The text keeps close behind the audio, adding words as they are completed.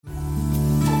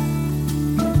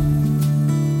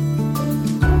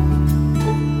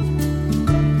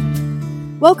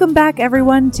Welcome back,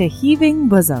 everyone, to Heaving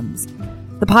Bosoms,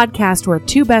 the podcast where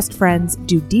two best friends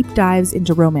do deep dives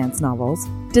into romance novels,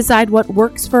 decide what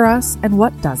works for us and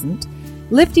what doesn't,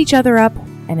 lift each other up,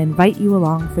 and invite you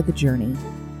along for the journey.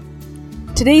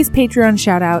 Today's Patreon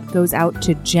shout-out goes out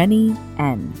to Jenny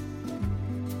N.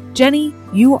 Jenny,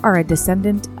 you are a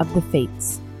descendant of the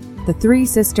Fates, the three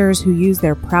sisters who use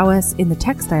their prowess in the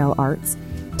textile arts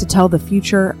to tell the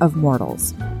future of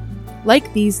mortals.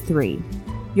 Like these three,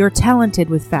 you're talented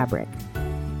with fabric,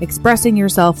 expressing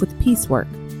yourself with piecework.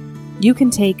 You can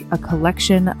take a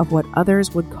collection of what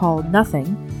others would call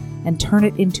nothing and turn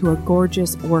it into a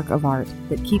gorgeous work of art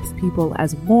that keeps people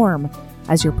as warm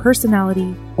as your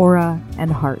personality, aura,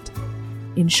 and heart.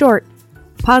 In short,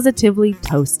 positively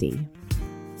toasty.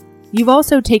 You've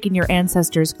also taken your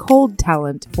ancestors' cold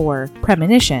talent for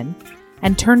premonition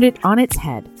and turned it on its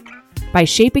head by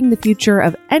shaping the future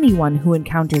of anyone who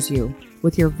encounters you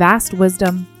with your vast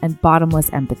wisdom and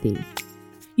bottomless empathy.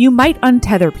 You might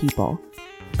untether people,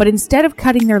 but instead of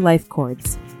cutting their life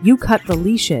cords, you cut the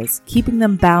leashes, keeping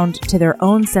them bound to their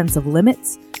own sense of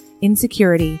limits,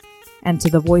 insecurity, and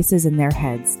to the voices in their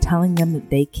heads telling them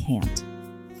that they can't.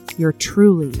 You're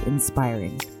truly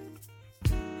inspiring.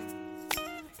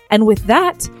 And with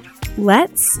that,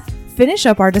 let's finish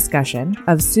up our discussion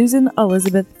of Susan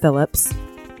Elizabeth Phillips'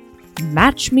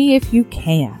 Match Me If You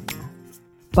Can.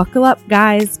 Buckle up,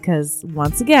 guys, because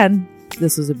once again,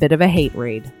 this was a bit of a hate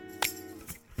read.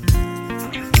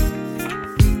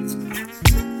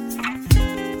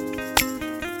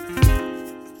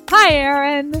 Hi,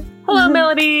 Erin. Hello,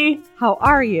 Melody. How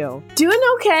are you? Doing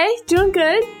okay. Doing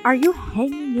good. Are you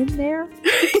hanging in there?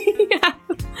 Yeah.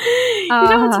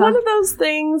 It's one of those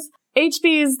things.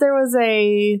 HB's, there was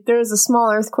a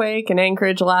small earthquake in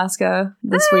Anchorage, Alaska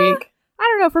this week. I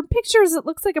don't know. From pictures, it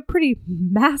looks like a pretty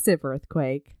massive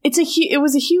earthquake. It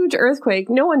was a huge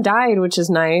earthquake. No one died, which is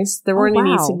nice. There weren't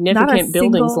any significant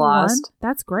buildings lost. One?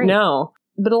 That's great. No.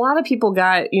 But a lot of people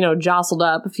got, jostled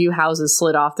up. A few houses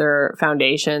slid off their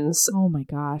foundations. Oh my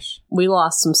gosh. We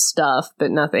lost some stuff,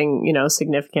 but nothing,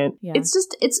 significant. Yeah. It's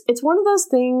just, it's one of those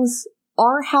things.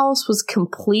 Our house was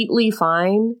completely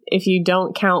fine if you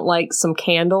don't count like some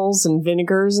candles and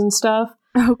vinegars and stuff.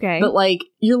 Okay. But like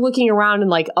you're looking around and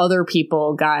like other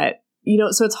people got,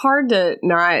 so it's hard to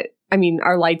not,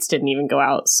 our lights didn't even go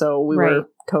out. So we were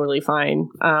totally fine.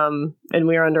 And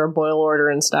we were under a boil order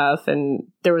and stuff. And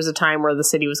there was a time where the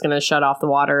city was going to shut off the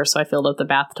water. So I filled up the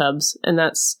bathtubs. And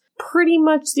that's pretty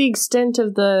much the extent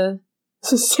of the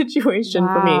situation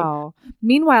for me.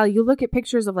 Meanwhile, you look at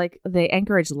pictures of like the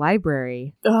Anchorage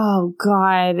Library. Oh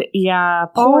God, yeah.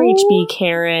 Poor HB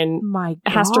Karen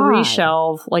has to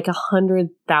reshelve like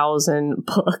 100,000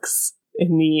 books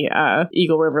in the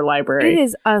Eagle River Library. It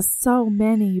is so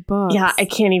many books. Yeah, I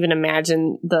can't even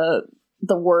imagine the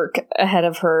work ahead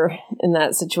of her in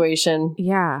that situation.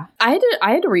 Yeah, I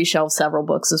had to reshelve several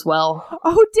books as well.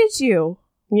 Oh, did you?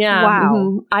 Yeah. Wow.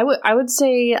 Mm-hmm. I would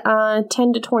say 10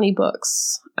 to 20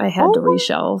 books I had to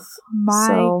reshelve.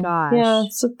 My gosh. Yeah,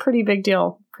 it's a pretty big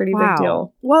deal. Big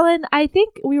deal. Well, and I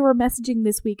think we were messaging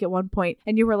this week at one point,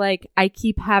 and you were like, I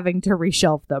keep having to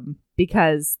reshelve them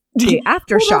because the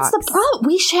aftershocks. Well, that's the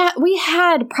problem. We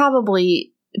had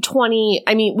probably 20.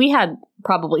 We had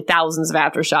probably thousands of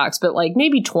aftershocks, but like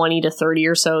maybe 20 to 30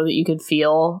 or so that you could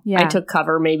feel. Yeah. I took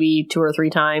cover maybe 2 or 3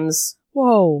 times.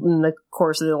 Whoa. In the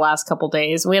course of the last couple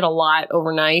days. We had a lot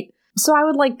overnight. So I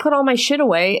would like put all my shit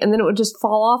away and then it would just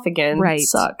fall off again. Right. It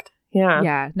sucked. Yeah.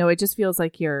 Yeah. No, it just feels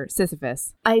like you're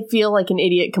Sisyphus. I feel like an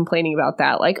idiot complaining about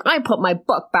that. Like, I put my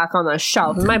book back on the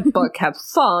shelf and my book kept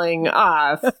falling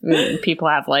off. People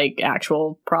have like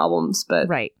actual problems, but.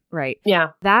 Right.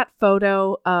 Yeah. That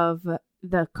photo of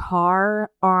the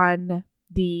car on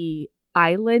the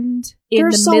island in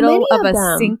the middle of a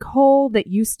sinkhole that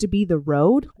used to be the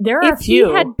road. There are a few.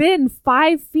 If he had been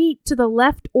 5 feet to the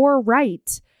left or right,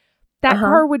 that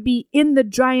car would be in the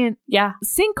giant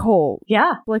sinkhole.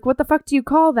 Yeah. Like, what the fuck do you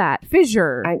call that?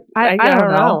 Fissure. I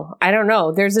don't know. I don't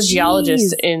know. There's a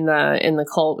geologist in the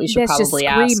cult. We should probably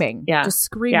ask. Just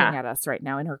screaming at us right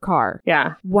now in her car.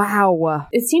 Yeah. Wow.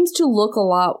 It seems to look a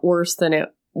lot worse than it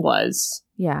was.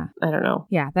 Yeah. I don't know.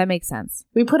 Yeah, that makes sense.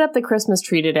 We put up the Christmas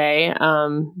tree today.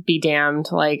 Be damned.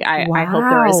 Like, I hope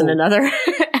there isn't another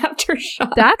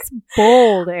aftershock. That's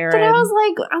bold, Erin. But I was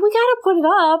like, we gotta put it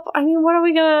up. What are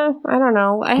we gonna, I don't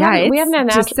know. We haven't had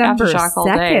an aftershock all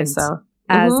day, so.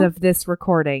 As of this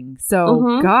recording.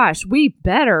 So, gosh, we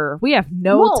have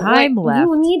no time left.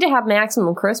 You need to have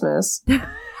maximum Christmas.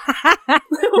 I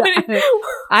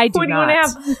do not. What do you want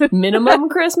to have? Minimum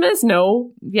Christmas?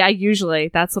 No. Yeah, usually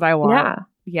that's what I want.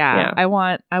 Yeah. I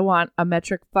want a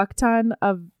metric fuck ton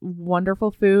of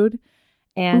wonderful food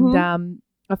and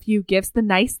a few gifts. The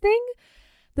nice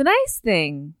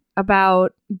thing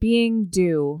about being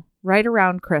due right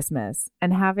around Christmas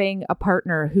and having a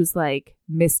partner who's like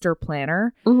Mr.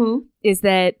 Planner is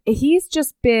that he's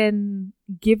just been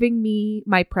giving me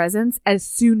my presents as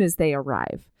soon as they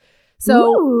arrive.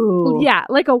 So, yeah,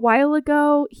 like a while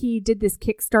ago, he did this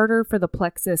Kickstarter for the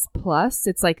Plexus Plus.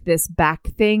 It's like this back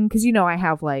thing. Because, I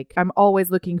have I'm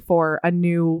always looking for a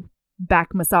new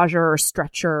back massager or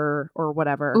stretcher or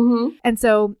whatever. And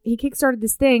so he Kickstarted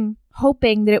this thing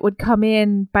hoping that it would come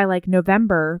in by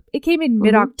November. It came in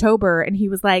mid-October and he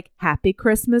was like, Happy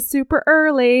Christmas super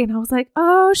early. And I was like,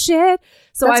 oh shit.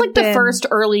 So that's the first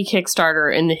early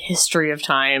Kickstarter in the history of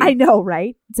time. I know,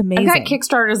 right? It's amazing. I've got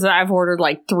Kickstarters that I've ordered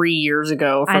 3 years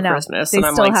ago for Christmas. And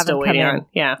I'm still waiting on.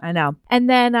 Yeah. I know. And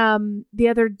then the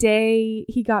other day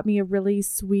he got me a really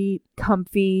sweet,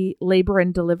 comfy labor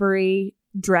and delivery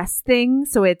dress thing.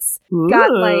 So it's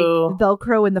got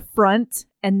Velcro in the front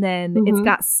and then it's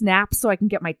got snaps so I can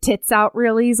get my tits out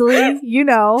real easily. You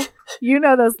know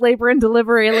those labor and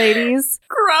delivery ladies.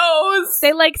 Gross.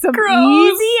 They like some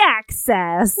easy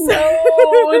access. No,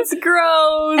 it's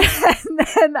gross. And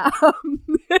then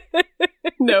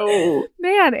no.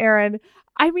 Man, Aaron,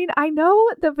 I mean, I know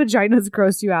that vaginas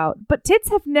gross you out, but tits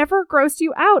have never grossed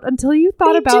you out until you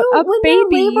thought about a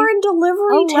baby. Labor and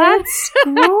delivery tits.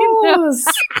 Gross.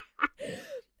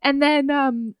 And then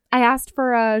I asked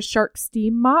for a shark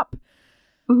steam mop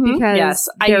because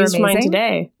I used mine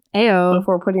today. Ayo.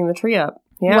 Before putting the tree up.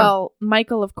 Yeah. Well,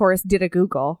 Michael, of course, did a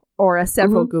Google or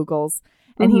several Googles,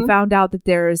 and he found out that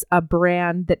there's a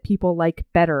brand that people like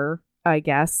better, I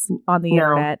guess, on the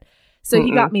internet. So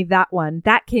he got me that one.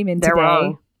 That came in today.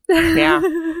 Wrong. Yeah.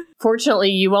 Fortunately,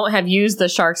 you won't have used the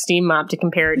Shark Steam Mop to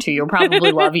compare it to. You'll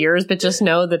probably love yours, but just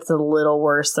know that it's a little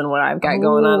worse than what I've got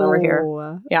going on over here.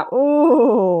 Yeah.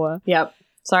 Oh. Yep.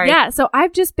 Sorry. Yeah. So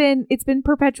it's been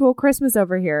perpetual Christmas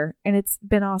over here, and it's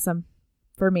been awesome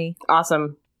for me.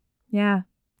 Awesome. Yeah.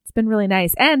 It's been really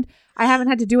nice. And I haven't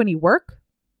had to do any work.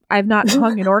 I have not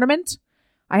hung an ornament.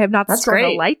 I have not strung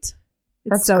a light.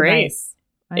 That's so great.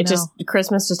 Nice.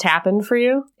 Christmas just happened for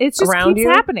you? It just keeps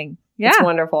happening. Yeah. It's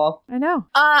wonderful. I know.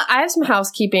 I have some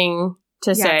housekeeping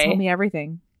to say. Tell me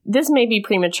everything. This may be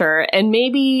premature, and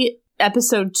maybe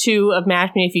episode 2 of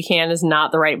Match Me If You Can is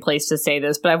not the right place to say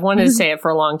this, but I've wanted to say it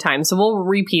for a long time, so we'll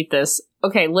repeat this.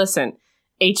 Okay, listen.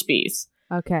 HBs.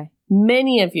 Okay.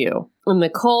 Many of you in the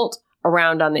cult,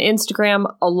 around on the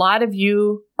Instagram, a lot of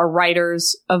you are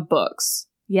writers of books.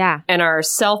 Yeah. And are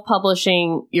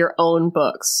self-publishing your own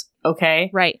books. Okay?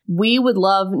 Right. We would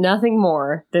love nothing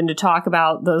more than to talk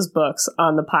about those books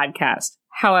on the podcast.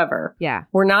 However,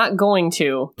 we're not going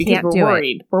to because we're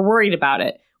worried. We're worried about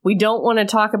it. We don't want to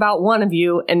talk about one of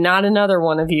you and not another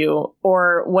one of you.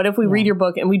 Or what if we read your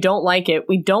book and we don't like it?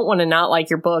 We don't want to not like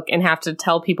your book and have to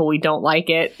tell people we don't like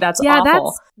it. That's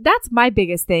awful. That's my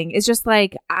biggest thing. It's just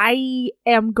I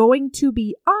am going to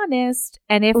be honest.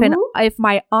 And if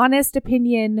my honest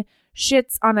opinion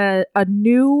shits on a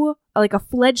new, a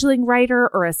fledgling writer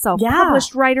or a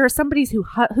self-published writer, somebody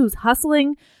who's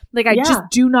hustling, I just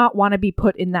do not want to be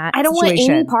put in that I don't situation.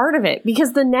 want any part of it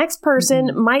because the next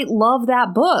person might love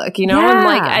that book, and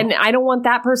I don't want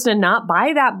that person to not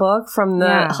buy that book from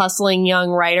the hustling young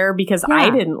writer because I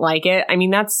didn't like it. I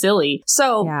mean, that's silly.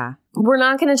 So we're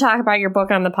not going to talk about your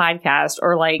book on the podcast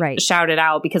or shout it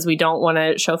out because we don't want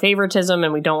to show favoritism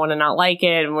and we don't want to not like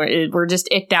it. And we're just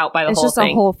icked out by the whole thing. It's just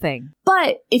a whole thing.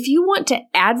 But if you want to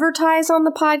advertise on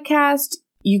the podcast,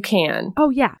 you can. Oh,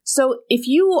 yeah. So if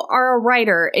you are a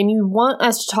writer and you want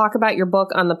us to talk about your book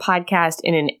on the podcast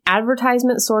in an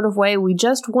advertisement sort of way, we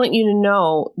just want you to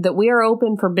know that we are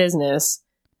open for business.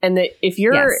 And that if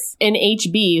you're an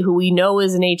HB who we know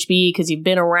is an HB because you've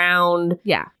been around,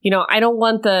 I don't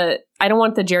want the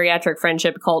geriatric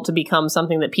friendship cult to become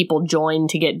something that people join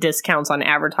to get discounts on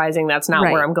advertising. That's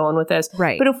not where I'm going with this.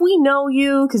 Right. But if we know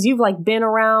you because you've been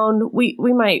around, we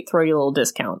might throw you a little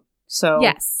discount. So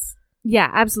yes.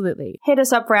 Yeah, absolutely. Hit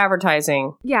us up for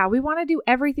advertising. Yeah, we want to do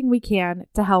everything we can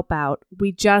to help out.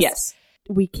 We just,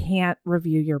 we can't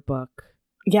review your book.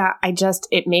 Yeah,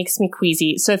 it makes me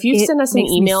queasy. So if you send us an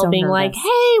email being nervous.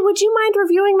 Hey, would you mind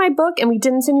reviewing my book? And we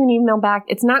didn't send you an email back.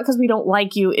 It's not because we don't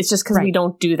like you. It's just because we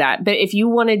don't do that. But if you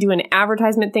want to do an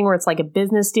advertisement thing where it's like a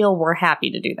business deal, we're happy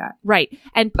to do that. Right.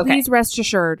 And please rest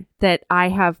assured that I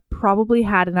have probably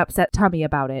had an upset tummy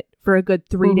about it for a good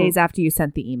 3 days after you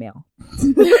sent the email.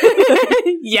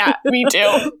 Yeah, me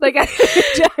too.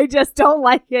 I just don't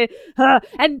like it.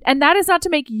 And that is not to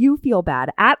make you feel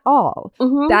bad at all.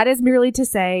 That is merely to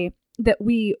say that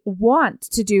we want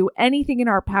to do anything in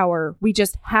our power. We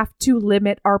just have to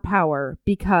limit our power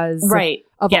because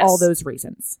of all those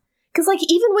reasons. Because, like,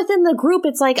 even within the group,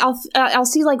 it's like I'll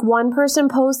see, like, one person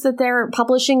post that they're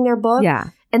publishing their book.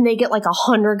 Yeah. And they get, like,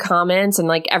 100 comments, and,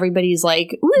 like, everybody's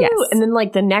like, woo! Yes. And then,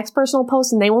 like, the next person will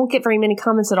post, and they won't get very many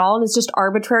comments at all, and it's just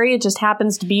arbitrary. It just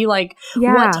happens to be, like,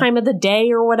 what time of the day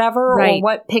or whatever, or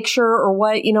what picture or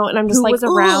what, you know, and I'm just who was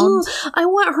around. I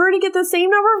want her to get the same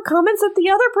number of comments that the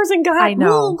other person got. I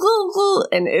know.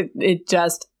 And it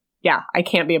just... Yeah, I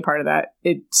can't be a part of that.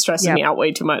 It stresses me out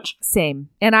way too much. Same.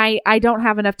 And I don't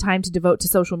have enough time to devote to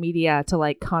social media to,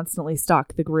 like, constantly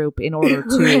stalk the group in order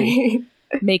to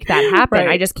make that happen.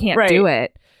 I just can't do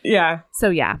it. Yeah. So,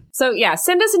 yeah.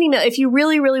 Send us an email. If you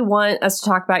really, really want us to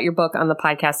talk about your book on the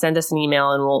podcast, send us an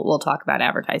email and we'll talk about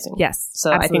advertising. Yes.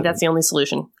 So absolutely. I think that's the only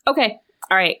solution. Okay.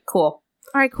 All right, cool.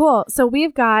 So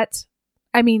we've got,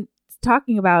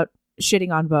 talking about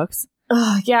shitting on books.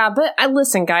 Yeah, but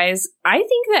listen, guys, I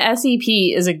think that SEP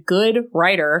is a good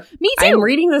writer. Me too. I'm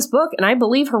reading this book, and I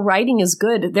believe her writing is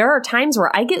good. There are times where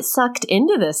I get sucked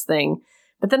into this thing,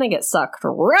 but then I get sucked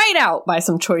right out by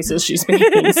some choices she's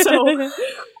making. So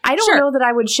I don't know that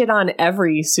I would shit on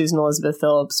every Susan Elizabeth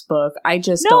Phillips book. I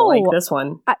just don't like this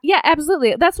one. Yeah,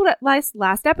 absolutely. That's what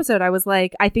last episode I was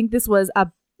like, I think this was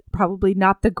probably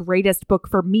not the greatest book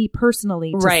for me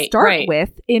personally to start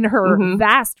with in her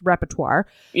vast repertoire.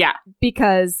 Yeah.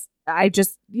 Because I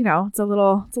just, it's a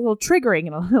little triggering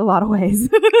in a lot of ways.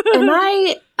 And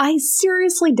I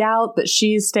seriously doubt that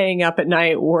she's staying up at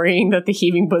night worrying that the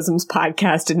Heaving Bosoms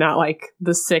podcast did not like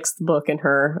the 6th book in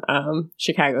her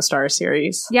Chicago Star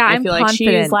series. Yeah, I feel like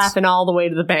she's laughing all the way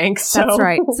to the bank. So that's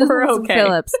right. We're okay.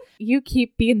 Phillips, you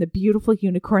keep being the beautiful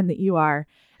unicorn that you are.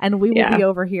 And we will be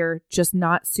over here just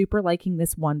not super liking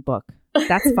this one book.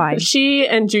 That's fine. She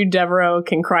and Jude Devereaux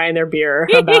can cry in their beer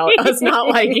about us not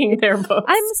liking their books.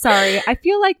 I'm sorry. I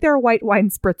feel like they're white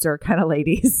wine spritzer kind of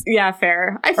ladies. Yeah,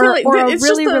 fair. I feel like it's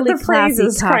really, just really the phrase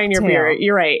is cry in your beer.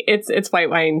 You're right. It's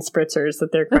white wine spritzers that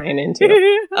they're crying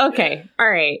into. Okay. All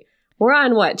right. We're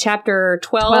on what? Chapter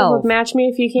 12 of Match Me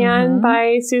If You Can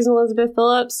by Susan Elizabeth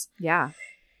Phillips. Yeah.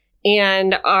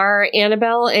 And our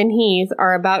Annabelle and Heath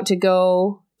are about to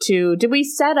go to, did we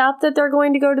set up that they're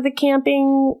going to go to the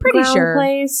camping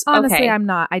place? Honestly,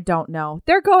 okay. I don't know.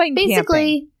 They're going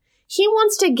basically camping. He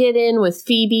wants to get in with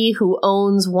Phoebe, who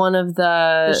owns one of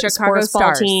the Chicago sports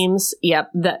ball teams.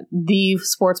 Yep, the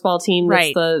sports ball team.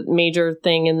 That's the major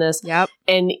thing in this. Yep.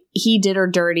 And he did her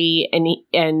dirty,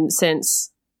 and since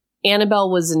Annabelle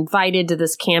was invited to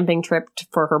this camping trip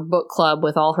for her book club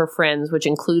with all her friends, which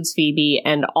includes Phoebe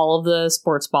and all of the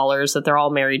sports ballers that they're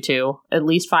all married to, at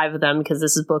least 5 of them, because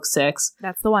this is book 6.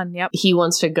 That's the one, yep. He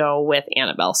wants to go with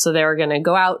Annabelle. So they're going to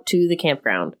go out to the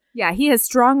campground. Yeah, he has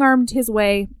strong-armed his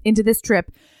way into this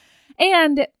trip.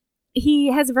 And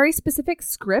he has a very specific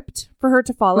script for her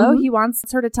to follow. He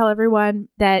wants her to tell everyone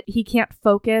that he can't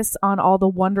focus on all the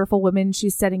wonderful women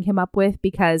she's setting him up with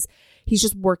because he's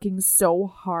just working so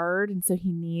hard, and so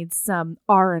he needs some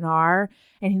R&R,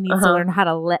 and he needs to learn how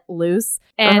to let loose.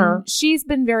 And she's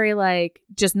been very,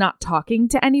 just not talking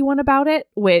to anyone about it,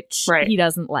 which he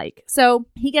doesn't like. So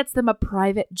he gets them a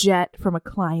private jet from a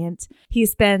client. He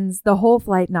spends the whole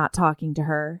flight not talking to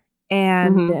her,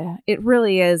 and it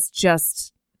really is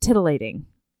just titillating,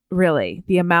 really,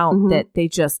 the amount that they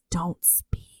just don't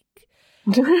speak.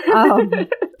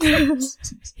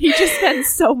 He just spends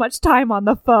so much time on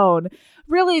the phone.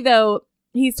 Really, though,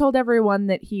 he's told everyone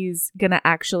that he's going to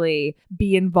actually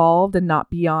be involved and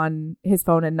not be on his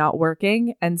phone and not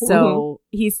working. And so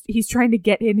he's trying to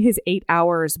get in his 8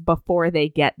 hours before they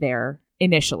get there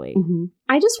initially.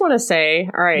 I just want to say,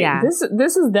 all right,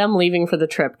 this is them leaving for the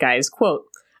trip, guys. Quote,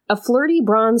 "A flirty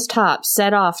bronze top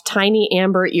set off tiny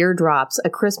amber eardrops, a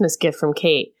Christmas gift from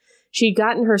Kate. She'd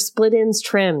gotten her split ends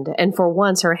trimmed, and for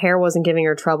once her hair wasn't giving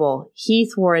her trouble.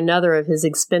 Heath wore another of his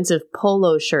expensive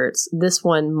polo shirts, this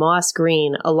one moss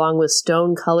green, along with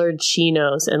stone-colored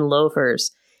chinos and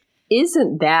loafers.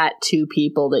 Isn't that 2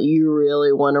 people that you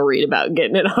really want to read about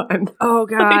getting it on?" Oh,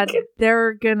 God.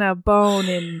 They're gonna bone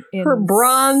in her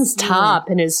bronze top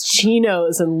and his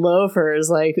chinos and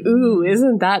loafers. Ooh,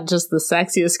 isn't that just the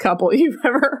sexiest couple you've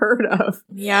ever heard of?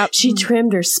 Yep. She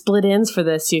trimmed her split ends for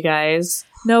this, you guys.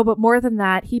 No, but more than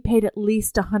that, he paid at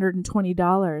least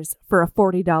 $120 for a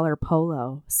 $40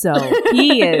 polo. So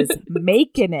he is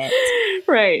making it.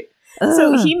 Right.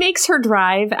 So he makes her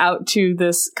drive out to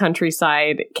this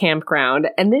countryside campground,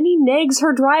 and then he nags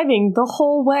her driving the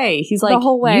whole way. He's like, the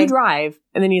whole way. You drive.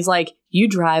 And then he's like, you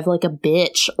drive like a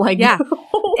bitch. The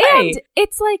whole way. And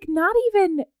it's not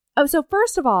even Oh, so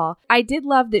first of all, I did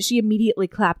love that she immediately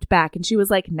clapped back and she was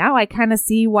like, now I kind of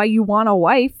see why you want a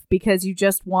wife, because you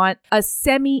just want a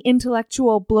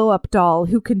semi-intellectual blow-up doll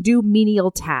who can do menial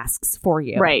tasks for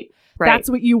you. Right.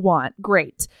 That's what you want.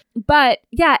 Great. But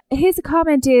yeah, his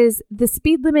comment is the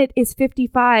speed limit is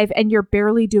 55 and you're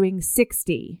barely doing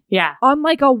 60. Yeah. On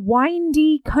like a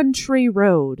windy country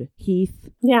road, Heath.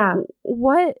 Yeah.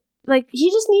 What? Like, he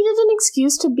just needed an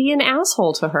excuse to be an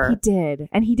asshole to her. He did.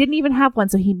 And he didn't even have one,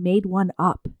 so he made one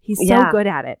up. He's so good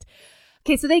at it.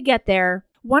 Okay, so they get there.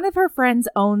 One of her friends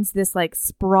owns this like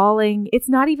sprawling, it's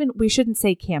not even, we shouldn't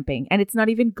say camping, and it's not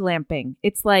even glamping.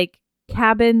 It's like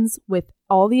cabins with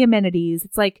all the amenities.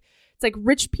 It's like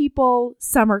rich people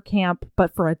summer camp,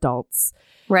 but for adults.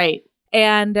 Right.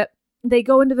 And they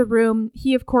go into the room.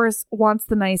 He, of course, wants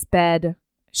the nice bed.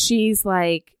 She's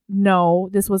like, no,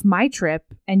 this was my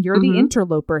trip and you're the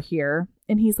interloper here.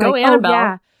 And he's like,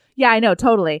 Annabelle. Yeah, I know,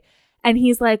 totally. And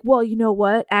he's like, well, you know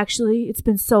what? Actually, it's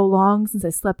been so long since I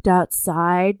slept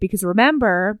outside, because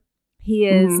remember, he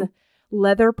is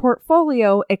leather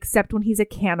portfolio, except when he's a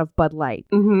can of Bud Light.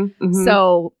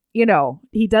 So, you know,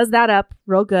 he does that up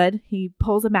real good. He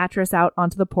pulls a mattress out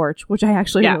onto the porch, which I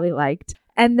actually really liked.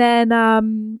 And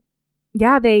then,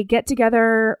 they get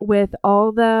together with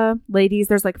all the ladies.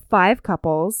 There's like 5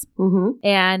 couples.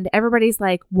 And everybody's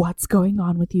like, what's going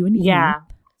on with you and Heath? Yeah.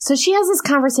 So she has this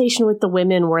conversation with the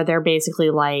women where they're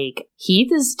basically like,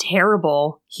 Heath is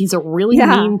terrible. He's a really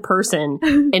mean person.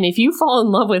 And if you fall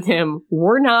in love with him,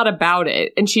 we're not about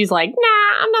it. And she's like,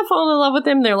 nah, I'm not falling in love with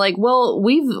him. They're like, well,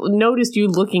 we've noticed you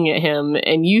looking at him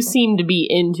and you seem to be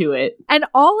into it. And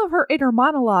all of her inner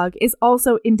monologue is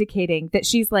also indicating that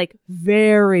she's like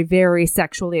very, very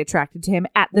sexually attracted to him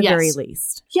at the very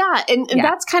least. Yeah. And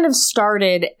that's kind of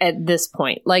started at this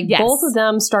point. Like both of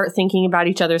them start thinking about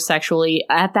each other sexually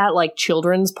at that like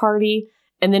children's party.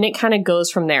 And then it kind of goes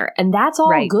from there. And that's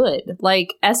all good.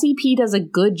 Like, SEP does a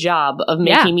good job of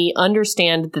making me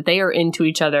understand that they are into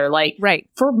each other. Like,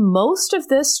 for most of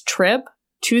this trip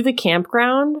to the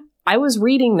campground, I was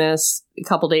reading this a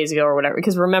couple days ago or whatever.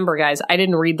 Because remember, guys, I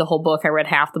didn't read the whole book. I read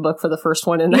half the book for the first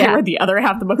one, and then I read the other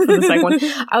half of the book for the second one.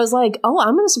 I was like, oh,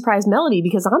 I'm going to surprise Melody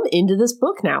because I'm into this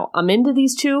book now. I'm into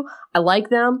these two. I like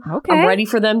them. Okay. I'm ready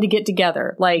for them to get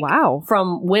together. Like,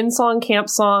 from Wind Song, Camp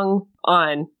Song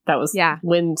on, that was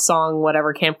Wind Song,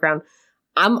 whatever, campground.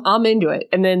 I'm into it.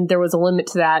 And then there was a limit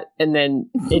to that, and then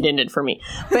it ended for me.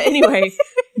 But anyway,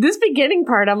 this beginning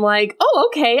part, I'm like, oh,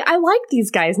 okay, I like these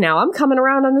guys now. I'm coming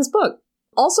around on this book.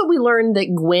 Also, we learned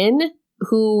that Gwen,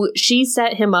 who she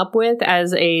set him up with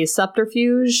as a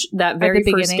subterfuge that very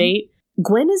first date,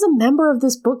 Gwen is a member of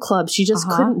this book club. She just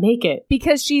couldn't make it.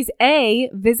 Because she's A,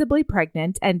 visibly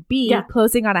pregnant, and B,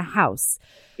 closing on a house.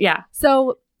 Yeah.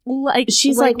 So, like,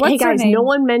 she's like, hey guys, no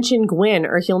one mention Gwen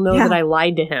or he'll know that I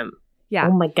lied to him. Yeah.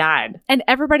 Oh my God. And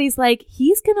everybody's like,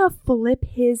 he's going to flip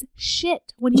his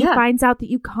shit when he finds out that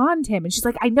you conned him. And she's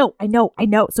like, I know.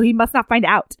 So he must not find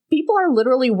out. People are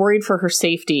literally worried for her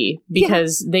safety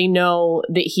because they know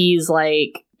that he's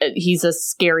like, he's a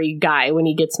scary guy when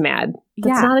he gets mad.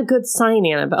 That's not a good sign,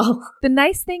 Annabelle. The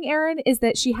nice thing, Erin, is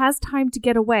that she has time to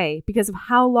get away because of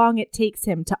how long it takes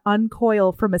him to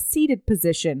uncoil from a seated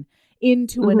position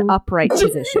into an upright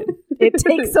position. It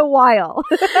takes a while.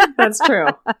 That's true.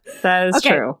 That is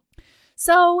true.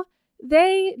 So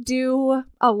they do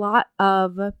a lot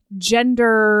of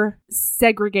gender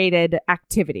segregated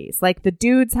activities. Like the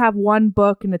dudes have one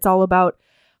book and it's all about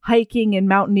hiking and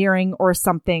mountaineering or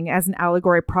something as an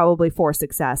allegory, probably for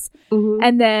success.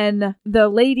 And then the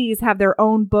ladies have their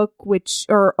own book,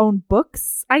 or own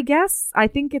books, I guess. I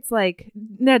think it's like,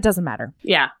 no, it doesn't matter.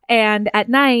 Yeah. And at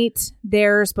night,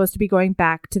 they're supposed to be going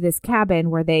back to this cabin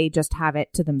where they just have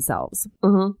it to themselves.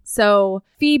 So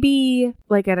Phoebe,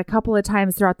 like at a couple of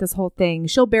times throughout this whole thing,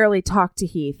 she'll barely talk to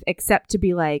Heath except to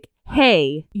be like,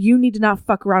 hey, you need to not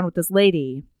fuck around with this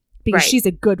lady because she's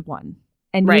a good one.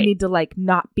 And you need to, like,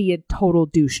 not be a total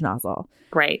douche nozzle.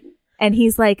 Right. And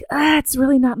he's like, it's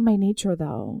really not in my nature,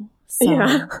 though. So.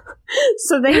 Yeah.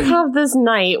 So they have this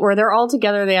night where they're all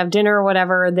together. They have dinner or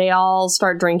whatever. They all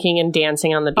start drinking and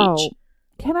dancing on the beach. Oh,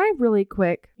 can I really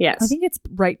quick? Yes. I think it's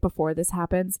right before this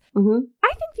happens. I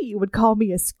think that you would call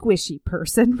me a squishy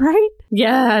person, right?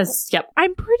 Yes. Yep.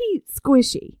 I'm pretty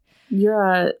squishy. You're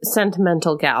a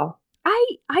sentimental gal.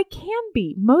 I can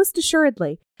be, most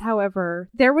assuredly. However,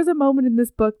 there was a moment in this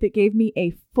book that gave me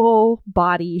a full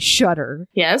body shudder.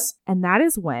 Yes. And that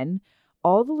is when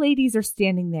all the ladies are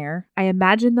standing there. I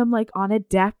imagine them like on a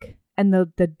deck and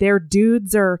their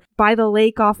dudes are by the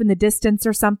lake off in the distance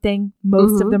or something.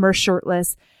 Most of them are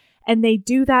shirtless. And they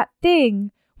do that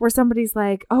thing where somebody's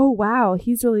like, oh, wow,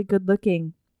 he's really good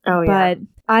looking. Oh, yeah. But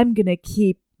I'm going to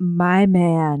keep my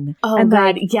man. Oh, and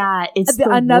God. like, Yeah. It's the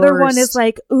another worst. one is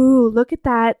like, ooh, look at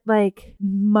that, like,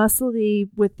 muscly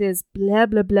with this blah,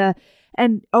 blah, blah.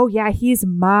 And, oh, yeah, he's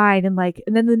mine. And like,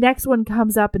 and then the next one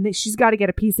comes up and she's got to get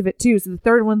a piece of it too. So the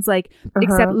third one's like,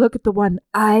 except look at the one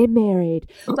I married.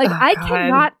 Like, I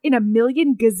cannot in a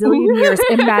million gazillion years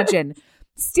imagine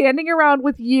standing around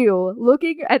with you,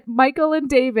 looking at Michael and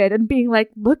David and being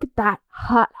like, look at that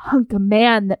hot hunk of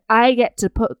man that I get to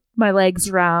put my legs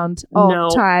around all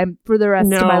the time for the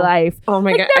rest of my life. Oh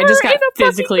my like, God. I just got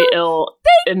physically ill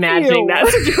imagining that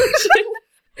situation.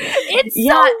 It's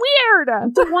so weird.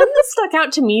 The one that stuck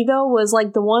out to me, though, was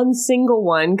like the one single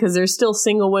one, because there's still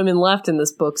single women left in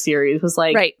this book series, was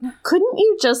like, couldn't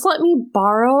you just let me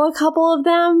borrow a couple of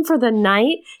them for the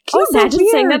night? Can you imagine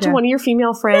saying that to one of your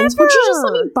female friends? Never. Would you just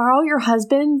let me borrow your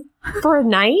husband for a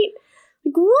night?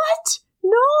 Like, what?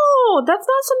 No, that's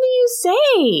not something you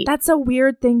say. That's a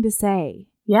weird thing to say.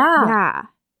 Yeah. Yeah.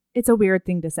 It's a weird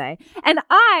thing to say. And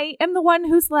I am the one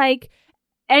who's like,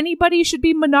 anybody should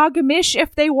be monogamish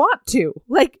if they want to.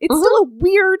 Like, it's still a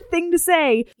weird thing to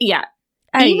say. Yeah.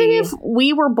 Even if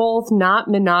we were both not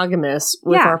monogamous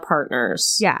with our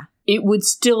partners, it would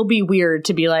still be weird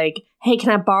to be like, hey, can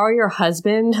I borrow your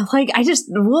husband? Like, I just,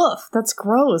 woof, that's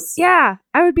gross. Yeah.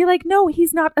 I would be like, no,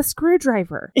 he's not a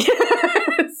screwdriver. Yes.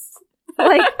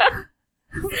 Like,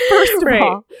 first of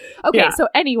all. Okay, so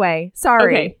anyway,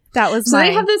 sorry. Okay. That was so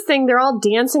they have this thing, they're all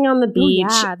dancing on the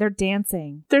beach. Ooh, yeah, they're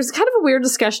dancing. There's kind of a weird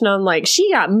discussion on, like,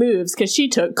 she got moves because she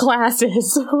took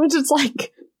classes, which is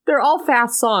like, they're all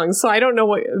fast songs, so I don't know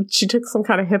what, she took some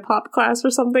kind of hip-hop class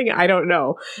or something, I don't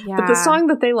know. Yeah. But the song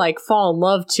that they, like, fall in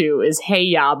love to is Hey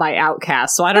Ya by Outkast,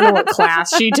 so I don't know what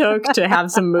class she took to have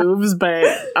some moves, but,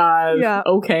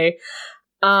 okay.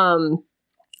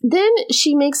 Then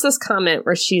she makes this comment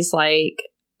where she's like,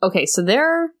 okay, so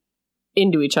they're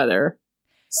into each other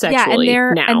sexually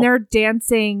and they're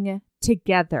dancing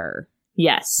together.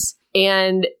 Yes.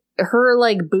 And her,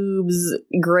 like, boobs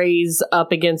graze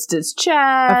up against his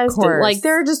chest. Of course. And, like,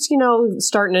 they're just,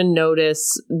 starting to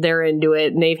notice they're into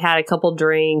it. And they've had a couple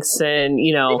drinks and,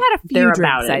 they've had a few they're drinks,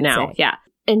 about it I'd now. say. Yeah.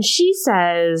 And she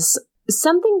says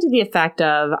something to the effect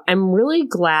of, I'm really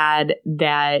glad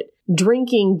that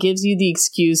drinking gives you the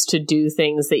excuse to do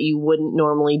things that you wouldn't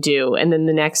normally do. And then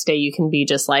the next day you can be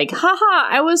just like, haha,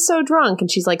 I was so drunk. And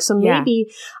she's like, so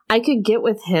maybe I could get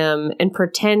with him and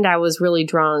pretend I was really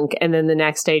drunk. And then the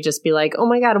next day just be like, oh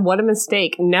my God, what a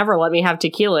mistake. Never let me have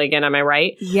tequila again. Am I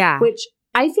right? Yeah. Which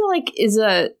I feel like is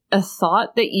a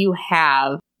thought that you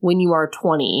have when you are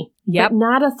 20. Yep. But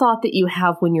not a thought that you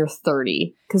have when you're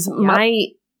 30. Because my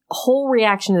whole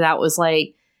reaction to that was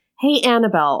like, hey,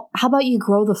 Annabelle, how about you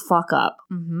grow the fuck up?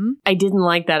 Mm-hmm. I didn't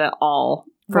like that at all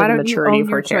for the maturity of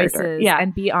her character. Yeah.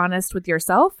 And be honest with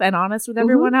yourself and honest with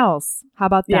everyone else. How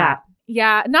about that?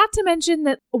 Yeah. Not to mention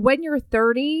that when you're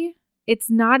 30,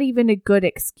 it's not even a good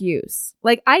excuse.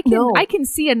 Like, I can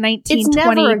see a 19,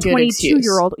 20,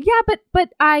 22-year-old. Yeah, but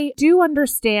I do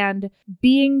understand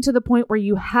being to the point where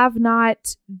you have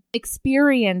not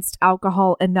experienced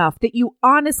alcohol enough that you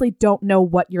honestly don't know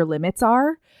what your limits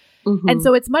are. Mm-hmm. And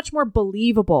so it's much more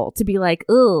believable to be like,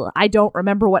 ugh, I don't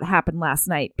remember what happened last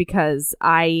night because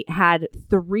I had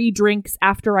 3 drinks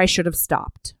after I should have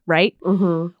stopped, right?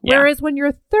 Mm-hmm. Whereas when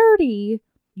you're 30,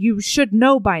 you should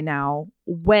know by now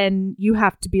when you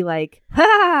have to be like,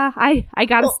 I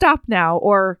gotta stop now,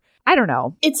 or I don't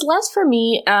know. It's less for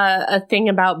me a thing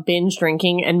about binge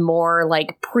drinking and more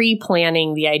like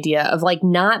pre-planning the idea of like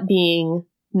not being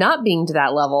to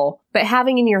that level, but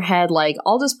having in your head, like,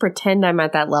 I'll just pretend I'm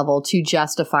at that level to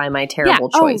justify my terrible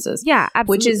choices. Yeah,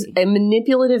 absolutely. Which is a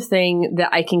manipulative thing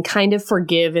that I can kind of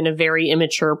forgive in a very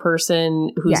immature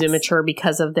person who's immature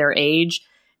because of their age.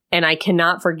 And I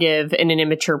cannot forgive in an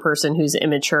immature person who's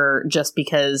immature just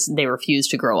because they refuse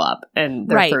to grow up and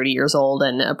they're 30 years old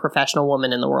and a professional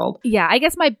woman in the world. Yeah, I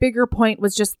guess my bigger point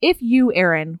was just if you,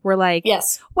 Erin, were like,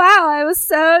 yes, wow, I was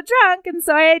so drunk and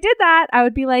so I did that, I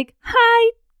would be like,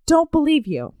 hi, don't believe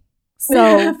you.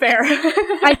 So fair.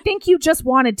 I think you just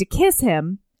wanted to kiss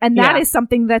him and that is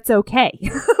something that's okay.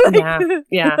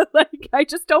 Yeah. Like, I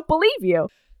just don't believe you.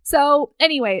 So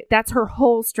anyway, that's her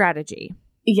whole strategy.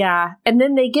 Yeah. And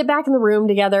then they get back in the room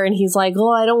together and he's like,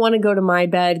 oh, I don't want to go to my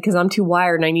bed because I'm too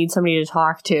wired and I need somebody to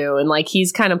talk to. And like,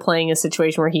 he's kind of playing a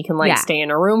situation where he can like stay in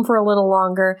a room for a little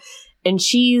longer. And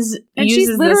she's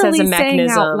uses this as a mechanism. Saying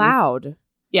out loud.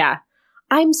 Yeah.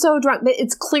 I'm so drunk. But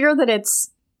it's clear that it's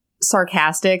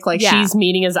sarcastic. Like she's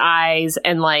meeting his eyes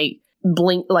and like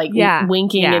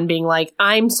winking and being like,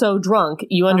 I'm so drunk.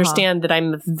 You understand that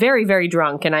I'm very, very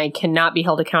drunk and I cannot be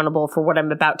held accountable for what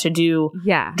I'm about to do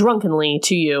drunkenly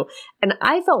to you. And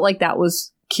I felt like that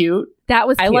was cute. That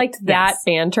was cute. I liked that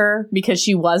banter because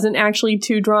she wasn't actually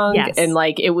too drunk. Yes. And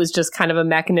like it was just kind of a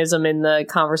mechanism in the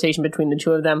conversation between the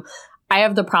two of them. I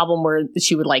have the problem where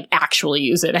she would like actually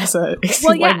use it as a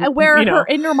well, yeah, where her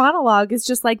inner monologue is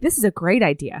just like, this is a great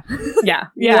idea. Yeah.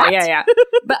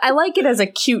 But I like it as a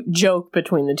cute joke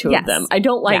between the two of them. I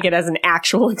don't like it as an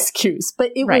actual excuse,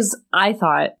 but it was, I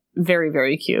thought, very,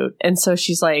 very cute. And so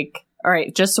she's like, all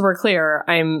right, just so we're clear,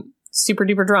 I'm super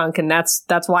duper drunk, and that's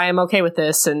why I'm okay with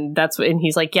this. And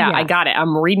he's like, yeah, I got it.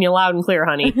 I'm reading you loud and clear,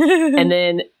 honey. And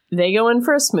then they go in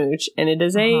for a smooch, and it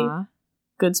is a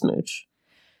good smooch.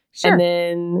 Sure. And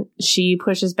then she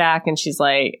pushes back and she's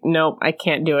like, nope, I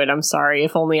can't do it. I'm sorry.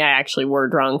 If only I actually were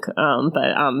drunk. But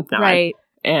I'm not. Right.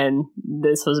 And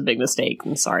this was a big mistake.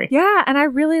 I'm sorry. Yeah. And I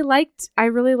really liked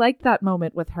that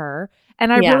moment with her.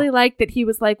 And I really liked that he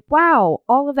was like, wow,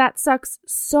 all of that sucks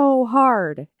so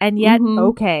hard. And yet,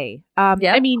 okay.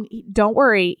 I mean, don't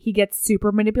worry. He gets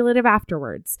super manipulative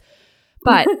afterwards.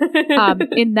 But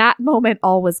in that moment,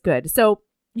 all was good. So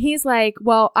he's like,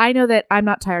 well, I know that I'm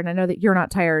not tired. And I know that you're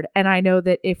not tired. And I know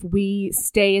that if we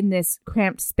stay in this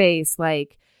cramped space,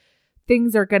 like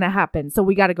things are going to happen. So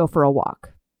we got to go for a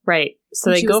walk. Right.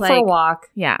 So they go for a walk.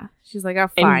 Yeah. She's like, oh,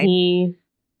 fine. And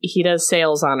he does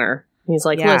sales on her. He's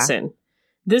like, listen,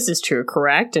 this is true,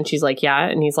 correct? And she's like, yeah.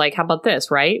 And he's like, how about this,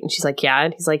 right? And she's like, yeah.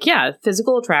 And he's like, yeah,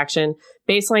 physical attraction,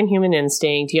 baseline human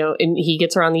instinct, and he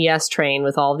gets her on the yes train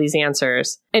with all of these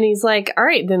answers. And he's like, all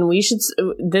right, then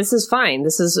this is fine.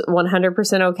 This is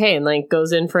 100% okay. And like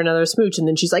goes in for another smooch. And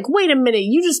then she's like, wait a minute,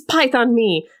 you just pythoned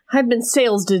me. I've been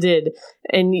sales-did,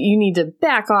 and you need to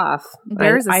back off.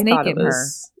 There's a snake in her.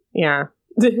 Yeah.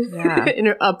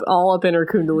 all up in her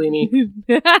kundalini.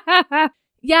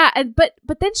 Yeah,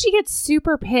 but then she gets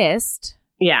super pissed.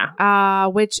 Yeah.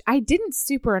 Which I didn't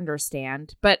super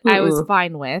understand, but I was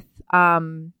fine with.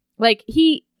 Like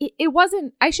it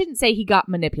wasn't, I shouldn't say he got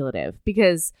manipulative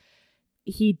because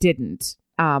he didn't.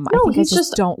 I think I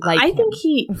just don't like him.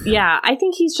 I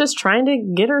think he's just trying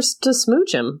to get her to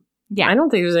smooch him. Yeah. I don't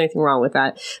think there's anything wrong with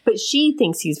that. But she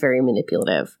thinks he's very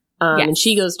manipulative. And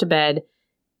she goes to bed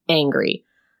angry.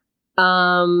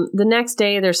 The next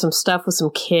day, there's some stuff with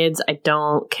some kids. I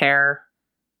don't care.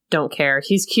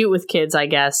 He's cute with kids, I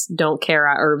guess. Don't care.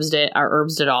 I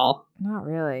herbsed it all. Not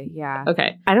really. Yeah.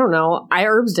 Okay. I don't know. I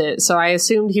herbsed it, so I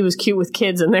assumed he was cute with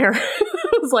kids in there.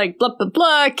 It was like blah blah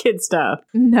blah kid stuff.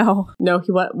 No.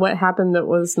 What happened that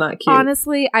was not cute?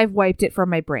 Honestly, I've wiped it from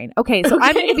my brain. Okay, so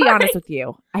I'm going to be honest with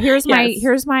you. Here's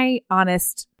my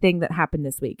honest thing that happened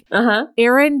this week.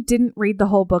 Aaron didn't read the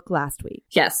whole book last week.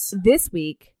 Yes. This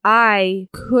week, I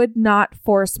could not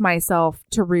force myself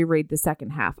to reread the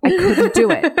second half. I couldn't do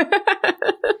it.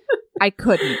 I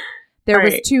couldn't. There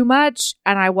was too much,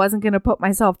 and I wasn't going to put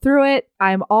myself through it.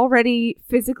 I'm already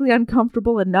physically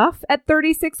uncomfortable enough at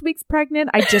 36 weeks pregnant.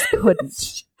 I just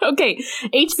couldn't. Okay,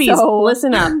 HBs,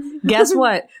 listen up. Guess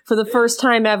what? For the first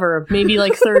time ever, maybe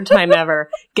like third time ever,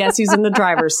 guess who's in the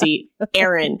driver's seat?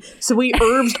 Aaron. So we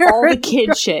herbed all the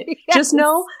kid shit. Yes. Just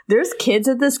know, there's kids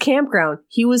at this campground.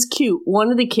 He was cute.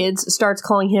 One of the kids starts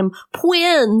calling him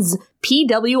Pwinz.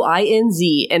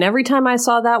 P-W-I-N-Z. And every time I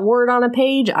saw that word on a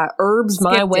page, I herbs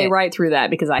my way right through that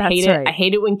because I hate it. I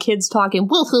hate it when kids talking,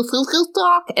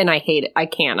 talk, and I hate it. I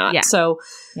cannot. Yeah. So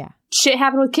shit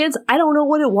happened with kids. I don't know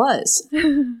what it was.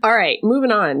 All right,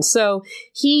 moving on. So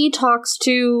he talks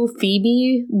to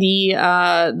Phoebe, the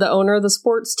owner of the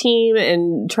sports team,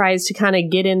 and tries to kind of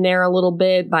get in there a little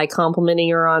bit by complimenting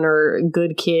her on her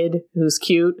good kid who's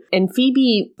cute. And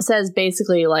Phoebe says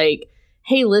basically like,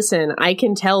 hey, listen, I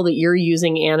can tell that you're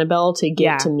using Annabelle to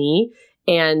get to me,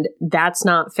 and that's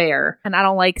not fair. And I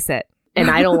don't like it. And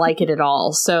I don't like it at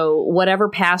all. So whatever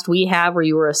past we have where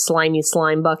you were a slimy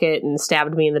slime bucket and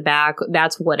stabbed me in the back,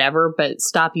 that's whatever, but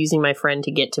stop using my friend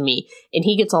to get to me. And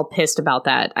he gets all pissed about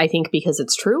that, I think because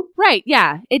it's true. Right,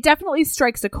 yeah. It definitely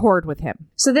strikes a chord with him.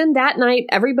 So then that night,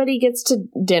 everybody gets to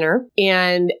dinner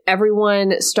and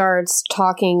everyone starts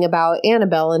talking about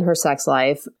Annabelle and her sex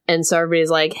life. And so everybody's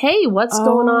like, hey, what's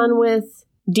going on with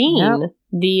Dean?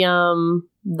 Yep.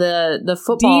 The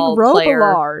football Dean player.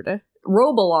 Robillard.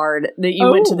 Robillard that you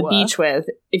went to the beach with.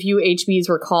 If you HBs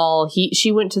recall,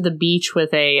 she went to the beach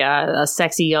with a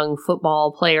sexy young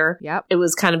football player. Yep. It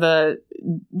was kind of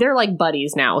they're like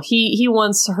buddies now. He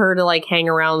wants her to like hang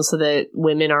around so that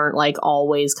women aren't like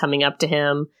always coming up to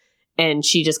him, and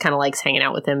she just kind of likes hanging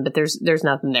out with him, but there's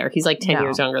nothing there. He's like 10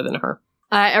 years younger than her.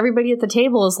 Everybody at the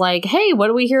table is like, hey, what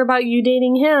do we hear about you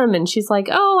dating him? And she's like,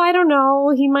 oh, I don't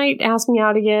know. He might ask me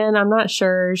out again. I'm not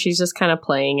sure. She's just kind of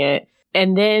playing it.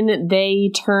 And then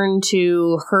they turn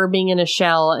to her being in a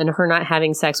shell and her not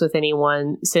having sex with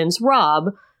anyone since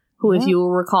Rob, who, if you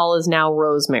will recall, is now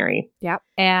Rosemary. Yep.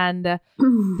 And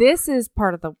this is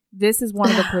one of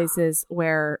the places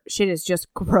where shit is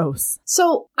just gross.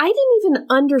 So I didn't even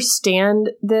understand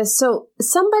this. So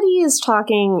somebody is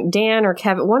talking, Dan or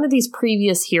Kevin, one of these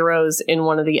previous heroes in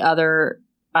one of the other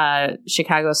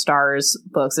Chicago Stars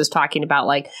books is talking about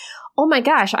like, oh my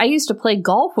gosh, I used to play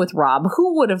golf with Rob.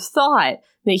 Who would have thought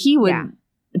that he would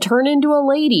turn into a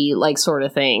lady, like, sort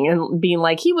of thing, and being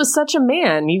like, he was such a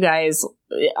man. You guys,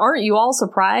 aren't you all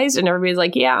surprised? And everybody's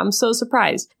like, yeah, I'm so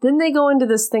surprised. Then they go into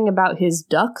this thing about his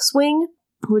duck swing,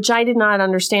 which I did not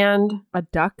understand. A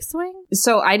duck swing?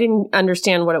 So I didn't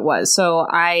understand what it was. So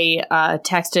I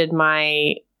texted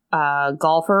my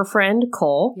golfer friend,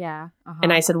 Cole. Yeah.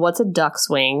 And I said, what's a duck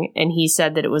swing? And he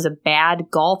said that it was a bad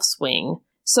golf swing.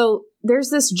 So there's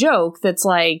this joke that's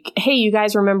like, hey, you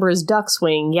guys remember his duck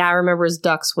swing? Yeah, I remember his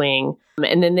duck swing.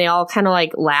 And then they all kind of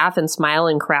like laugh and smile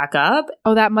and crack up.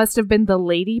 Oh, that must have been the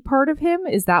lady part of him?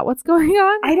 Is that what's going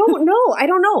on? I don't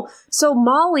know. So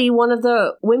Molly, one of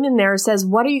the women there, says,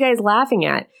 what are you guys laughing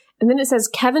at? And then it says,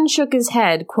 Kevin shook his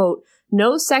head, quote,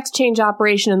 no sex change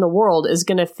operation in the world is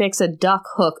going to fix a duck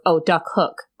hook. Oh, duck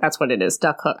hook. That's what it is.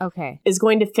 Duck hook. Okay. Is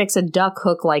going to fix a duck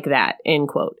hook like that, end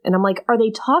quote. And I'm like, are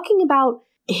they talking about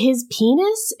his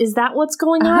penis? Is that what's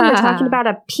going on? They're talking about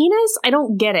a penis? I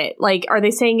don't get it. Like, are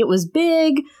they saying it was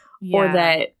big? Yeah. Or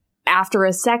that after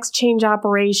a sex change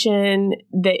operation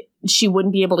that she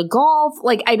wouldn't be able to golf?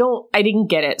 Like, I didn't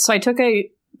get it. So I took a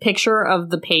picture of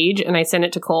the page and I sent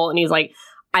it to Cole and he's like,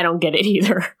 I don't get it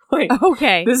either. Like,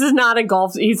 okay. This is not a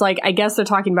golf. He's like, I guess they're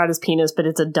talking about his penis, but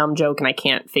it's a dumb joke and I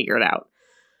can't figure it out.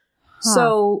 Huh.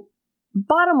 So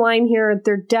bottom line here,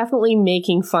 they're definitely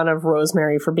making fun of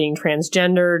Rosemary for being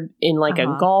transgendered in like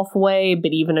a golf way,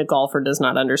 but even a golfer does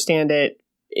not understand it.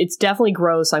 It's definitely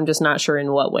gross. I'm just not sure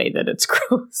in what way that it's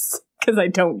gross because I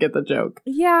don't get the joke.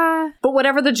 Yeah. But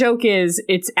whatever the joke is,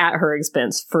 it's at her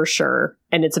expense for sure.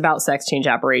 And it's about sex change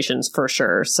operations for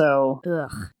sure. So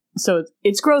So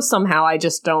it's gross somehow.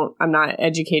 I'm not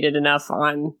educated enough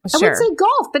on, sure. I would say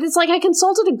golf, but it's like I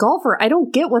consulted a golfer. I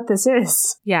don't get what this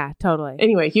is. Yeah, totally.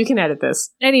 Anyway, you can edit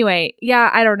this. Anyway, yeah,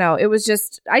 I don't know. It was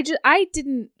just, I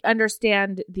didn't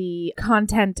understand the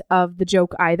content of the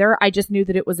joke either. I just knew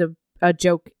that it was a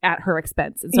joke at her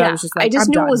expense. And so I was just like, I just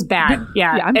knew it was bad.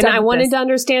 Yeah. Yeah, and I wanted to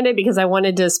understand it because I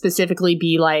wanted to specifically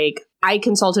be like, I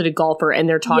consulted a golfer and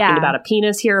they're talking about a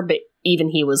penis here, but even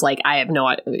he was like, I have no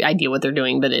idea what they're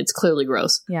doing, but it's clearly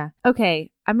gross. Yeah.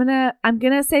 Okay. I'm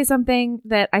gonna say something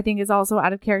that I think is also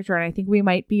out of character, and I think we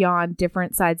might be on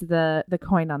different sides of the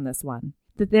coin on this one.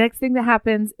 The next thing that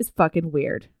happens is fucking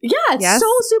weird. Yeah, it's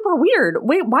so super weird.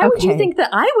 Wait, why would you think that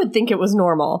I would think it was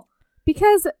normal?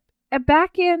 Because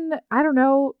back in, I don't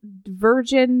know,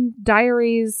 Virgin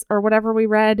Diaries or whatever we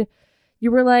read,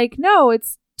 you were like, no,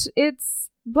 it's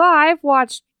blah, I've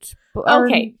watched.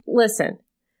 Okay, listen.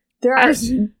 There are...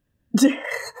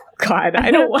 God, I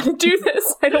don't want to do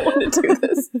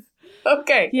this.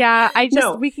 Okay. Yeah,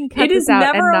 we can cut this out. It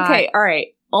is never okay. Not... All right.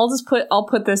 I'll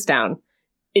put this down.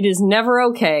 It is never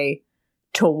okay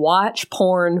to watch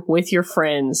porn with your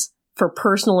friends for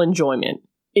personal enjoyment.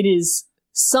 It is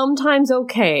sometimes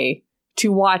okay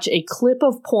to watch a clip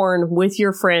of porn with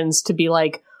your friends to be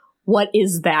like, what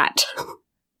is that?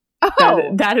 Oh,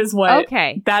 that is what.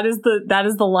 Okay. That is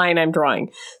the line I'm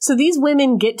drawing. So these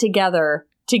women get together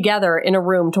in a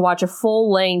room to watch a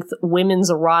full-length women's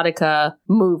erotica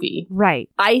movie. Right.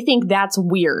 I think that's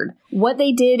weird. What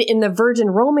they did in the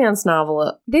Virgin romance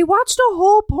novel, they watched a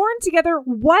whole porn together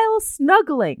while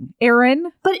snuggling,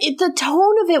 Erin. But the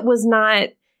tone of it was not,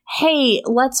 hey,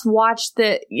 let's watch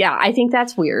I think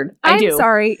that's weird. I'm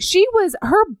sorry.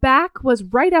 Her back was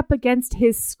right up against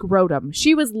his scrotum.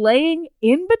 She was laying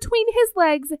in between his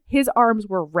legs. His arms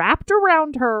were wrapped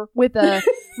around her with a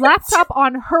laptop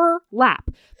on her lap.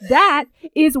 That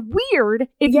is weird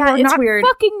if you're not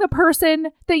fucking the person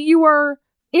that you are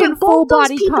in full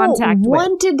body contact with.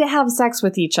 Wanted to have sex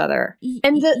with each other.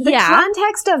 And the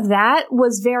context of that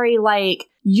was very like,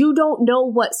 you don't know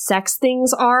what sex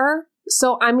things are.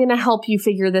 So I'm going to help you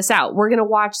figure this out. We're going to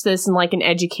watch this in like an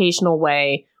educational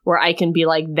way where I can be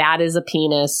like, that is a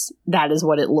penis. That is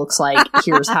what it looks like.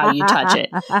 Here's how you touch it.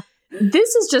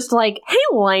 This is just like, hey,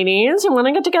 ladies, you want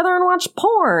to get together and watch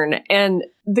porn? And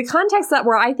the context that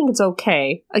where I think it's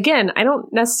okay. Again, I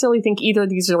don't necessarily think either of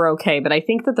these are okay, but I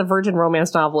think that the Virgin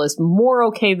romance novel is more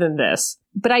okay than this.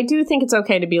 But I do think it's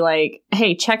okay to be like,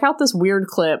 hey, check out this weird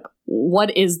clip.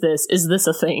 What is this? Is this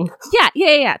a thing?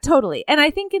 Yeah, totally. And I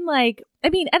think in like, I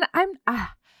mean, and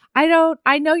I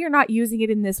know you're not using it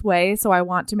in this way, so I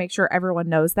want to make sure everyone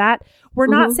knows that. We're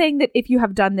not saying that if you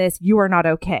have done this, you are not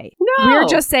okay. No. We're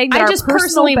just saying that our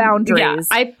personal boundaries. Yeah,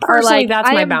 I personally,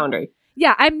 that's my boundary.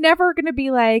 Yeah, I'm never going to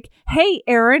be like, hey,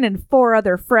 Aaron and 4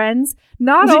 other friends,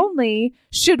 not only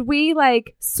should we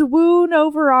like swoon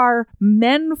over our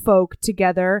menfolk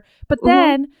together, but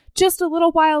then just a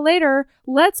little while later,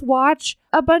 let's watch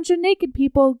a bunch of naked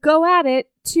people go at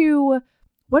it to,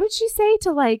 what did she say?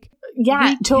 To like,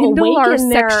 to awaken our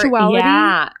sexuality.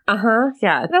 Yeah.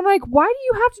 Yeah. And I'm like, why do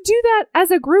you have to do that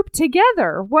as a group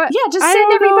together? What? Yeah, just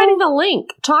send everybody the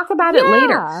link. Talk about it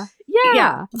later.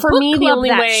 Yeah. For me, the only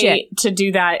way to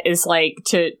do that is like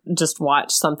to just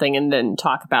watch something and then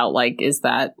talk about like, is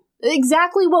that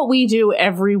exactly what we do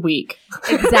every week?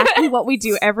 Exactly what we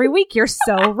do every week. You're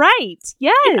so right.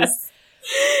 Yes.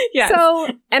 Yeah. So,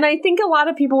 and I think a lot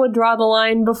of people would draw the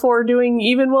line before doing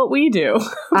even what we do.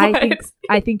 I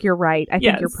think you're right. I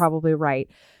think you're probably right.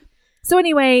 So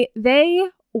anyway, they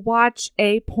watch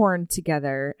a porn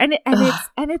together, and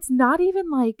it's not even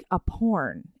like a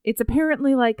porn. It's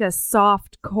apparently like a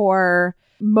soft core,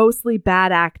 mostly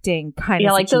bad acting kind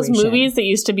of like situation. Those movies that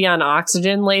used to be on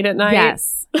Oxygen late at night.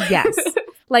 Yes.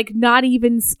 Like not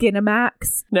even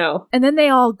Skinamax. No. And then they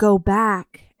all go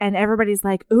back. And everybody's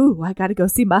like, ooh, I got to go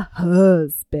see my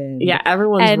husband. Yeah,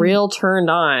 everyone's real turned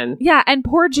on. Yeah, and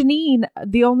poor Janine,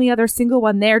 the only other single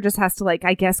one there, just has to, like,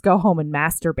 I guess go home and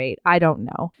masturbate. I don't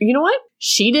know. You know what?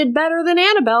 She did better than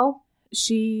Annabelle.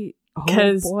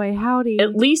 Oh boy, howdy.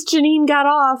 At least Janine got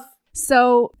off.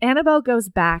 So Annabelle goes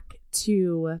back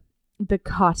to the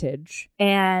cottage,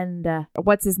 and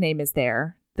what's his name is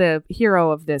there? The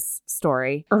hero of this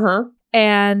story.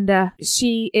 And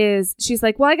she's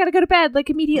like, well, I gotta go to bed, like,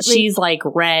 immediately. She's like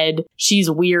red.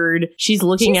 She's weird. She's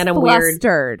looking at him flustered.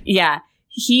 Weird. Yeah.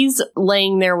 He's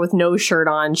laying there with no shirt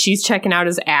on. She's checking out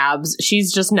his abs.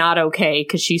 She's just not okay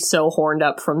because she's so horned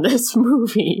up from this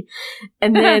movie.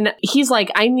 And then he's like,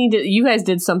 you guys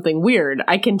did something weird.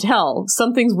 I can tell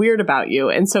something's weird about you.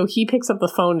 And so he picks up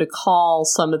the phone to call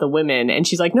some of the women. And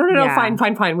she's like, no,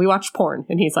 fine. We watched porn.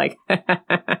 And he's like,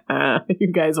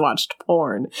 you guys watched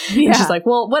porn. Yeah. And she's like,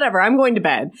 well, whatever. I'm going to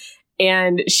bed.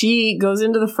 And she goes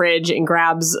into the fridge and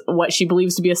grabs what she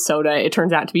believes to be a soda. It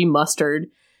turns out to be mustard.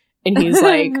 And he's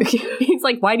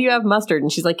like, why do you have mustard?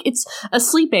 And she's like, it's a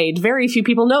sleep aid. Very few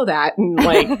people know that. And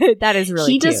like, that is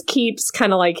really cute. He just keeps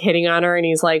kind of like hitting on her. And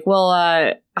he's like, well,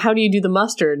 how do you do the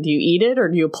mustard? Do you eat it or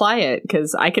do you apply it?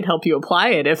 Because I could help you apply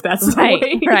it if that's the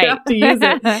way you have to use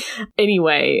it.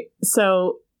 Anyway,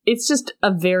 so it's just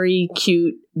a very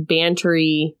cute,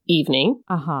 bantery evening.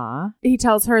 He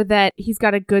tells her that he's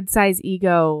got a good size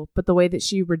ego, but the way that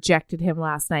she rejected him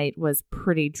last night was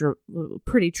pretty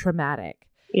traumatic.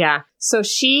 Yeah. So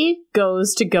she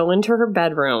goes to go into her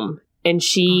bedroom and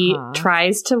she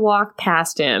tries to walk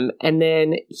past him. And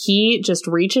then he just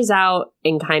reaches out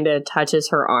and kind of touches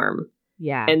her arm.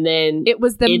 Yeah. And then it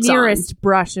was the merest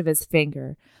brush of his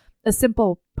finger, a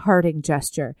simple parting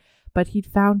gesture, but he'd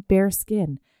found bare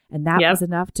skin. And that was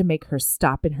enough to make her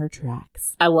stop in her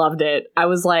tracks. I loved it. I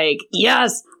was like,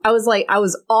 yes. I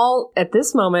was all, at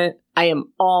this moment, I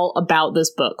am all about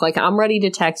this book. Like, I'm ready to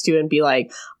text you and be like,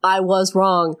 I was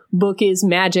wrong. Book is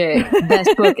magic.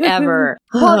 Best book ever.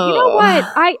 Well, you know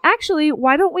what?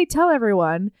 Why don't we tell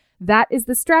everyone that is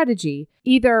the strategy?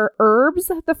 Either herbs,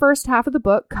 the first half of the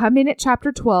book, come in at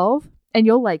chapter 12 and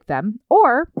you'll like them.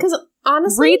 Or, because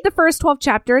honestly, read the first 12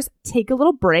 chapters, take a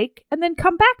little break, and then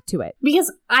come back to it.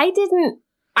 Because I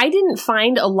didn't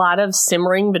find a lot of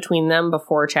simmering between them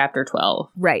before chapter 12.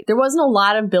 Right. There wasn't a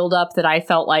lot of buildup that I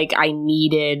felt like I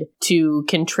needed to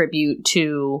contribute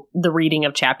to the reading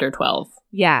of chapter 12.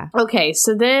 Yeah. Okay,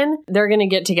 so then they're going to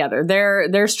get together.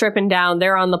 They're stripping down.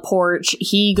 They're on the porch.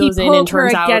 He goes in and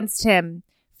turns out... He pulled her against him,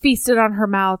 feasted on her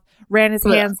mouth, ran his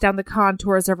hands down the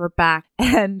contours of her back,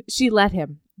 and she let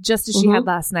him. Just as she had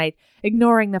last night,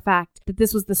 ignoring the fact that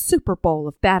this was the Super Bowl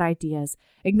of bad ideas,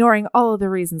 ignoring all of the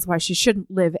reasons why she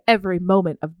shouldn't live every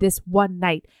moment of this one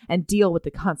night and deal with the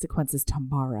consequences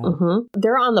tomorrow.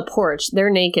 They're on the porch.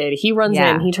 They're naked. He runs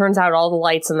in. He turns out all the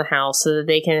lights in the house so that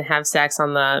they can have sex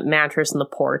on the mattress on the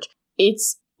porch.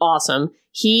 It's awesome.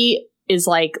 He is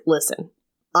like, listen,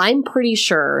 I'm pretty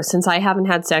sure, since I haven't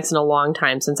had sex in a long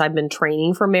time, since I've been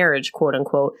training for marriage, quote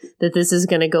unquote, that this is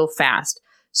going to go fast.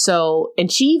 So,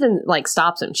 and she even like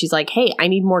stops him. She's like, hey, I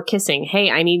need more kissing. Hey,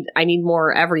 I need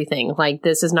more everything. Like,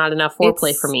 this is not enough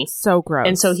foreplay for me. So gross.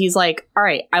 And so he's like, all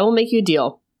right, I will make you a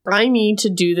deal. I need to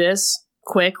do this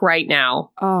quick right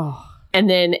now. Oh. And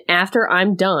then after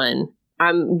I'm done,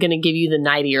 I'm going to give you the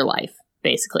night of your life.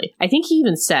 basically. I think he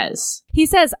even says. He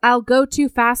says, I'll go too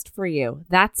fast for you.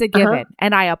 That's a given.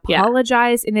 And I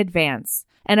apologize in advance.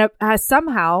 And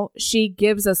somehow she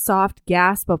gives a soft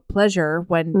gasp of pleasure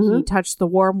when he touched the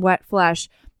warm, wet flesh.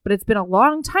 But it's been a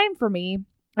long time for me.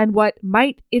 And what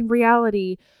might in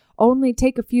reality only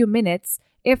take a few minutes,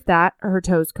 if that, her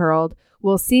toes curled,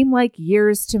 will seem like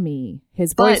years to me.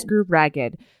 His voice grew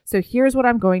ragged. So here's what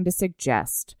I'm going to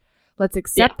suggest. Let's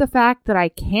accept the fact that I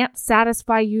can't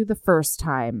satisfy you the first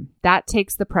time. That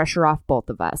takes the pressure off both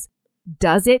of us.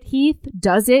 Does it, Heath?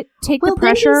 Does it take the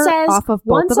pressure off of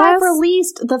both of us? Once I've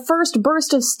released the first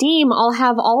burst of steam, I'll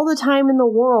have all the time in the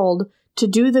world to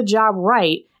do the job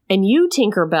right. And you,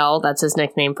 Tinkerbell, that's his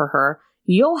nickname for her,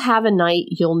 you'll have a night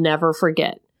you'll never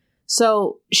forget.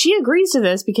 So she agrees to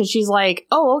this because she's like,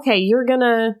 oh, okay, you're going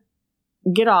to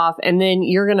get off and then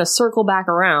you're going to circle back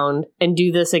around and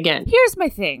do this again. Here's my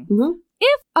thing.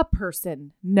 If a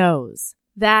person knows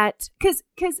that, because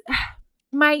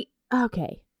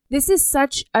this is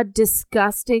such a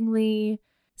disgustingly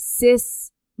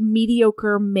cis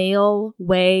mediocre male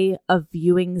way of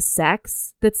viewing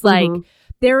sex that's like,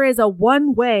 there is a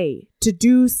one way to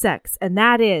do sex, and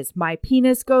that is my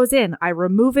penis goes in, I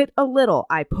remove it a little,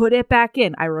 I put it back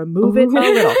in, I remove it a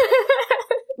little.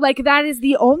 Like, that is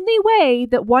the only way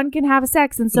that one can have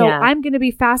sex. And so I'm going to be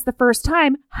fast the first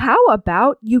time. How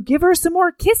about you give her some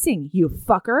more kissing, you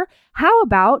fucker? How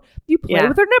about you play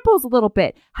with her nipples a little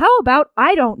bit? How about,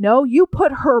 I don't know, you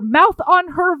put her mouth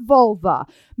on her vulva?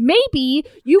 Maybe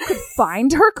you could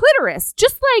find her clitoris.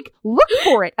 Just like look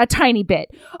for it a tiny bit.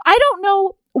 I don't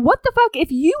know. What the fuck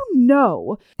if you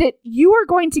know that you are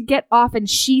going to get off and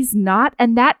she's not,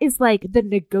 and that is like the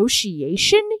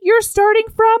negotiation you're starting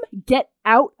from? Get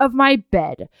out of my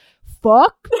bed.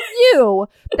 Fuck you.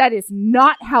 That is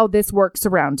not how this works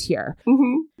around here.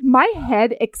 My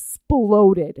head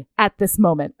exploded at this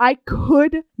moment. I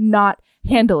could not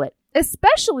handle it,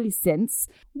 especially since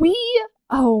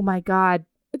oh my God.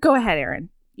 Go ahead, Erin.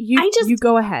 You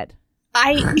go ahead.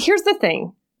 Here's the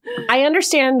thing. I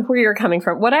understand where you're coming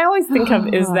from. What I always think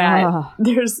of is that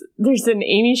there's an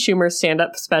Amy Schumer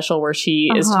stand-up special where she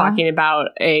is talking about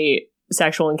a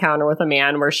sexual encounter with a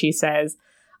man where she says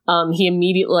he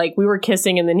immediately, like, we were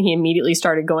kissing and then he immediately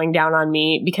started going down on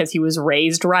me because he was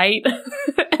raised right.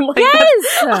 And like,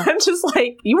 I'm just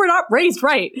like, you were not raised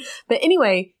right. But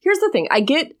anyway, here's the thing.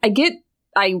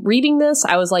 Reading this,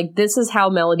 I was like, this is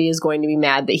how Melody is going to be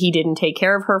mad that he didn't take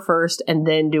care of her first and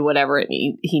then do whatever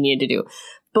he needed to do.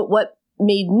 But what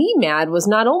made me mad was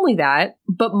not only that,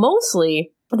 but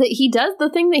mostly that he does the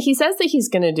thing that he says that he's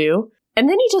going to do, and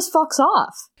then he just fucks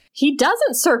off. He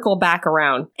doesn't circle back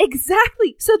around.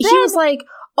 Exactly. So then, he was like,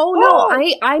 oh no,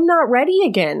 I'm not ready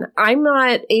again. I'm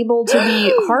not able to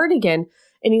be hard again.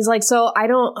 And he's like, so I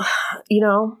don't,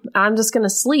 I'm just going to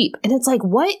sleep. And it's like,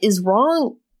 what is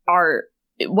wrong?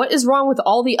 What is wrong with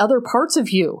all the other parts of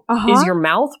you? Is your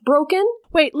mouth broken?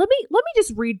 Wait, let me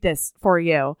just read this for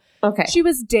you. Okay. She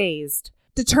was dazed,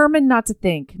 determined not to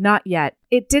think, not yet.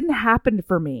 It didn't happen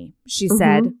for me, she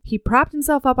said. He propped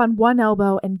himself up on one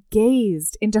elbow and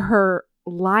gazed into her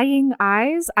lying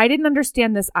eyes. I didn't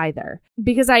understand this either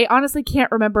because I honestly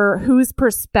can't remember whose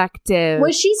perspective.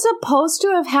 Was she supposed to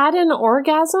have had an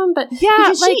orgasm? But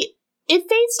yeah, it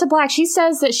fades to black. She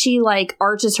says that she like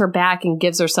arches her back and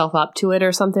gives herself up to it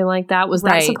or something like that. Was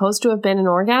that supposed to have been an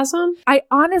orgasm? I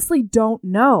honestly don't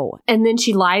know. And then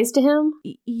she lies to him?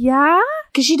 Yeah.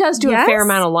 Because she does do a fair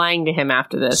amount of lying to him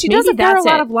after this. She does a fair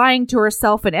lot of lying to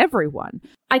herself and everyone.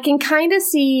 I can kind of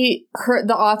see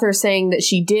the author saying that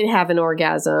she did have an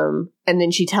orgasm and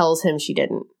then she tells him she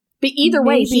didn't. But either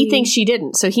way, he thinks she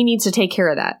didn't. So he needs to take care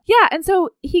of that. Yeah. And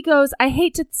so he goes, I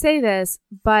hate to say this,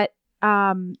 but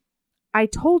I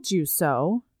told you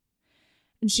so.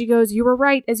 And she goes, you were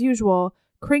right, as usual.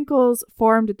 Crinkles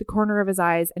formed at the corner of his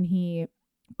eyes, and he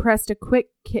pressed a quick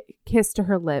kiss to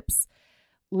her lips.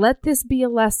 Let this be a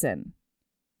lesson.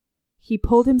 He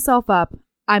pulled himself up.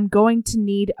 I'm going to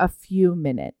need a few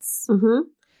minutes.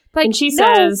 Like, and she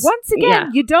says, once again,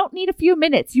 you don't need a few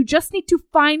minutes. You just need to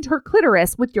find her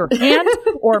clitoris with your hand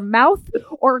or mouth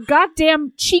or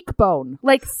goddamn cheekbone.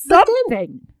 Like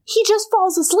something. He just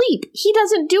falls asleep. He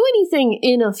doesn't do anything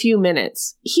in a few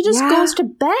minutes. He just goes to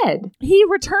bed. He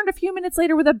returned a few minutes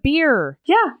later with a beer.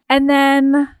 Yeah. And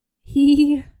then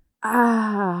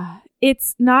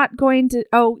it's not going to,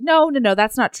 no,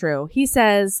 that's not true. He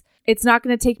says, it's not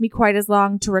going to take me quite as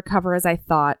long to recover as I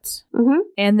thought.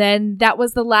 And then that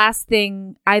was the last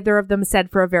thing either of them said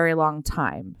for a very long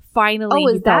time.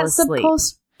 Finally, he fell asleep.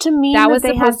 Supposed to mean that that was they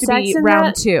supposed had to be sex in round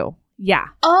that? 2. Yeah.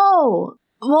 Oh,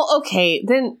 Well, okay,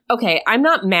 then, okay, I'm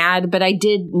not mad, but I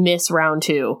did miss round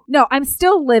 2. No, I'm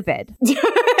still livid.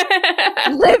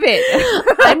 Livid.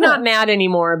 I'm not mad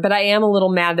anymore, but I am a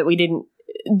little mad that we didn't,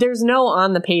 there's no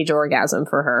on-the-page orgasm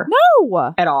for her.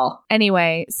 No! At all.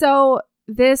 Anyway, so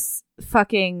this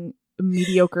fucking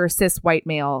mediocre cis white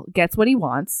male gets what he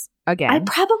wants. Again. I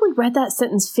probably read that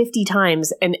sentence 50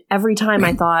 times, and every time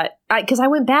I thought, because I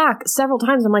went back several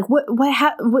times, I'm like, what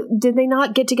did they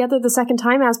not get together the second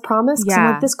time as promised? 'Cause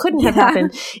I'm like, this couldn't have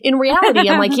happened. In reality,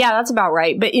 I'm like, yeah, that's about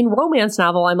right. But in romance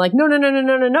novel, I'm like,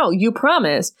 no, you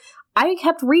promised. I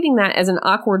kept reading that as an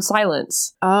awkward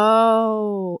silence.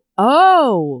 Oh,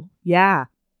 yeah.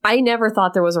 I never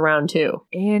thought there was a round 2.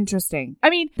 Interesting.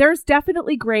 I mean, there's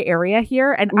definitely gray area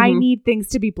here, and I need things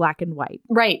to be black and white.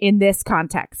 Right. In this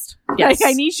context. Yes. Like,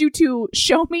 I need you to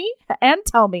show me and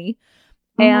tell me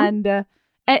and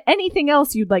anything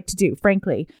else you'd like to do,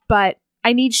 frankly. But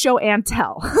I need show and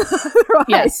tell.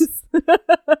 Yes.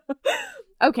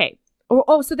 Okay.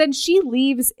 Oh, so then she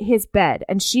leaves his bed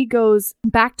and she goes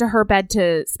back to her bed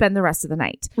to spend the rest of the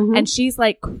night. And she's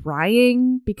like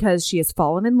crying because she has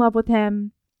fallen in love with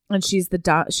him. And she's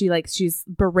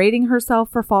berating herself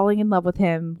for falling in love with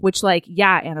him, which, like,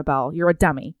 yeah, Annabelle, you're a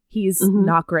dummy. He's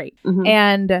not great.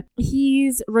 And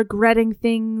he's regretting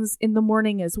things in the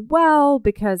morning as well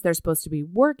because they're supposed to be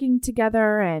working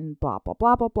together and blah, blah,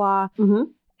 blah, blah, blah.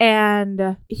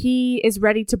 And he is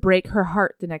ready to break her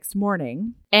heart the next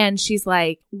morning. And she's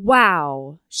like,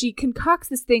 wow. She concocts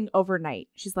this thing overnight.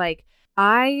 She's like,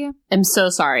 I am so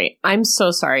sorry. I'm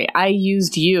so sorry. I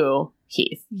used you,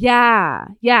 Heath. Yeah.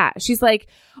 She's like,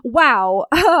 wow.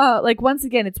 Like, once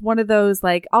again, it's one of those,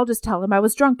 like, I'll just tell him I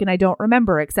was drunk and I don't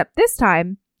remember. Except this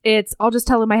time, I'll just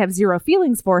tell him I have zero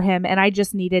feelings for him. And I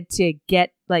just needed to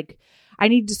I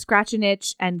need to scratch an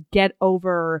itch and get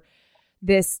over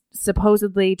this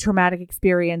supposedly traumatic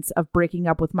experience of breaking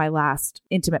up with my last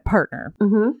intimate partner.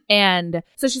 And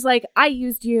so she's like, I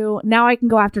used you. Now I can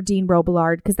go after Dean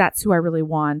Robillard because that's who I really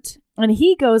want. And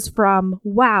he goes from,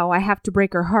 wow, I have to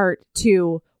break her heart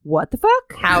to, what the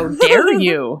fuck? How dare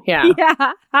you? Yeah.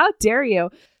 Yeah. How dare you?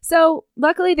 So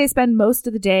luckily they spend most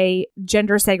of the day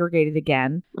gender segregated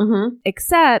again,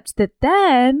 except that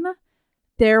then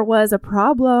there was a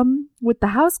problem with the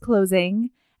house closing.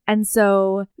 And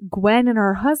so Gwen and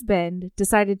her husband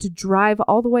decided to drive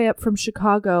all the way up from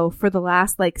Chicago for the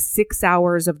last 6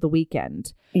 hours of the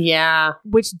weekend. Yeah.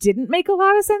 Which didn't make a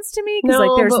lot of sense to me because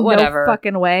no, there's no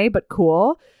fucking way, but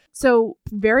cool. So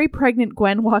very pregnant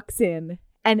Gwen walks in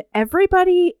and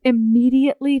everybody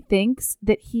immediately thinks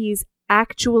that he's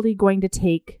actually going to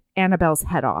take Annabelle's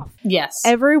head off. Yes.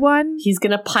 Everyone. He's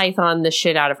going to python the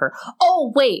shit out of her.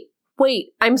 Oh, wait.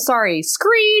 I'm sorry.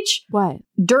 Screech. What?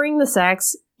 During the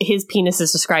sex, his penis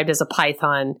is described as a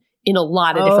python in a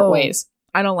lot of different ways.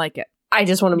 I don't like it. I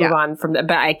just want to move on from that,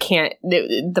 but I can't.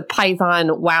 The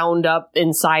python wound up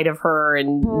inside of her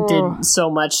and did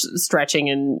so much stretching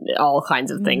and all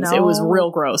kinds of things. No. It was real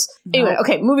gross. Anyway,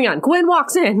 okay, moving on. Gwen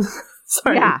walks in.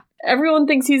 Sorry. Yeah. Everyone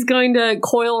thinks he's going to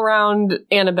coil around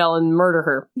Annabelle and murder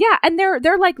her. Yeah, and they're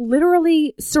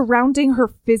literally surrounding her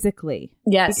physically.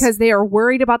 Yes. Because they are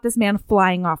worried about this man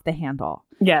flying off the handle.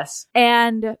 Yes.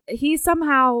 And he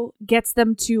somehow gets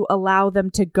them to allow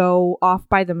them to go off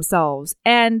by themselves.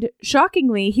 And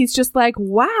shockingly, he's just like,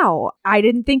 wow, I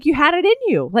didn't think you had it in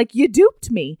you. Like, you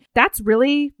duped me. That's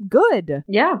really good.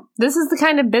 Yeah. This is the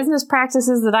kind of business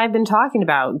practices that I've been talking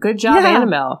about. Good job,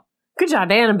 Annabelle. Good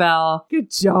job, Annabelle. Good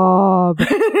job.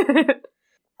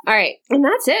 All right. And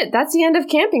that's it. That's the end of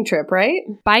Camping Trip, right?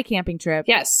 Bye, Camping Trip.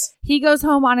 Yes. He goes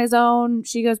home on his own.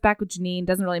 She goes back with Janine.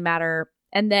 Doesn't really matter.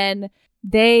 And then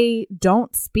they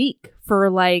don't speak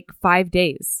for 5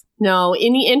 days. No.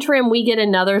 In the interim, we get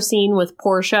another scene with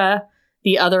Portia,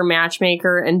 the other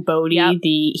matchmaker, and Bodhi,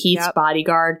 the Heath's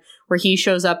bodyguard, where he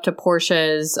shows up to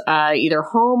Portia's either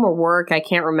home or work. I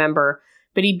can't remember.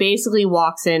 But he basically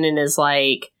walks in and is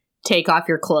like, take off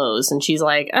your clothes. And she's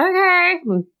like, okay.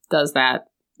 And does that.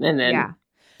 And then,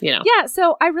 Yeah,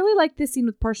 so I really like this scene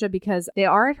with Portia because they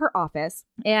are at her office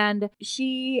and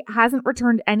she hasn't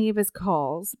returned any of his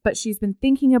calls, but she's been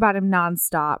thinking about him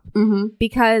nonstop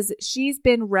because she's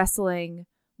been wrestling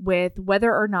with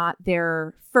whether or not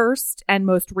their first and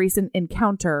most recent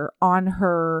encounter on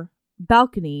her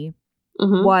balcony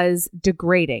was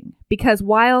degrading. Because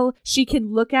while she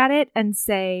can look at it and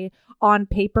say, on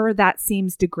paper, that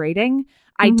seems degrading,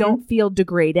 I don't feel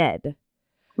degraded.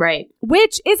 Right.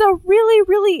 Which is a really,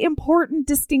 really important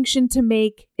distinction to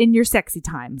make in your sexy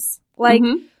times.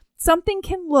 something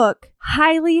can look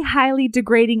highly, highly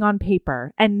degrading on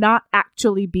paper and not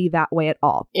actually be that way at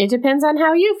all. It depends on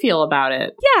how you feel about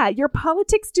it. Yeah, your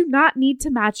politics do not need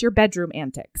to match your bedroom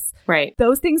antics. Right.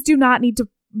 Those things do not need to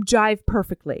jive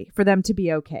perfectly for them to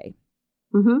be okay.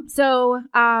 Mm-hmm. So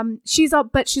she's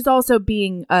also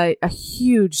being a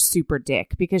huge super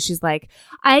dick because she's like,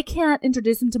 I can't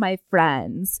introduce him to my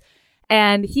friends.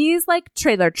 And he's like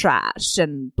trailer trash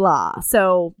and blah.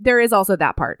 So there is also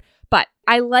that part. But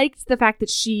I liked the fact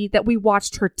that we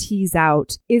watched her tease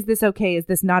out, is this okay? Is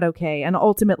this not okay? And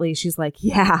ultimately she's like,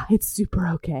 yeah, it's super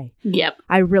okay. Yep.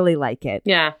 I really like it.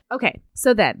 Yeah. Okay.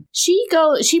 So then she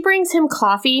brings him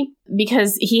coffee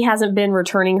because he hasn't been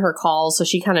returning her calls. So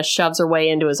she kind of shoves her way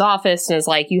into his office and is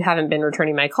like, you haven't been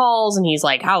returning my calls. And he's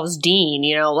like, how's Dean?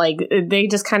 You know, like they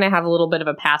just kind of have a little bit of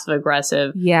a passive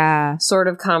aggressive sort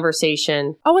of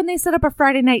conversation. Oh, and they set up a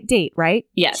Friday night date, right?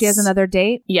 Yes. She has another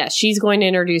date? Yes. She's going to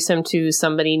introduce him to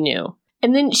somebody new.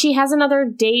 And then she has another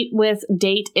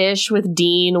date-ish with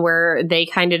Dean where they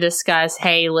kind of discuss,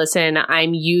 hey, listen,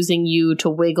 I'm using you to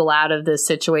wiggle out of this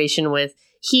situation with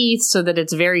Heath so that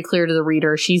it's very clear to the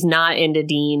reader she's not into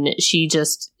Dean. She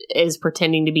just is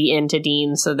pretending to be into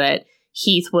Dean so that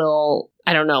Heath will,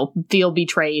 I don't know, feel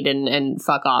betrayed and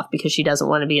fuck off because she doesn't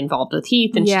want to be involved with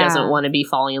Heath and she doesn't want to be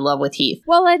falling in love with Heath.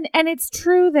 Well, and it's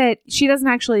true that she doesn't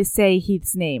actually say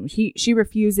Heath's name. She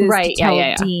refuses to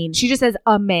tell Dean. She just says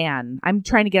a man. I'm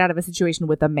trying to get out of a situation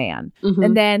with a man. Mm-hmm.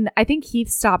 And then I think Heath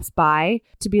stops by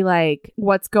to be like,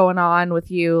 what's going on with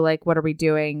you? Like, what are we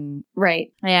doing?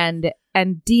 Right. And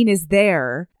Dean is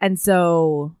there. And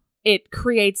so it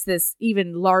creates this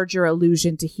even larger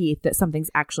illusion to Heath that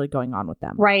something's actually going on with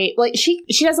them. Right. Like, she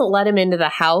doesn't let him into the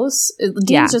house.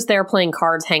 Dean's just there playing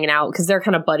cards, hanging out, because they're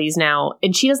kind of buddies now.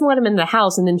 And she doesn't let him into the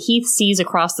house. And then Heath sees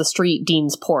across the street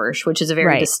Dean's Porsche, which is a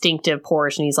very distinctive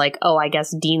Porsche. And he's like, oh, I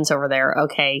guess Dean's over there.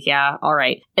 Okay, yeah, all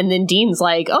right. And then Dean's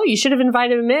like, oh, you should have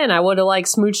invited him in. I would have, like,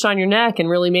 smooched on your neck and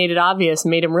really made it obvious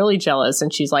and made him really jealous.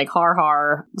 And she's like, har,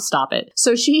 har, stop it.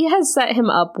 So she has set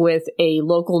him up with a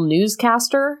local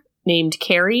newscaster named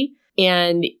Carrie,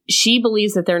 and she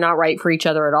believes that they're not right for each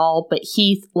other at all, but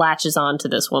Heath latches on to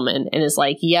this woman and is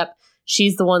like, yep,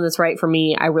 she's the one that's right for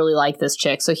me. I really like this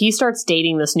chick. So he starts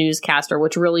dating this newscaster,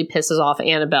 which really pisses off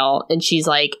Annabelle, and she's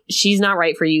like, she's not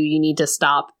right for you. You need to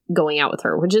stop going out with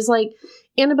her, which is like,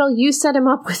 Annabelle, you set him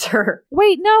up with her.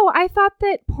 Wait, no, I thought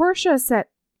that Portia set...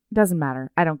 Doesn't matter.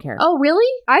 I don't care. Oh, really?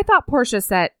 I thought Portia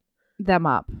set them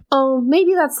up. Oh,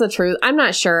 maybe that's the truth. I'm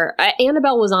not sure.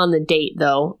 Annabelle was on the date,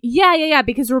 though. Yeah.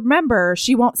 Because remember,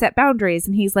 she won't set boundaries,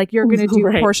 and he's like, you're going to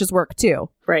do Portia's work, too.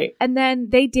 Right. And then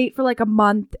they date for like a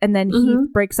month, and then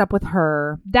Heath breaks up with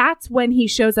her. That's when he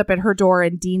shows up at her door,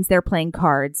 and Dean's there playing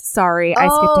cards. Sorry, I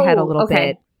skipped ahead a little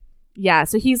bit. Yeah,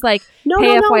 so he's like, no,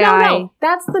 FYI.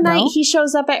 That's the night he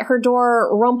shows up at her door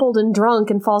rumpled and drunk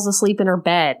and falls asleep in her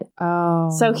bed. Oh.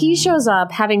 So he shows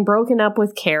up having broken up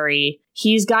with Carrie.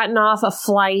 He's gotten off a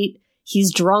flight.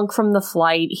 He's drunk from the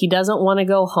flight. He doesn't want to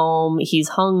go home. He's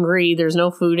hungry. There's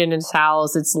no food in his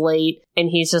house. It's late. And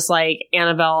he's just like,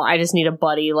 Annabelle, I just need a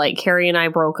buddy. Like, Carrie and I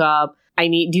broke up. Do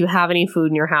you have any food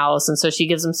in your house? And so she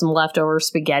gives him some leftover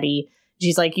spaghetti.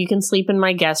 She's like, you can sleep in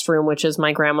my guest room, which is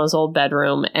my grandma's old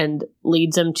bedroom, and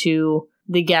leads him to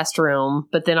the guest room.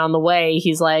 But then on the way,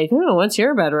 he's like, oh, what's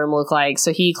your bedroom look like?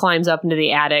 So he climbs up into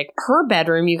the attic. Her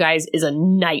bedroom, you guys, is a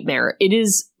nightmare. It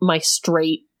is my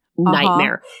straight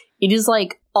nightmare. It is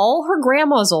like all her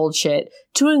grandma's old shit,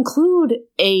 to include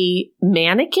a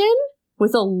mannequin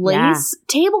with a lace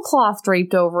tablecloth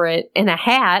draped over it and a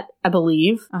hat, I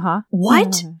believe.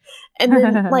 What? And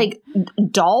then, like,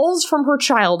 dolls from her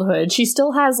childhood. She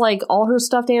still has, like, all her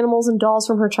stuffed animals and dolls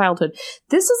from her childhood.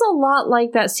 This is a lot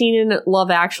like that scene in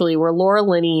Love Actually where Laura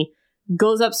Linney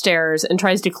goes upstairs and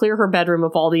tries to clear her bedroom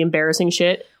of all the embarrassing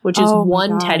shit, which is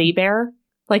one teddy bear.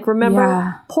 Like,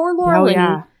 remember, poor Laura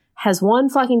Linney has one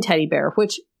fucking teddy bear,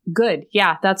 which, good.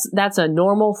 Yeah, that's a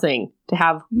normal thing to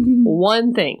have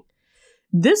one thing.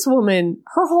 This woman,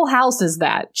 her whole house is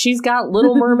that. She's got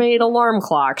Little Mermaid alarm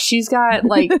clock. She's got,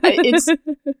 like, it's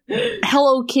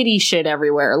Hello Kitty shit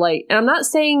everywhere. Like, and I'm not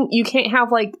saying you can't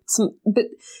have, like, some, but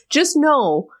just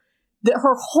know that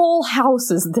her whole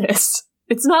house is this.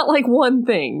 It's not like one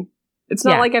thing. It's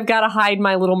not like I've got to hide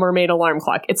my Little Mermaid alarm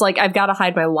clock. It's like I've got to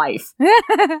hide my life.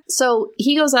 So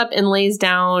he goes up and lays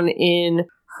down in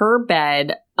her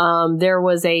bed. There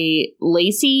was a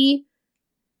lacy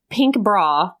pink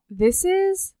bra. This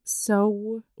is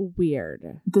so weird.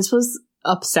 This was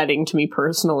upsetting to me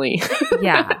personally.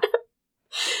 Yeah.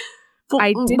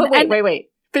 But wait.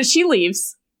 But she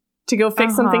leaves to go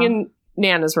fix something in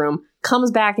Nana's room,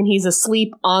 comes back, and he's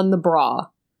asleep on the bra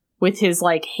with his,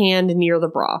 like, hand near the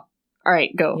bra. All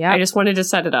right, go. Yep. I just wanted to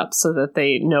set it up so that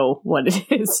they know what it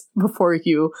is before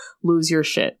you lose your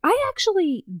shit. I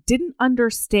actually didn't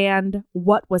understand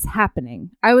what was happening.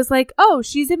 I was like, oh,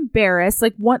 she's embarrassed.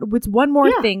 Like, with one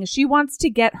more thing. She wants to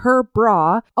get her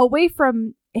bra away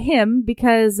from him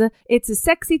because it's a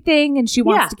sexy thing and she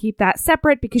wants to keep that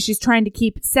separate because she's trying to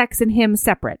keep sex and him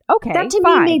separate. Okay, that to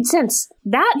fine. me made sense.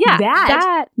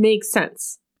 That makes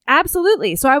sense.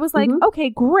 Absolutely. So I was like, okay,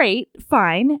 great,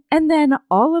 fine. And then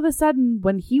all of a sudden,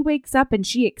 when he wakes up and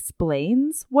she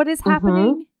explains what is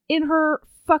happening in her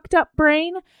fucked up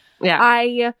brain,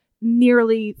 I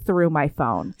nearly threw my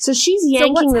phone. So she's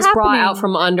yanking this bra out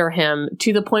from under him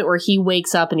to the point where he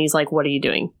wakes up and he's like, what are you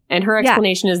doing? And her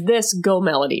explanation is this, go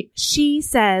Melody. She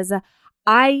says,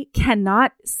 I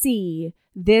cannot see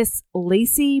this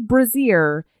lacy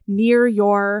brassiere near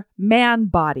your man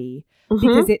body.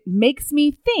 Because it makes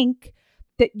me think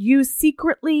that you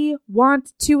secretly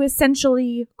want to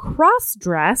essentially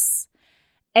cross-dress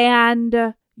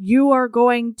and you're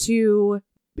going to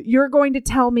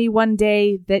tell me one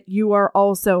day that you are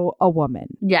also a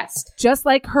woman. Yes. Just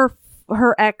like her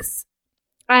ex.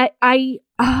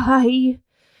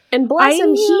 And bless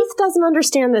him, Heath doesn't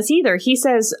understand this either. He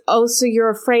says, oh, so you're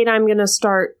afraid I'm going to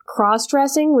start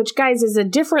cross-dressing? Which, guys, is a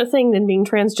different thing than being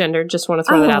transgender. Just want to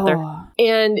throw that out there.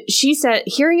 And she said,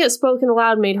 hearing it spoken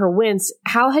aloud made her wince.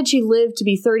 How had she lived to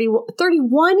be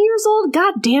 31 years old?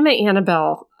 God damn it,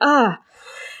 Annabelle.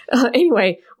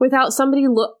 Anyway, without somebody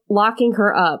locking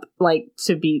her up, like,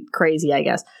 to be crazy, I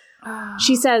guess.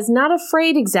 She says, not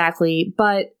afraid exactly,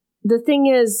 but the thing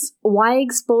is, why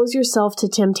expose yourself to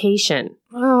temptation?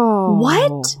 Oh.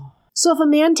 What? So if a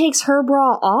man takes her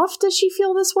bra off, does she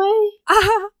feel this way?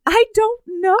 I don't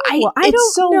know.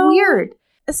 It's so weird.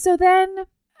 So then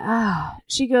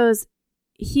she goes,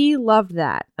 he loved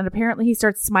that. And apparently he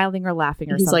starts smiling or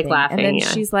laughing or something. He's like laughing, and then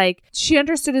she's like, she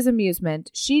understood his amusement.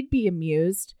 She'd be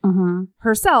amused Mm-hmm.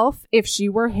 herself if she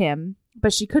were him,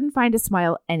 but she couldn't find a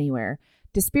smile anywhere.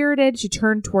 Dispirited, she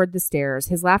turned toward the stairs.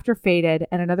 His laughter faded,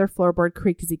 and another floorboard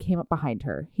creaked as he came up behind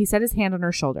her. He set his hand on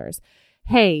her shoulders.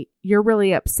 Hey, you're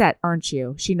really upset, aren't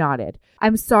you? She nodded.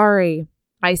 I'm sorry.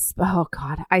 I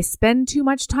spend too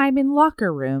much time in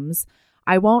locker rooms.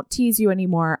 I won't tease you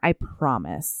anymore, I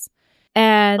promise.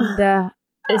 And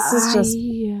this is just...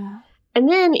 And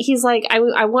then he's like,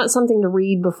 I want something to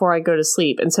read before I go to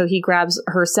sleep. And so he grabs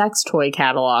her sex toy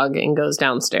catalog and goes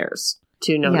downstairs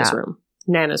to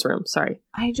Nana's room, sorry.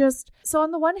 So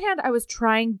on the one hand, I was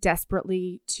trying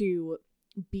desperately to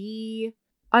be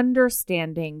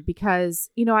understanding because,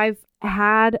 I've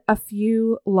had a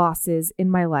few losses in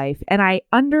my life and I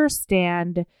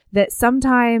understand that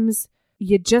sometimes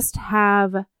you just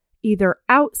have either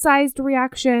outsized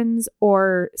reactions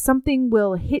or something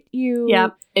will hit you. Yeah.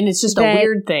 And it's just a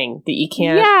weird thing that you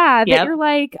can't. Yeah. That you're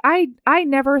like, I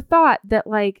never thought that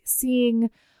like seeing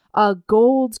a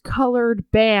gold colored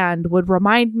band would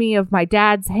remind me of my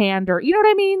dad's hand or, you know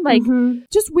what I mean? Like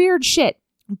just weird shit.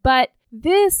 But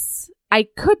this, I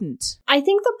couldn't. I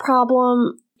think the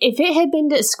problem, if it had been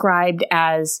described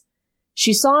as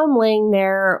she saw him laying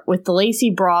there with the lacy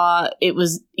bra, it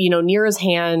was, near his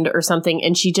hand or something,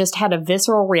 and she just had a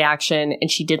visceral reaction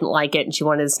and she didn't like it and she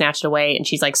wanted to snatch it away. And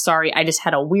she's like, sorry, I just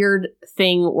had a weird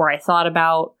thing where I thought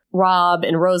about Rob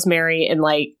and Rosemary and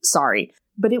like, sorry.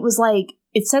 But it was like,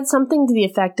 it said something to the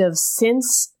effect of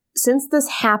since this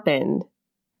happened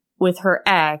with her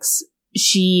ex,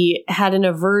 she had an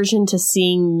aversion to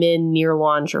seeing men near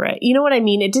lingerie. You know what I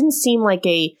mean? It didn't seem like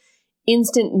a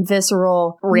instant and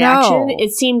visceral reaction. No.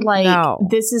 It seemed like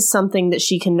this is something that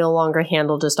she can no longer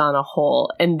handle just on a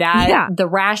whole. And that the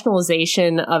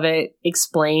rationalization of it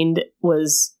explained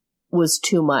was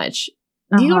too much.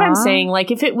 Do you know what I'm saying? Like,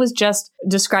 if it was just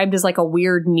described as like a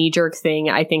weird knee-jerk thing,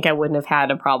 I think I wouldn't have had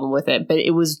a problem with it. But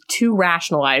it was too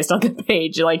rationalized on the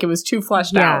page. Like, it was too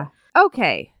fleshed out.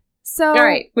 Okay. So, all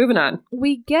right, moving on.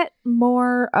 We get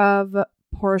more of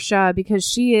Portia because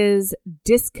she is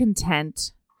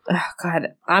discontent. Oh, God,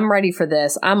 I'm ready for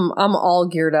this. I'm all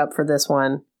geared up for this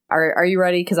one. Are you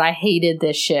ready? Because I hated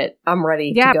this shit. I'm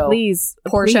ready to go. Yeah, please.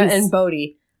 Portia and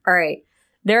Bodhi. All right.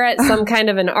 They're at some kind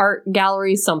of an art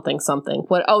gallery, something.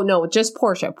 What? Oh, no, just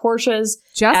Portia. Portia's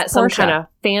at some kind of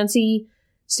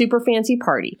super fancy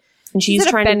party. And she's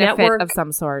trying to network. Of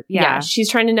some sort. Yeah, she's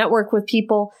trying to network with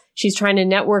people. She's trying to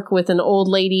network with an old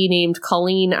lady named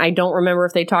Colleen. I don't remember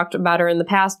if they talked about her in the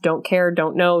past. Don't care.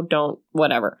 Don't know. Don't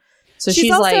whatever. So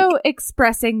she's also like,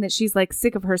 expressing that she's like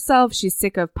sick of herself. She's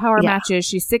sick of power matches.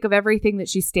 She's sick of everything that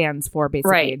she stands for,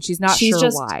 basically. Right. And she's not she's sure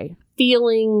just why.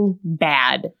 Feeling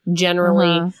bad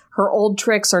generally. Her old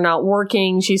tricks are not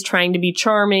working. She's trying to be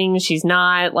charming. She's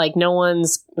not. Like, no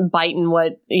one's biting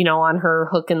what, on her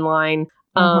hook and line.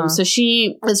 So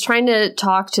she is trying to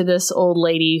talk to this old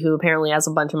lady who apparently has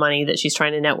a bunch of money that she's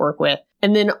trying to network with.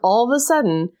 And then all of a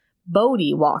sudden,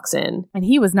 Bodhi walks in. And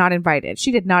he was not invited.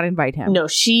 She did not invite him. No,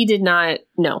 she did not.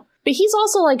 No. But he's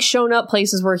also like shown up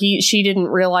places where she didn't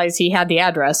realize he had the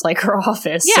address, like her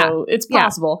office. Yeah. So it's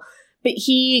possible. But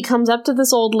he comes up to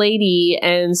this old lady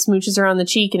and smooches her on the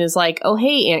cheek and is like, oh,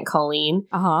 hey, Aunt Colleen.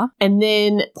 And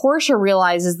then Portia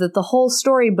realizes that the whole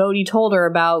story Bodhi told her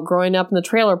about growing up in the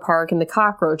trailer park and the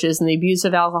cockroaches and the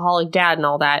abusive alcoholic dad and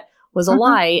all that was a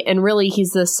lie. And really,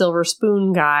 he's the silver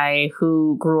spoon guy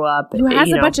who grew up. Who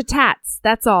has a bunch of tats.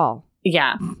 That's all.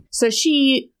 Yeah. So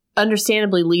she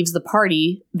understandably leaves the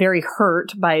party very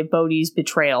hurt by Bodhi's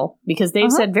betrayal because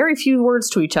they've said very few words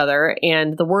to each other,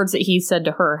 and the words that he said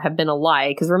to her have been a lie.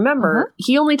 Because remember,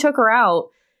 he only took her out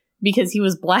because he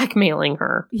was blackmailing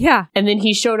her. Yeah. And then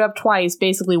he showed up twice,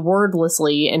 basically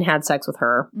wordlessly, and had sex with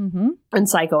her and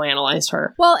psychoanalyzed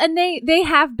her. Well, and they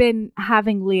have been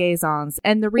having liaisons,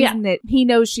 and the reason that he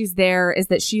knows she's there is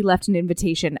that she left an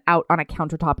invitation out on a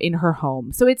countertop in her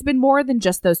home. So it's been more than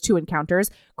just those two encounters.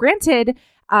 Granted,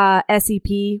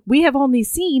 SEP, we have only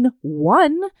seen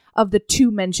one of the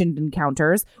two mentioned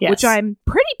encounters, which I'm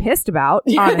pretty pissed about,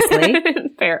 honestly.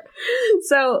 Fair.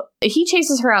 So he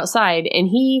chases her outside and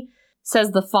he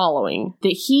says the following, that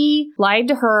he lied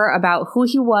to her about who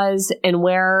he was and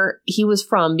where he was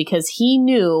from because he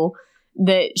knew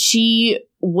that she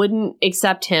wouldn't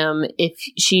accept him if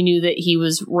she knew that he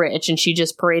was rich, and she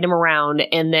just parade him around,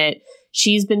 and that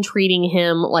she's been treating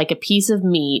him like a piece of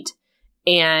meat.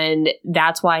 And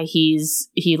that's why he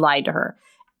lied to her.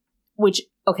 Which,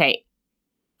 okay,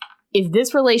 if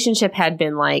this relationship had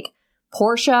been like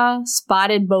Portia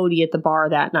spotted Bodhi at the bar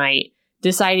that night,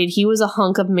 decided he was a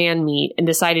hunk of man meat, and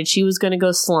decided she was going to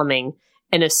go slumming,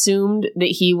 and assumed that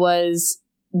he was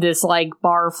this like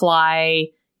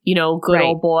barfly, good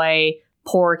old boy,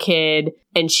 poor kid,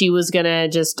 and she was gonna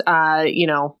just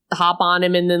hop on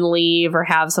him and then leave, or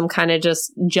have some kind of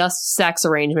just sex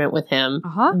arrangement with him,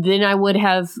 then I would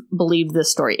have believed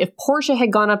this story. If Portia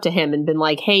had gone up to him and been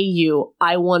like, hey,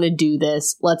 I want to do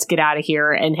this, let's get out of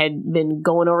here, and had been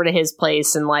going over to his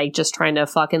place and like just trying to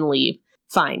fucking leave,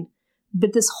 fine.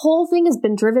 But this whole thing has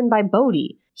been driven by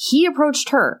Bodhi. He approached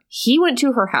her. He went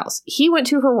to her house. He went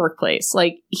to her workplace.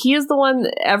 Like, he is the one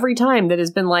every time that has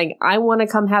been like, I want to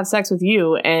come have sex with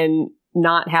you and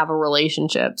not have a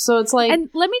relationship. So it's like, and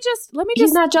let me just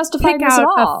he's not justified pick this out at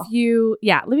all.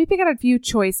 Let me pick out a few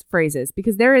choice phrases,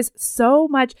 because there is so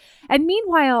much. And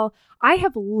meanwhile, I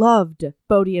have loved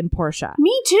Bodhi and Portia.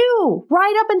 Me too.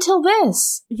 Right up until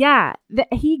this. Yeah.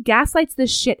 He gaslights the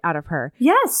shit out of her.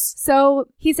 Yes. So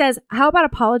he says, how about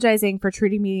apologizing for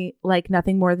treating me like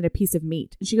nothing more than a piece of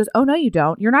meat? And she goes, oh, no, you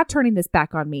don't. You're not turning this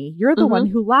back on me. You're the one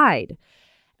who lied.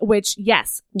 Which,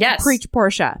 yes. Preach,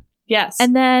 Portia. Yes.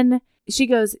 And then she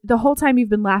goes, the whole time you've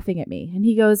been laughing at me. And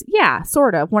he goes, yeah,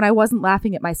 sort of, when I wasn't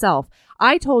laughing at myself.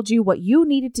 I told you what you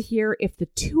needed to hear if the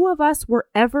two of us were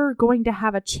ever going to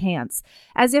have a chance.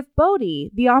 As if Bodhi,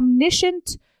 the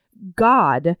omniscient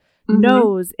God,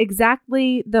 knows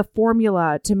exactly the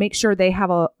formula to make sure they have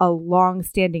a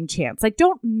long-standing chance. Like,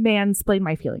 don't mansplain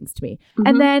my feelings to me.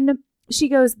 And then she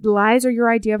goes, lies are your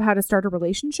idea of how to start a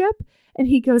relationship? And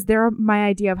he goes, they're my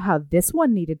idea of how this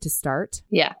one needed to start.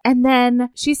 Yeah. And then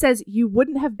she says, you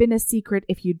wouldn't have been a secret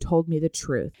if you'd told me the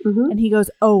truth. And he goes,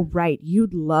 oh, right.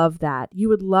 You'd love that. You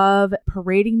would love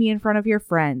parading me in front of your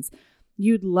friends.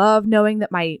 You'd love knowing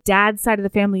that my dad's side of the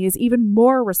family is even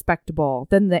more respectable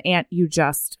than the aunt you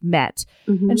just met.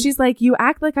 And she's like, you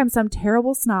act like I'm some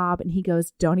terrible snob. And he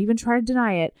goes, don't even try to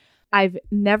deny it. I've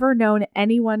never known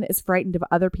anyone as frightened of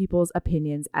other people's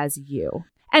opinions as you.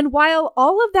 And while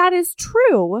all of that is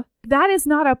true, that is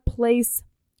not a place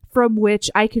from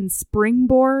which I can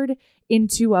springboard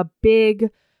into a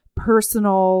big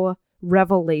personal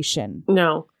revelation.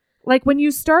 No. Like, when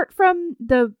you start from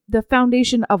the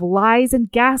foundation of lies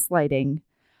and gaslighting,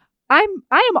 I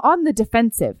am on the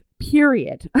defensive,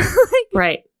 period.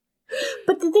 Right.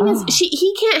 But the thing is,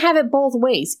 he can't have it both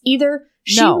ways. Either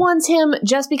she wants him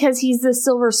just because he's the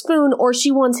silver spoon, or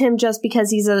she wants him just because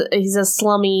he's a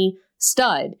slummy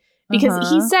stud. Because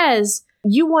he says,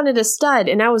 you wanted a stud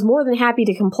and I was more than happy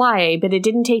to comply, but it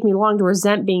didn't take me long to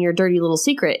resent being your dirty little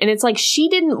secret. And it's like, she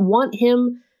didn't want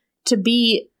him to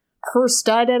be her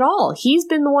stud at all. He's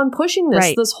been the one pushing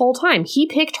this whole time. He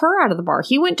picked her out of the bar.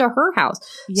 He went to her house.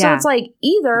 Yeah. So it's like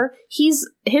either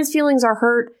his feelings are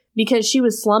hurt because she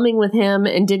was slumming with him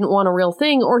and didn't want a real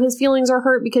thing, or his feelings are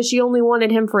hurt because she only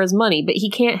wanted him for his money. But he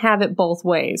can't have it both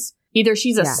ways. Either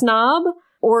she's a snob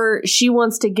or she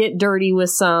wants to get dirty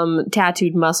with some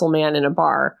tattooed muscle man in a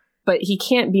bar. But he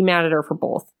can't be mad at her for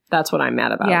both. That's what I'm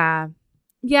mad about. Yeah.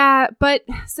 Yeah, but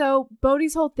so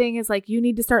Bodhi's whole thing is like, you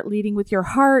need to start leading with your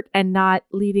heart and not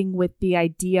leading with the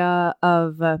idea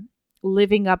of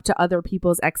living up to other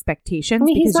people's expectations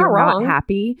because you're not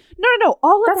happy. No.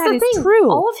 All of that is true.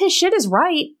 All of his shit is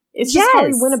right. It's just how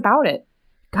he went about it.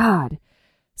 God.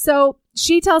 So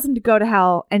she tells him to go to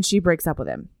hell and she breaks up with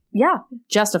him. Yeah.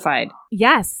 Justified.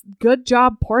 Yes. Good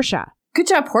job, Portia. Good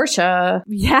job, Portia.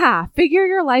 Yeah. Figure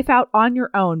your life out on your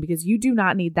own because you do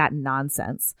not need that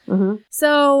nonsense. Mm-hmm.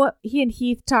 So he and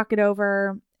Heath talk it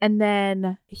over. And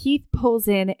then Heath pulls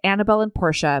in Annabelle and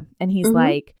Portia. And he's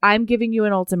like, I'm giving you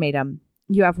an ultimatum.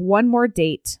 You have one more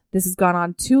date. This has gone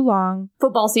on too long.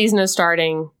 Football season is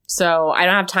starting. So I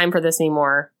don't have time for this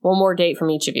anymore. One more date from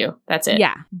each of you. That's it.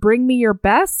 Yeah. Bring me your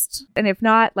best. And if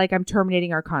not, like, I'm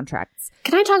terminating our contracts.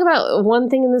 Can I talk about one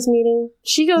thing in this meeting?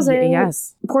 She goes in.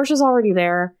 Yes. Portia's already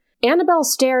there. Annabelle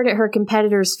stared at her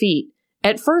competitor's feet.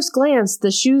 At first glance,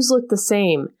 the shoes looked the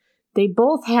same. They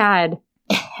both had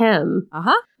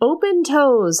open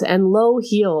toes and low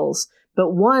heels.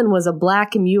 But one was a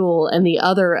black mule and the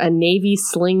other a navy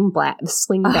slingback.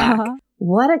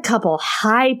 What a couple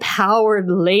high-powered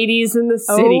ladies in the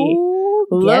city. Oh,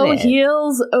 low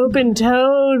heels,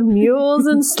 open-toed, mules,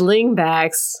 and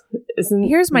slingbacks.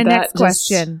 Here's my next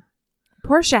question.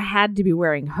 Portia had to be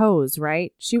wearing hose,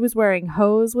 right? She was wearing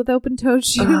hose with open-toed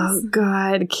shoes. Oh,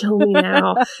 God, kill me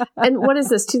now. And what is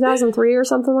this, 2003 or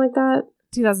something like that?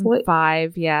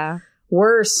 2005, yeah.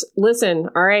 Worse. Listen,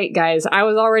 all right, guys. I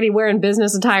was already wearing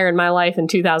business attire in my life in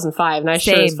 2005, and I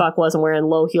sure as fuck wasn't wearing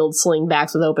low-heeled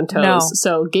slingbacks with open toes. No.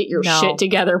 So get your shit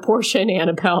together, Portia and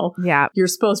Annabelle. Yeah. You're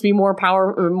supposed to be more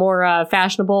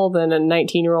fashionable than a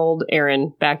 19-year-old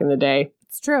Erin back in the day.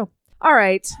 It's true. All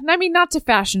right. I mean, not to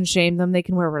fashion shame them. They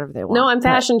can wear whatever they want. No, I'm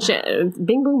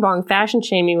Bing Boom Bong fashion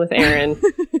shaming with Erin.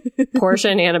 Portia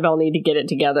and Annabelle need to get it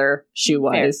together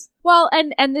shoe-wise. Fair. Well,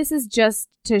 and this is just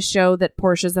to show that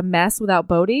Portia's a mess without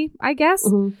Bodhi, I guess.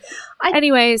 Mm-hmm.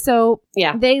 Anyway, so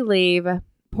they leave.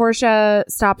 Portia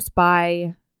stops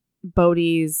by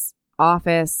Bodhi's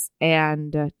office,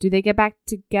 and do they get back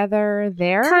together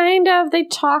there? Kind of. They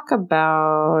talk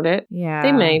about it. Yeah.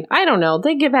 They may. I don't know.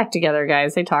 They get back together,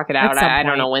 guys. They talk it out. I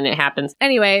don't know when it happens.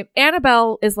 Anyway,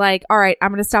 Annabelle is like, all right,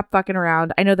 I'm going to stop fucking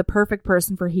around. I know the perfect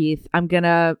person for Heath. I'm going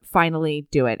to finally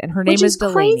do it. And her name is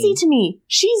Delaney. Which is crazy to me.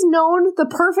 She's known the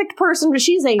perfect person, but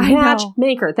she's a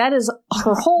matchmaker. That is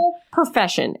her whole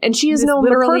profession. And she has known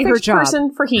the perfect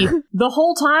person for Heath the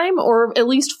whole time, or at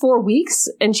least 4 weeks.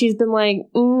 And she's been like,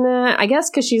 nah, I guess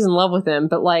because she's in love with him.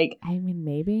 But like, I mean,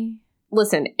 maybe.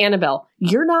 Listen, Annabelle,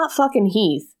 you're not fucking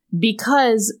Heath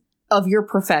because of your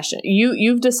profession.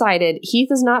 You've decided Heath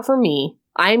is not for me.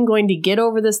 I'm going to get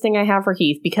over this thing I have for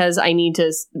Heath because I need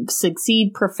to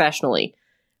succeed professionally.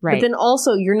 Right. But then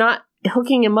also, you're not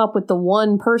hooking him up with the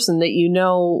one person that you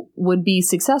know would be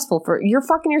successful for. You're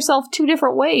fucking yourself two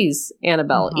different ways,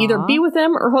 Annabelle. Either be with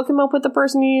him or hook him up with the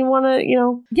person you want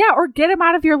to, Yeah, or get him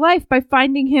out of your life by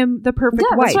finding him the perfect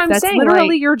wife. That's saying,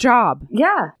 literally your job.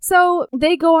 Yeah. So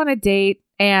they go on a date,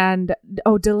 and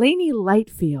Delaney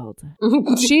Lightfield.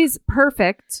 She's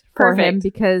perfect for him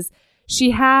because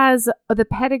she has the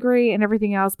pedigree and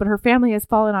everything else, but her family has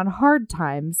fallen on hard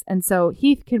times. And so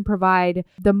Heath can provide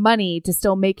the money to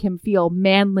still make him feel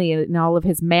manly in all of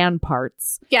his man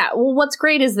parts. Yeah. Well, what's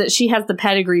great is that she has the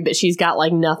pedigree, but she's got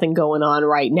like nothing going on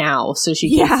right now. So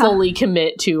she can fully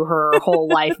commit to her whole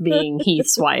life being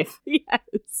Heath's wife. Yes.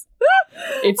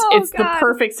 It's the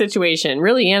perfect situation.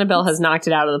 Really, Annabelle has knocked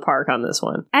it out of the park on this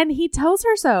one. And he tells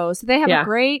her so. So they have a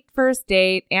great first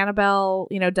date. Annabelle,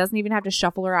 doesn't even have to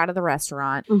shuffle her out of the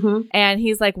restaurant. Mm-hmm. And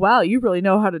he's like, wow, you really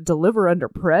know how to deliver under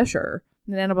pressure.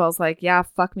 And Annabelle's like, yeah,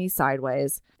 fuck me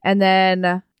sideways. And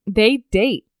then they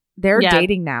date. They're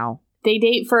dating now. They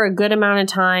date for a good amount of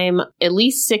time, at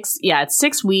least 6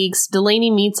 weeks.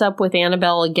 Delaney meets up with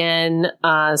Annabelle again.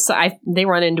 They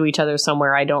run into each other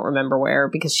somewhere. I don't remember where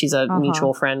because she's a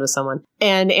mutual friend with someone.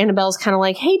 And Annabelle's kind of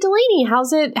like, hey, Delaney,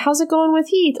 how's it going with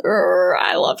Heath?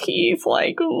 I love Heath.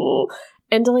 Like, ooh.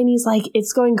 And Delaney's like,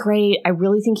 it's going great. I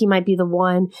really think he might be the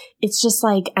one. It's just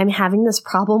like, I'm having this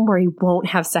problem where he won't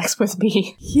have sex with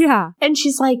me. Yeah. And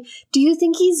she's like, do you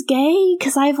think he's gay?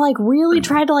 Because I've like really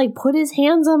tried to like put his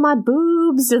hands on my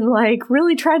boobs and like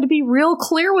really tried to be real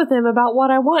clear with him about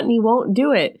what I want and he won't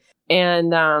do it.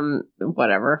 And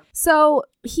whatever. So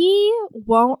he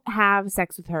won't have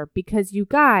sex with her because, you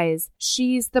guys,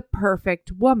 she's the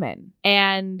perfect woman.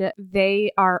 And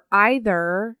they are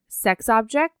either sex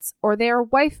objects or they are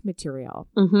wife material,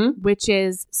 which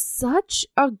is such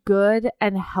a good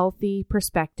and healthy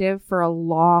perspective for a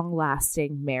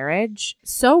long-lasting marriage.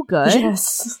 So good.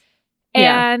 Yes.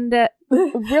 And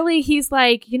really, he's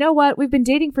like, you know what? We've been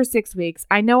dating for 6 weeks.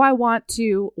 I know I want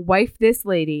to wife this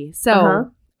lady.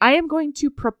 So I am going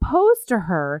to propose to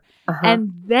her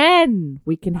and then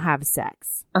we can have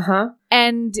sex.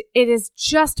 And it is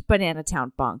just Banana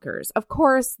Town bonkers. Of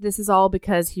course, this is all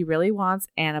because he really wants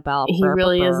Annabelle. He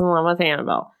really is in love with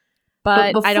Annabelle. But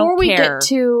I don't care. Before we get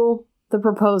to the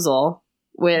proposal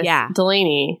with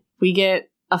Delaney, we get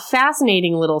a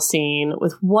fascinating little scene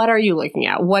with what are you looking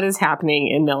at? What is happening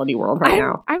in Melody World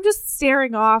now? I'm just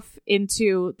staring off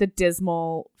into the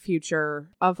dismal future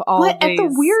of all these. At the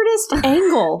weirdest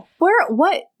angle.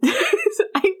 What?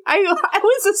 I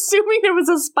was assuming there was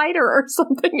a spider or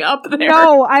something up there.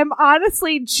 No, I'm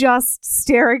honestly just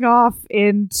staring off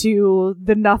into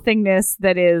the nothingness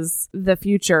that is the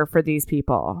future for these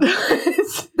people.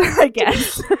 I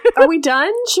guess. Are we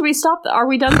done? Should we stop? Are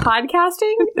we done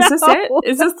podcasting? Is this it?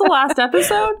 Is this the last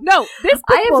episode? No.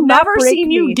 I have never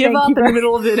seen you give up in the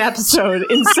middle of an episode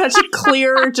in such a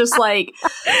clear, just like,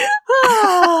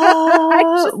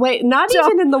 wait, not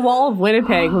even in the Wall of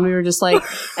Winnipeg when we were just like,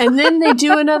 and then they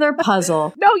do another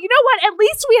puzzle. No, you know what? At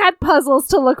least we had puzzles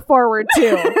to look forward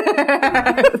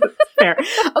to. Fair.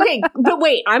 Okay, but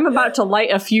wait, I'm about to light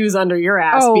a fuse under your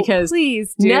ass because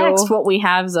please do. Next what we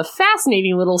have is a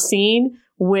fascinating little scene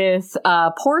with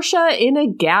Portia in a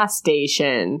gas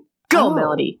station. Go,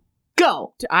 Melody.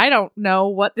 Go. I don't know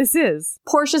what this is.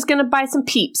 Portia's gonna buy some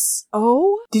Peeps.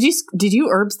 Oh. Did you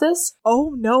herbs this?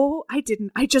 Oh, no, I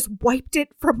didn't. I just wiped it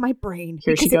from my brain.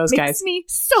 Here she goes, guys. Makes me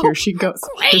so Here she goes.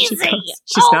 Crazy. Here she goes.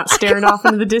 She's not staring off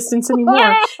into the distance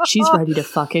anymore. She's ready to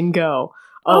fucking go.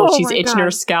 Oh, she's itching her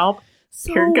scalp.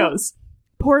 So, here it goes.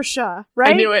 Portia,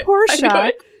 right? I knew it.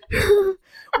 Portia.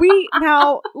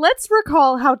 Now, let's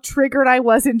recall how triggered I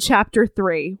was in chapter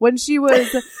 3 when she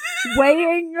was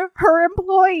weighing her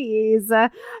employees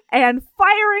and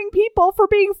firing people for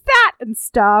being fat and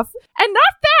stuff. And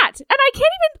not fat. And I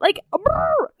can't even,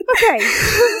 okay.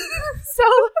 So,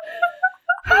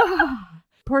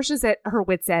 Portia's at her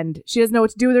wit's end. She doesn't know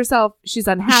what to do with herself. She's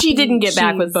unhappy. She didn't get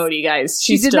back with Bodhi, guys.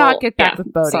 She did not get back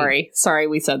with Bodhi. Sorry,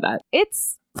 we said that.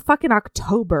 It's fucking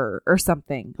October or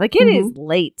something. Like, it is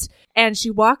late. And she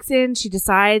walks in. She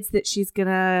decides that she's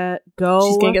gonna go.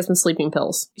 She's gonna get some sleeping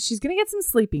pills. She's gonna get some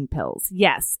sleeping pills.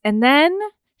 Yes. And then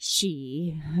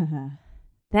she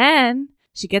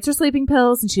gets her sleeping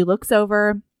pills and she looks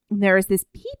over. And there is this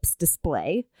Peeps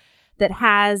display that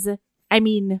has,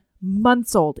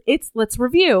 months old. Let's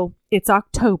review. It's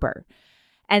October.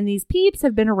 And these Peeps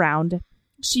have been around.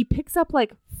 She picks up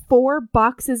like 4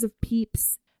 boxes of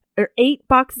Peeps or 8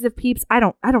 boxes of Peeps. I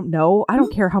don't know. I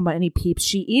don't care how many Peeps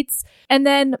she eats. And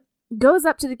then goes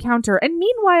up to the counter. And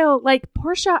meanwhile, like,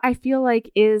 Portia, I feel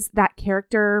like, is that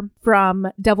character from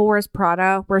Devil Wears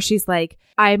Prada where she's like,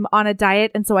 I'm on a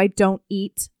diet and so I don't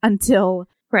eat until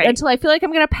I feel like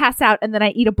I'm going to pass out and then I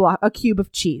eat a cube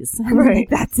of cheese. Right.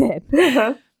 That's it.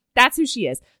 That's who she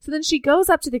is. So then she goes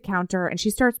up to the counter and she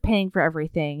starts paying for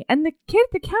everything. And the kid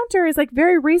at the counter is like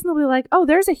very reasonably like, oh,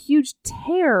 there's a huge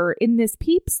tear in this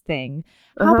Peeps thing.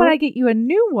 How about I get you a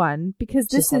new one? Because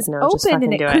this is open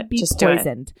and it could be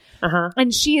poisoned.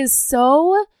 And she is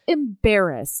so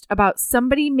embarrassed about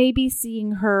somebody maybe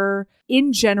seeing her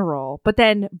in general, but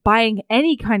then buying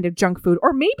any kind of junk food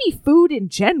or maybe food in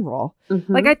general.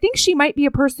 Like, I think she might be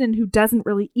a person who doesn't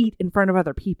really eat in front of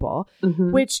other people,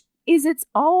 which is its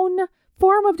own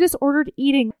form of disordered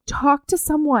eating. Talk to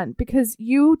someone because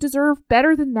you deserve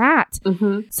better than that.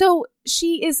 So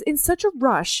she is in such a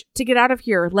rush to get out of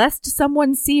here lest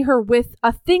someone see her with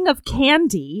a thing of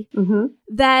candy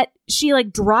that she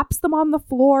like drops them on the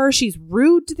floor. She's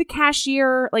rude to the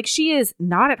cashier. Like, she is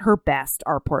not at her best,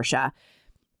 our Portia.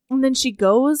 And then she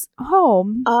goes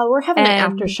home. We're having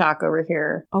an aftershock over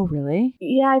here. Oh, really?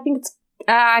 Yeah, I think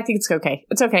it's okay.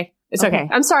 It's okay. It's okay.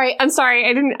 I'm sorry.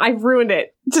 I've ruined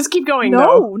it. Just keep going.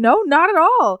 No, not at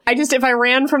all. If I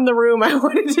ran from the room, I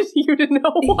wanted you to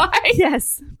know why.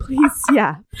 Yes, please.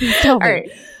 Yeah, please tell me. All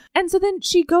right. And so then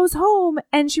she goes home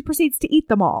and she proceeds to eat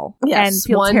them all. Yes, and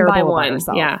feel one terrible by one. About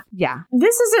herself. Yeah.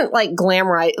 This isn't like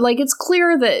glamorized. Like, it's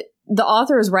clear that the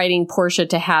author is writing Portia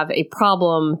to have a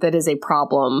problem that is a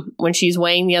problem when she's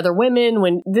weighing the other women.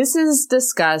 When this is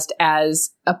discussed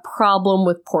as a problem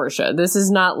with Portia, this is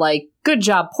not like, good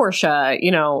job, Portia, you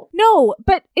know. No,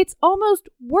 but it's almost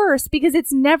worse because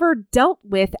it's never dealt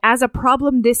with as a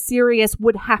problem this serious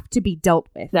would have to be dealt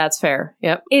with. That's fair.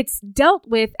 Yep. It's dealt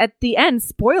with at the end.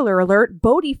 Spoiler alert,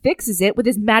 Bodhi fixes it with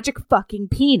his magic fucking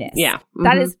penis. Yeah. Mm-hmm.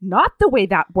 That is not the way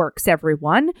that works,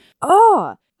 everyone.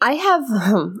 Oh. I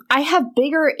have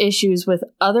bigger issues with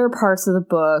other parts of the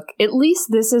book. At least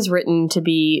this is written to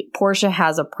be Portia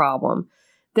has a problem.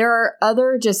 There are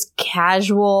other just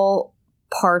casual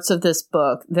parts of this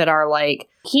book that are like,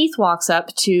 Heath walks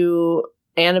up to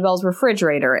Annabelle's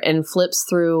refrigerator and flips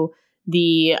through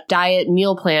the diet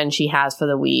meal plan she has for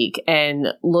the week and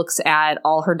looks at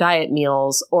all her diet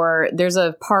meals. Or there's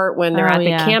a part when they're at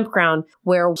the campground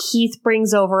where Heath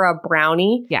brings over a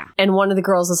brownie. Yeah. And one of the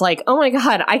girls is like, oh my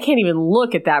God, I can't even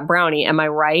look at that brownie. Am I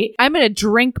right? I'm going to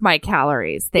drink my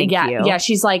calories. Thank you. Yeah.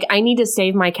 She's like, I need to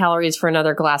save my calories for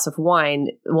another glass of wine.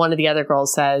 One of the other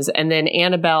girls says. And then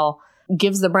Annabelle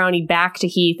gives the brownie back to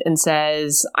Heath and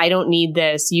says, I don't need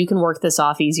this. You can work this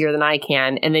off easier than I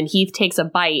can. And then Heath takes a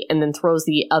bite and then throws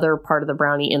the other part of the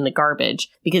brownie in the garbage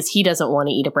because he doesn't want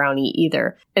to eat a brownie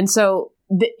either. And so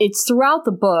it's throughout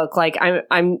the book. Like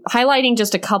I'm highlighting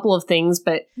just a couple of things,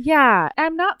 but yeah,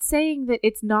 I'm not saying that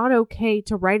it's not okay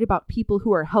to write about people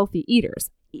who are healthy eaters.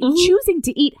 Choosing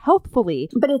to eat healthfully,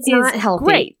 but it's not healthy.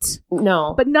 Great.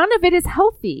 No, but none of it is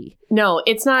healthy. No,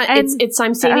 it's not. And, it's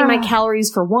I'm saving my calories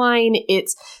for wine.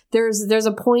 There's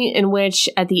a point in which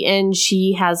at the end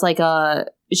she has a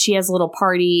little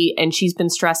party and she's been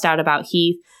stressed out about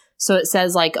Heath. So it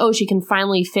says like, oh, she can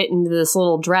finally fit into this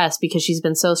little dress because she's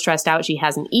been so stressed out she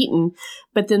hasn't eaten.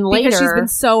 But then later... Because she's been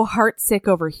so heartsick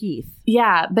over Heath.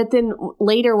 Yeah, but then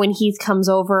later when Heath comes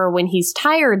over, when he's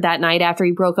tired that night after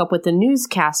he broke up with the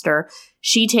newscaster,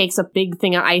 she takes a big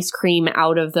thing of ice cream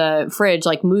out of the fridge,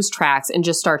 like Moose Tracks, and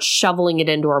just starts shoveling it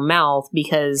into her mouth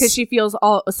because she feels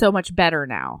so much better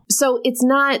now. So it's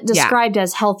not described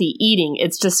as healthy eating.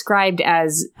 It's described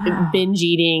as binge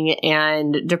eating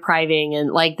and depriving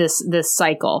and like this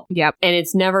cycle. Yep. And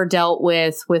it's never dealt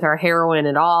with our heroine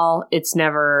at all. It's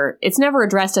never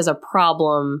addressed as a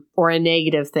problem or a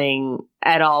negative thing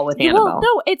at all with Annabelle. Well,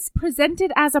 no, it's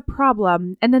presented as a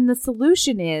problem, and then the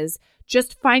solution is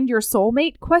just find your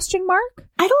soulmate, ?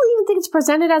 I don't even think it's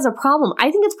presented as a problem. I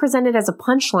think it's presented as a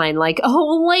punchline, like,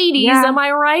 oh, ladies, am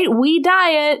I right? We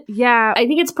diet. Yeah. I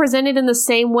think it's presented in the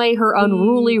same way her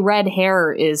unruly red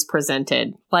hair is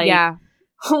presented. Like,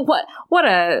 what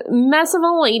a mess of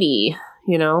a lady,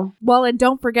 you know? Well, and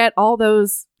don't forget all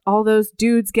those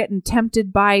dudes getting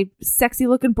tempted by sexy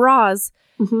looking bras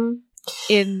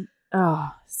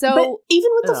but even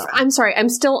with I'm sorry, I'm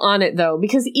still on it though,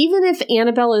 because even if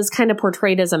Annabelle is kind of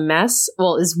portrayed as a mess,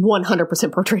 well, is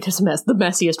 100% portrayed as a mess, the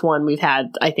messiest one we've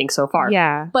had, I think, so far.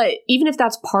 Yeah. But even if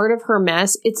that's part of her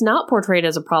mess, it's not portrayed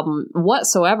as a problem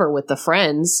whatsoever with the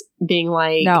friends being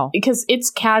like, no, because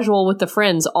it's casual with the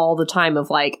friends all the time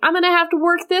of like, I'm going to have to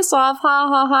work this off. Ha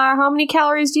ha ha. How many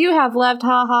calories do you have left?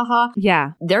 Ha ha ha.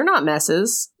 Yeah. They're not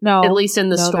messes. No. At least in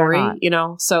the story, you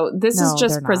know? So this is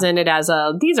just presented as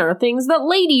these are things that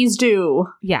ladies do.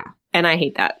 Yeah. And I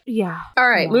hate that. Yeah. All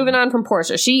right, moving on from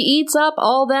Portia. She eats up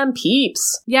all them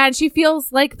peeps. Yeah, and she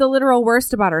feels like the literal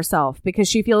worst about herself because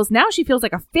she feels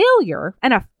like a failure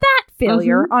and a fat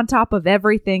failure on top of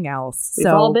everything else. We've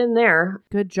all been there.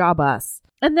 Good job, us.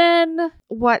 And then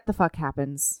what the fuck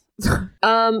happens?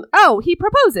 He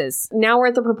proposes. Now we're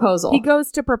at the proposal. He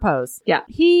goes to propose. Yeah.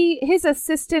 His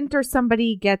assistant or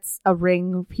somebody gets a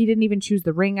ring. He didn't even choose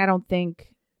the ring, I don't think.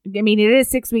 I mean, it is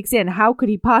 6 weeks in. How could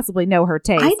he possibly know her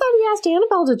taste? I thought he asked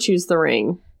Annabelle to choose the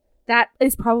ring. That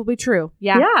is probably true.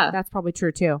 Yeah. That's probably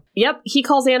true, too. Yep. He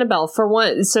calls Annabelle for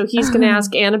one. So he's going to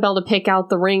ask Annabelle to pick out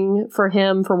the ring for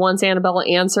him for once Annabelle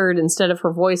answered instead of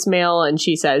her voicemail. And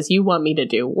she says, you want me to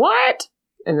do what?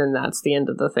 And then that's the end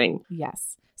of the thing.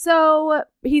 Yes. So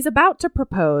he's about to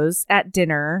propose at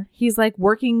dinner. He's like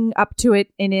working up to it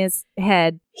in his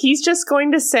head. He's just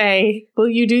going to say, will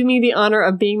you do me the honor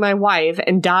of being my wife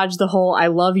and dodge the whole I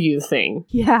love you thing?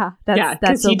 Yeah.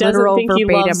 That's a literal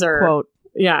verbatim quote.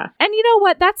 Yeah. And you know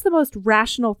what? That's the most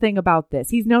rational thing about this.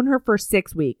 He's known her for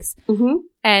 6 weeks. Mm-hmm.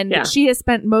 And she has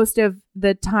spent most of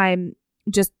the time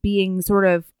just being sort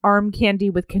of arm candy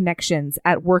with connections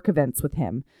at work events with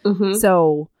him. Mm-hmm.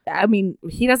 So, I mean,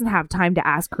 he doesn't have time to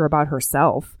ask her about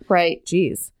herself. Right.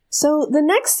 Jeez. So the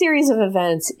next series of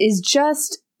events is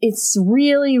just, it's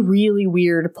really, really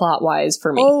weird plot-wise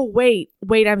for me. Oh, wait,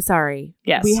 I'm sorry.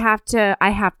 Yes. I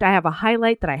have a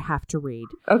highlight that I have to read.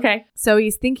 Okay. So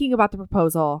he's thinking about the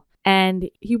proposal. And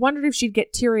he wondered if she'd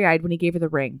get teary-eyed when he gave her the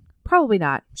ring. Probably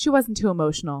not. She wasn't too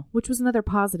emotional, which was another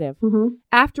positive. Mm-hmm.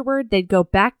 Afterward, they'd go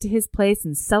back to his place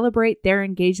and celebrate their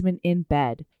engagement in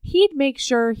bed. He'd make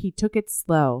sure he took it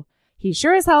slow. He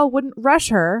sure as hell wouldn't rush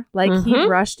her like he'd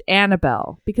rushed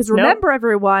Annabelle. Because remember,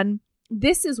 everyone,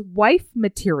 this is wife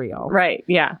material. Right,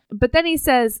 yeah. But then he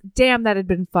says, damn, that had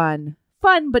been fun.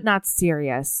 Fun, but not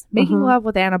serious. Making love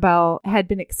with Annabelle had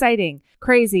been exciting,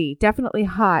 crazy, definitely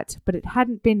hot, but it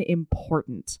hadn't been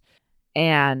important.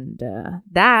 And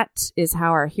that is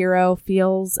how our hero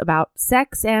feels about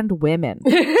sex and women.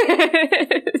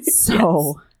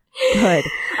 So good.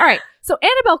 All right. So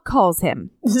Annabelle calls him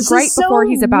before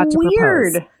he's about to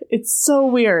propose. It's so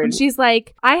weird. And she's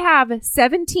like, I have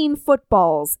 17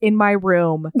 footballs in my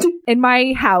room, in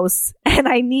my house, and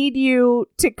I need you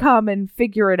to come and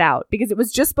figure it out. Because it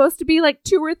was just supposed to be like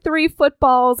 2 or 3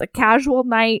 footballs, a casual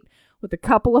night with a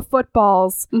couple of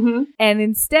footballs. Mm-hmm. And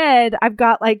instead, I've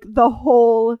got like the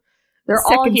whole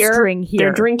second string here.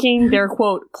 They're drinking, they're,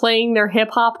 quote, playing their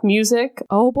hip-hop music.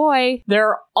 Oh, boy.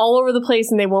 They're all over the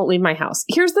place and they won't leave my house.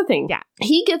 Here's the thing. Yeah.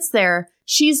 He gets there.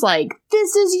 She's like,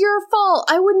 this is your fault.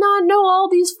 I would not know all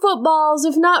these footballs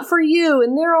if not for you.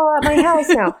 And they're all at my house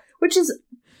now, which is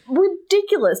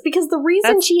ridiculous because the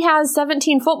reason she has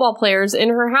 17 football players in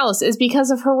her house is because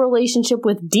of her relationship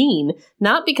with Dean,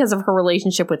 not because of her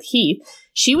relationship with Heath.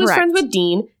 She was friends with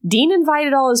Dean. Dean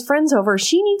invited all his friends over.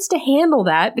 She needs to handle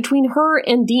that between her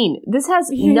and Dean. This has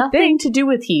nothing to do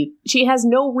with Heath. She has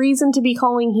no reason to be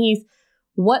calling Heath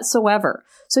whatsoever.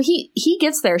 So he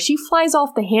gets there. She flies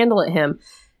off the handle at him.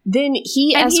 Then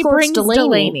he escorts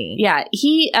Delaney. Yeah,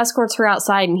 he escorts her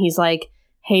outside and he's like,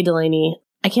 hey, Delaney,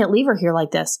 I can't leave her here like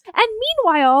this. And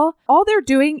meanwhile, all they're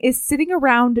doing is sitting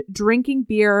around drinking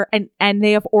beer and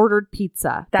they have ordered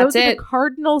pizza. Those are the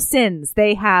cardinal sins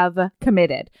they have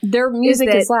committed. Their music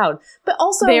is loud. But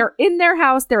also, they're in their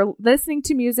house, they're listening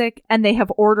to music, and they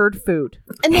have ordered food.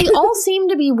 And they all seem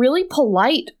to be really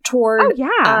polite toward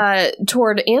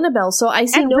toward Annabelle. So I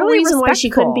see no reason why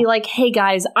she couldn't be like, hey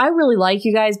guys, I really like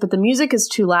you guys, but the music is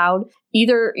too loud.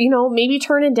 Either, maybe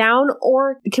turn it down,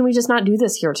 or can we just not do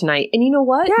this here tonight? And you know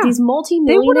what? Yeah, these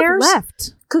multi-millionaires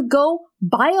could go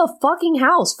buy a fucking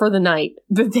house for the night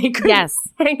that they could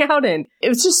hang out in. It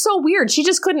was just so weird. She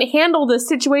just couldn't handle this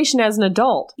situation as an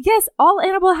adult. Yes, all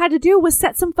Annabelle had to do was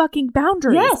set some fucking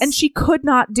boundaries. Yes. And she could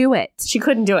not do it. She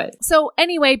couldn't do it. So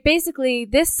anyway, basically,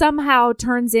 this somehow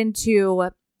turns into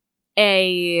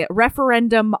a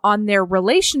referendum on their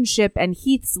relationship and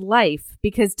Heath's life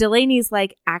because Delaney's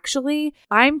like, actually,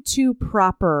 I'm too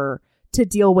proper to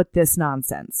deal with this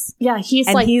nonsense. Yeah, he's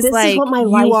like, this is what my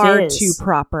life is. You are too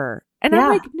proper. And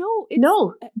I'm like,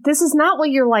 no, this is not what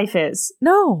your life is.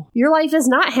 No. Your life is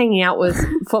not hanging out with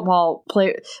football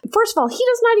players. First of all, he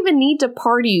does not even need to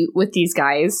party with these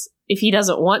guys if he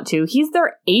doesn't want to. He's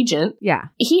their agent. Yeah.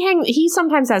 He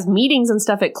sometimes has meetings and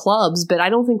stuff at clubs, but I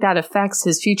don't think that affects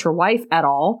his future wife at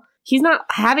all. He's not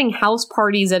having house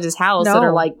parties at his house that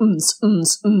are like,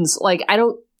 Like,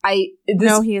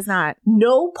 no, he is not.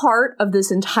 No part of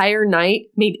this entire night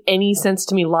made any sense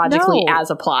to me logically as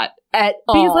a plot at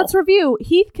all. Because let's review.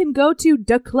 Heath can go to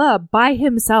the club by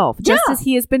himself, just as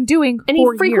he has been doing for years. And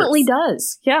he frequently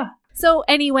does. Yeah. So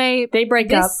anyway, they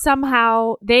break up.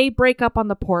 Somehow they break up on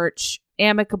the porch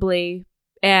amicably.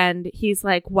 And he's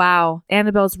like, wow,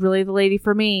 Annabelle's really the lady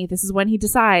for me. This is when he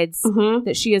decides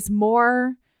that she is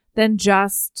more than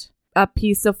just a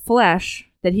piece of flesh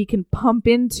that he can pump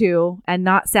into and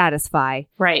not satisfy.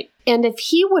 Right. And if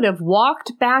he would have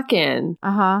walked back in,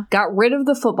 got rid of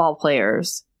the football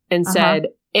players and said,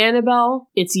 Annabelle,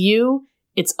 it's you.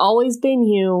 It's always been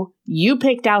you. You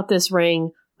picked out this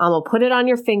ring. I'm going to put it on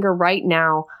your finger right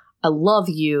now. I love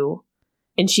you.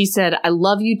 And she said, I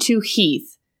love you too,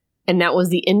 Heath. And that was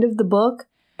the end of the book.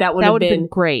 That would have been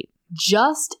great.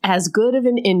 Just as good of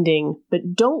an ending.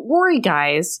 But don't worry,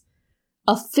 guys.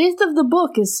 A fifth of the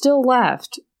book is still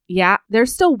left. Yeah,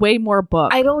 there's still way more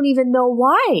book. I don't even know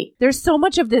why. There's so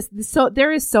much of this. So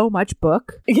there is so much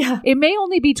book. Yeah. It may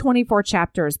only be 24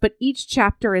 chapters, but each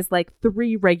chapter is like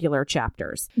 3 regular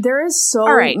chapters. There is so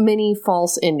many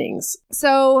false endings.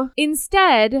 So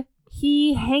instead,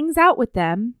 he hangs out with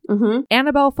them.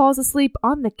 Annabelle falls asleep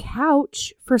on the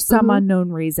couch for some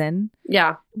unknown reason.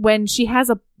 Yeah. When she has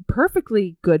a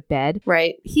perfectly good bed.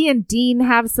 Right. He and Dean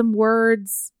have some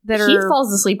words that He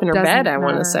falls asleep in her bed, I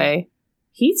want to say.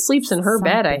 He sleeps in her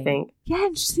bed, I think. Yeah,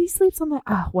 and she sleeps on the...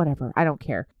 whatever. I don't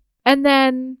care. And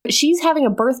then she's having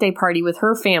a birthday party with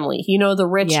her family. You know, the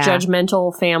rich,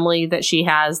 judgmental family that she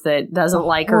has that doesn't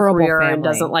like her career and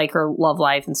doesn't like her love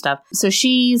life and stuff. So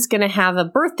she's going to have a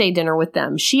birthday dinner with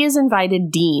them. She has invited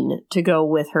Dean to go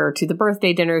with her to the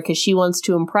birthday dinner because she wants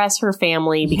to impress her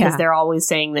family because they're always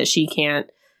saying that she can't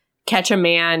catch a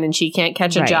man and she can't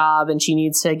catch a job and she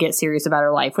needs to get serious about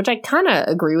her life, which I kind of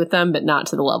agree with them, but not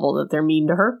to the level that they're mean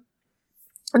to her.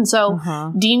 And so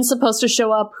Dean's supposed to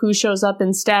show up. Who shows up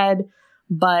instead?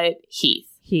 But Heath.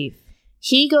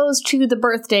 He goes to the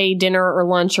birthday dinner or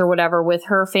lunch or whatever with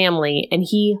her family, and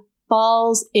he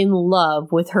falls in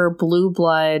love with her blue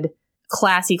blood,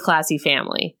 classy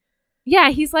family.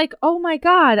 Yeah, he's like, oh my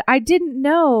God, I didn't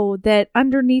know that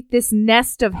underneath this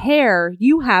nest of hair,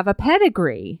 you have a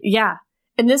pedigree. Yeah.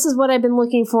 And this is what I've been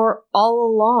looking for all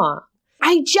along.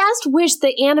 I just wish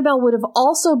that Annabelle would have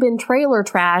also been trailer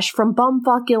trash from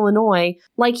bumfuck Illinois,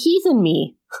 like Heath and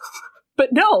me. But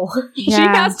no, she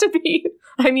has to be.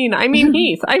 I mean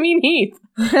Heath.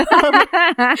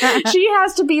 She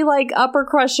has to be like upper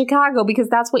crust Chicago because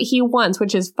that's what he wants,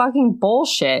 which is fucking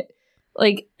bullshit.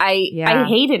 Like, I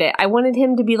hated it. I wanted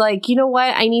him to be like, you know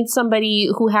what? I need somebody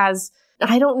who has,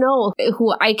 I don't know,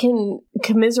 who I can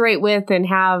commiserate with and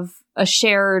have a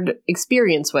shared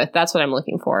experience with. That's what I'm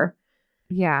looking for.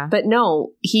 Yeah. But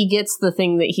no, he gets the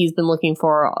thing that he's been looking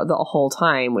for the whole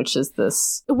time, which is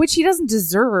this. Which he doesn't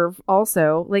deserve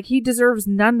also. Like, he deserves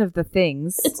none of the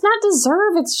things. It's not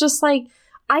deserve. It's just like,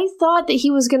 I thought that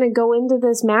he was going to go into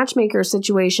this matchmaker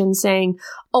situation saying,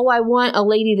 oh, I want a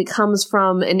lady that comes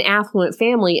from an affluent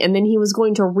family. And then he was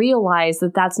going to realize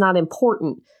that that's not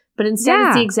important. But instead,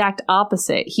 it's the exact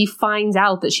opposite. He finds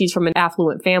out that she's from an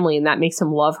affluent family and that makes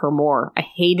him love her more. I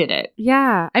hated it.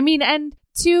 Yeah. I mean, and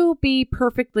to be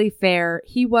perfectly fair,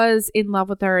 he was in love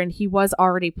with her and he was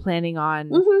already planning on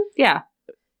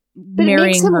but marrying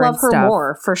it makes him her love and her stuff.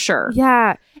 more, for sure.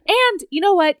 Yeah. And you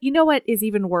know what is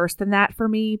even worse than that for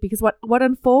me? Because what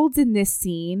unfolds in this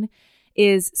scene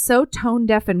is so tone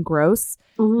deaf and gross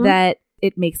that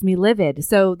it makes me livid.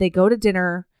 So they go to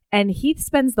dinner and Heath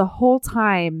spends the whole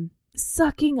time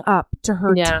sucking up to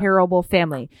her terrible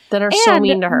family. That are so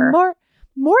mean to her.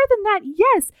 More than that,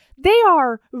 yes, they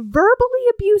are verbally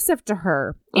abusive to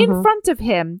her in front of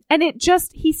him. And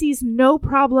he sees no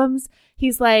problems.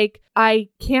 He's like, I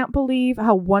can't believe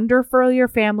how wonderful your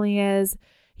family is.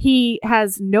 He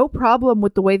has no problem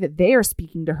with the way that they are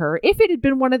speaking to her. If it had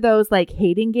been one of those like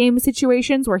hating game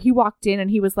situations where he walked in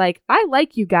and he was like, I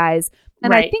like you guys.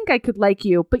 And I think I could like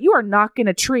you, but you are not going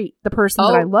to treat the person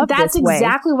that I love this way. That's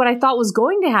exactly what I thought was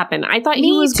going to happen. I thought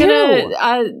he was going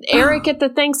to Eric at the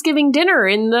Thanksgiving dinner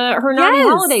in the Hernani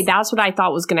holiday. That's what I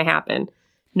thought was going to happen.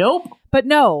 Nope. But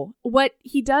no, what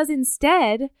he does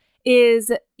instead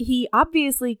is he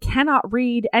obviously cannot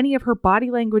read any of her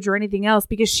body language or anything else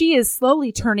because she is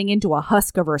slowly turning into a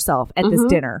husk of herself at this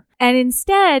dinner. And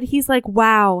instead, he's like,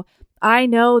 wow, I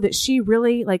know that she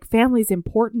really, like, family's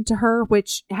important to her,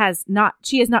 which she has not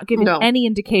given any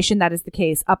indication that is the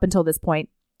case up until this point.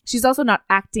 She's also not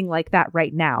acting like that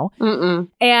right now.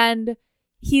 And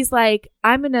he's like,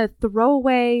 I'm going to throw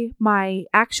away my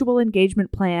actual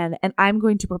engagement plan and I'm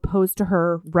going to propose to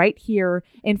her right here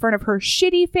in front of her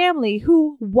shitty family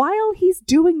who, while he's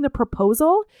doing the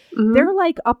proposal, they're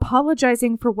like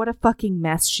apologizing for what a fucking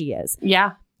mess she is.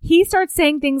 Yeah. He starts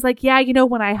saying things like, yeah, you know,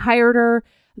 when I hired her,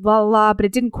 blah, blah, blah, but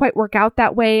it didn't quite work out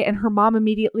that way. And her mom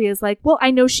immediately is like, well,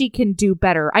 I know she can do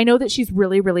better. I know that she's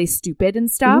really, really stupid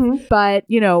and stuff, but,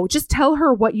 you know, just tell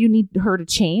her what you need her to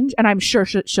change. And I'm sure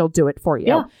she'll do it for you.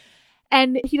 Yeah.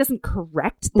 And he doesn't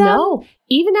correct them. No.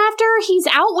 Even after he's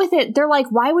out with it, they're like,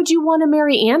 why would you want to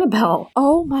marry Annabelle?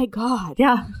 Oh, my God.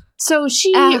 Yeah. So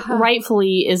she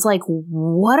rightfully is like,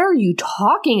 what are you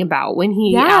talking about when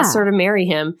he asks her to marry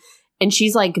him? And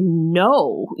she's like,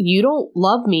 no, you don't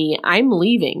love me. I'm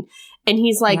leaving. And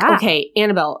he's like, okay,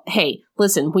 Annabelle, hey,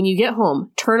 listen, when you get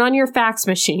home, turn on your fax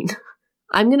machine.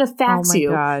 I'm going to fax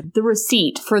you the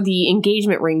receipt for the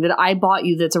engagement ring that I bought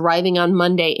you that's arriving on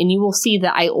Monday. And you will see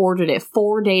that I ordered it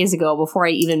 4 days ago before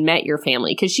I even met your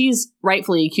family. Because she's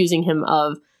rightfully accusing him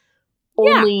of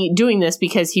only doing this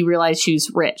because he realized she's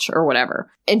rich or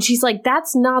whatever. And she's like,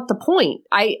 that's not the point.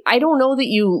 I don't know that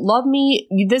you love me.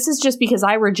 This is just because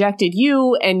I rejected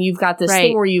you and you've got this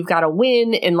thing where you've got to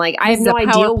win. And like, I have no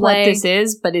idea what this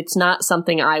is, but it's not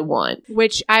something I want.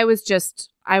 Which I was just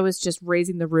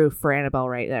raising the roof for Annabelle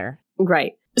right there.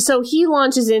 Right. So he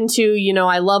launches into, you know,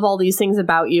 I love all these things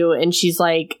about you. And she's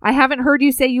like, I haven't heard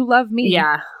you say you love me.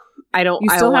 Yeah. I don't. You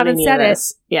still haven't said it.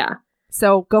 Yeah.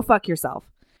 So go fuck yourself.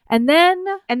 And then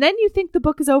you think the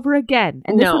book is over again.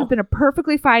 And this would have been a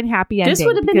perfectly fine, happy ending. This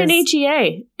would have been an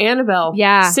HEA. Annabelle,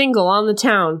 single on the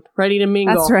town, ready to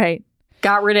mingle. That's right.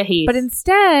 Got rid of Heath. But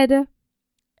instead,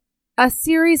 a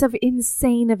series of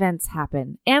insane events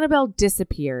happen. Annabelle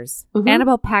disappears. Mm-hmm.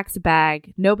 Annabelle packs a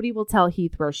bag. Nobody will tell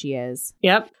Heath where she is.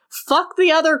 Yep. Fuck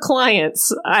the other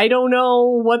clients. I don't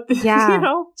know what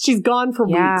she's gone for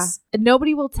weeks.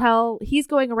 Nobody will tell. He's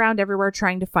going around everywhere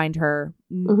trying to find her.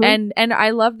 Mm-hmm. And I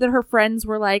love that her friends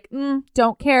were like,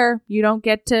 don't care. You don't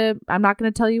get to, I'm not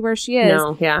going to tell you where she is.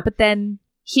 No, yeah. But then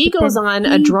he goes on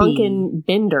a drunken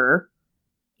bender.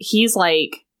 He's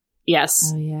like,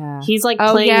 yes. Oh, yeah. He's like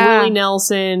playing Willie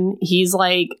Nelson. He's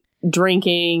like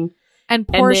drinking. And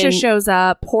Portia shows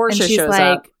up. Portia and she's shows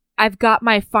like, up. I've got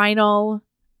my final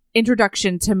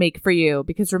introduction to make for you,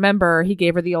 because remember, he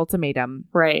gave her the ultimatum,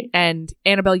 right? And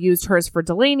Annabelle used hers for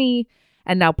Delaney,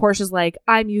 and now Portia's like,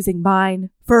 I'm using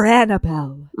mine for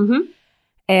Annabelle.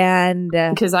 And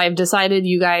because I've decided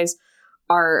you guys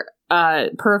are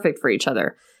perfect for each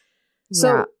other.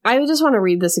 So I just want to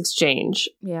read this exchange.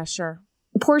 Yeah, sure.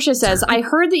 Portia says, I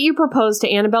heard that you proposed to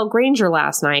Annabelle Granger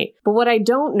last night, but what I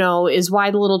don't know is why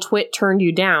the little twit turned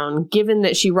you down. Given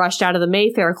that she rushed out of the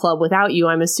Mayfair Club without you,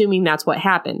 I'm assuming that's what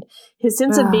happened. His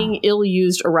sense of being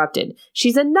ill-used erupted.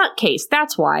 She's a nutcase,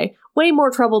 that's why. Way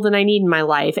more trouble than I need in my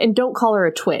life, and don't call her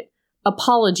a twit.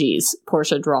 Apologies,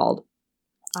 Portia drawled.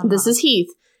 This is Heath.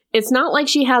 It's not like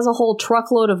she has a whole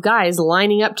truckload of guys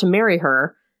lining up to marry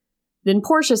her. Then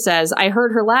Portia says, I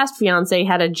heard her last fiancé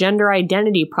had a gender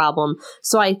identity problem,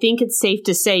 so I think it's safe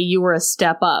to say you were a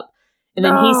step up. And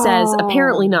then he says,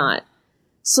 apparently not.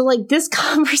 So, like, this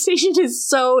conversation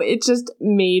is it just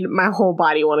made my whole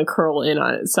body want to curl in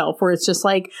on itself, where it's just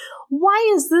like,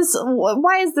 why is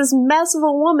this mess of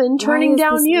a woman turning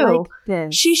down you? Like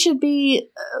this? She should be,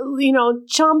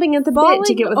 chomping at the bit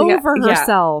to get with over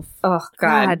herself. Yeah. Oh,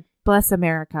 God. Bless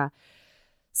America.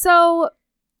 So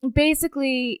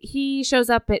basically, he shows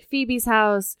up at Phoebe's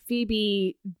house.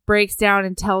 Phoebe breaks down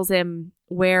and tells him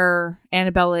where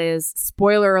Annabelle is.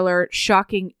 Spoiler alert,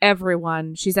 shocking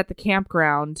everyone. She's at the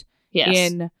campground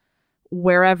in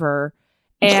wherever.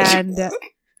 And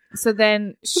so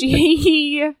then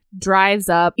she drives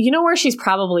up. You know where she's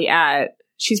probably at?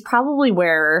 She's probably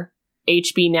where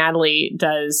HB Natalie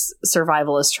does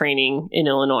survivalist training in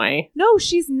Illinois. No,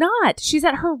 she's not. She's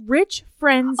at her rich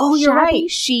friend's shabby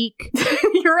chic.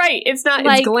 You're right. It's not.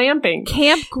 It's glamping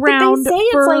campground.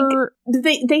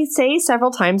 They say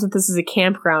several times that this is a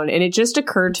campground, and it just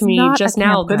occurred to me just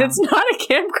now that it's not a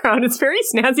campground. It's very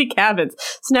snazzy cabins.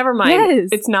 So never mind. Yes.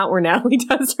 It's not where Natalie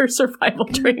does her survival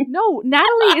training. No,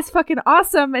 Natalie is fucking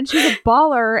awesome, and she's a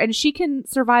baller, and she can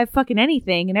survive fucking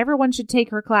anything, and everyone should take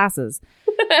her classes.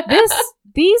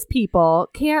 These people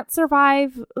can't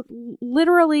survive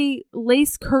literally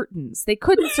lace curtains. They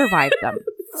couldn't survive them.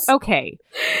 Okay.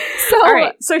 So all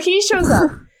right. So he shows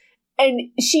up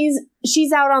and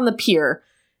she's out on the pier.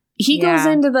 He goes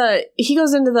into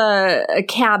the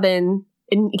cabin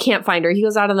and you can't find her. He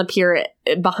goes out on the pier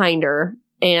behind her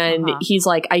and he's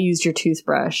like, I used your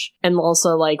toothbrush and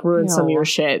also like ruined some of your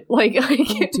shit. Like I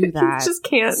can't do that. Just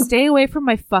can't. Stay away from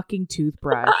my fucking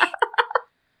toothbrush.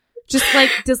 Just like,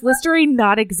 does Listerine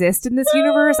not exist in this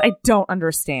universe? I don't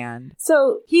understand.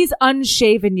 So he's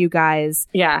unshaven, you guys.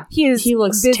 Yeah. He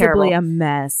looks visibly terrible. A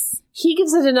mess. He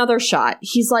gives it another shot.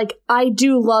 He's like, I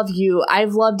do love you.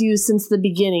 I've loved you since the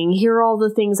beginning. Here are all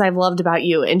the things I've loved about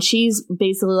you. And she's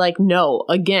basically like, no,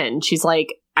 again. She's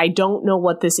like, I don't know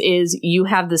what this is. You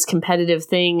have this competitive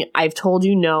thing. I've told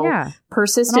you no. Yeah.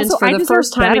 Persistence for the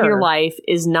first time in your life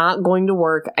is not going to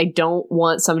work. I don't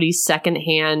want somebody's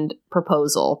secondhand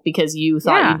proposal because you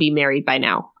thought you'd be married by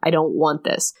now. I don't want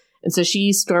this. And so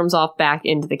she storms off back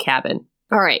into the cabin.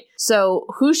 All right. So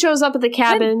who shows up at the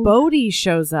cabin? And Bodhi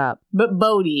shows up. But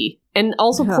Bodhi. And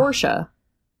also Portia.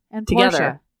 And together.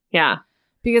 Portia. Yeah.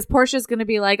 Because Portia's going to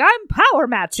be like, I'm power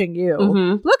matching you.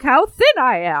 Mm-hmm. Look how thin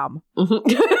I am.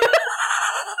 Mm-hmm.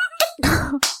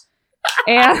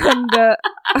 And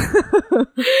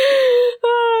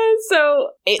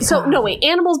no, wait.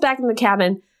 Annabelle's back in the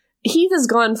cabin. Heath is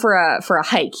gone for a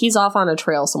hike. He's off on a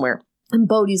trail somewhere. And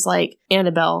Bodhi's like,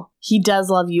 Annabelle, he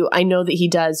does love you. I know that he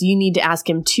does. You need to ask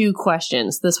him 2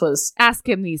 questions. Ask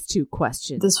him these 2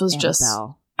 questions. This was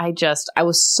Annabelle. I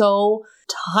was so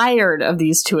tired of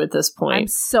these 2 at this point. I'm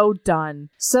so done.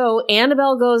 So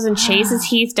Annabelle goes and chases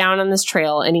Heath down on this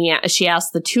trail, and she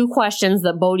asks the 2 questions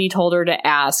that Bodhi told her to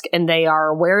ask, and they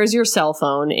are, where is your cell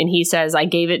phone? And he says, I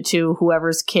gave it to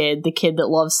whoever's kid, the kid that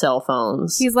loves cell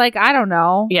phones. He's like, I don't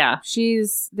know. Yeah.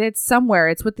 It's somewhere.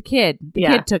 It's with the kid. The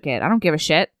kid took it. I don't give a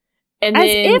shit. And As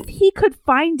then, if he could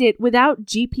find it without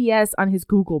GPS on his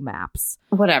Google Maps.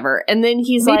 whatever. And then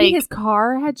he's Maybe like, his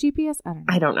car had GPS?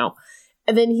 I don't know.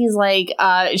 And then he's like,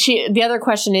 the other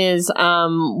question is,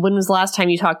 when was the last time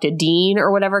you talked to Dean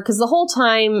or whatever? Because the whole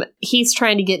time he's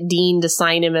trying to get Dean to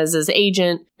sign him as his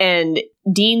agent, and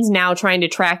Dean's now trying to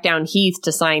track down Heath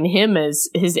to sign him as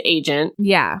his agent.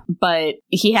 Yeah. But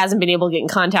he hasn't been able to get in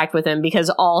contact with him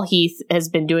because all Heath has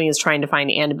been doing is trying to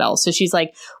find Annabelle. So she's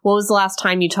like, what was the last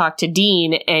time you talked to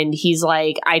Dean? And he's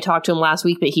like, I talked to him last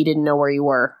week, but he didn't know where you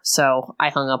were. So I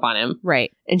hung up on him.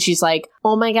 Right. And she's like,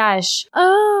 oh my gosh.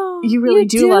 Oh, You really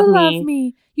do love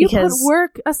me. You put because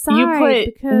work aside. You put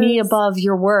because me above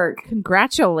your work.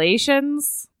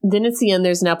 Congratulations. Then at the end,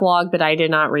 there's an epilogue, but I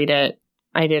did not read it.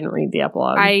 I didn't read the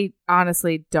epilogue. I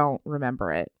honestly don't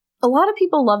remember it. A lot of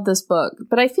people love this book,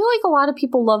 but I feel like a lot of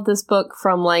people love this book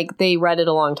from like they read it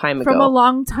a long time ago. From a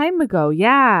long time ago,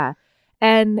 yeah.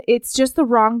 And it's just the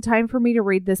wrong time for me to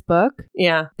read this book.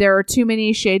 Yeah. There are too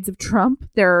many shades of Trump.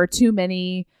 There are too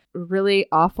many really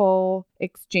awful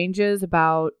exchanges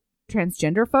about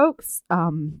transgender folks.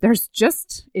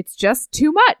 It's just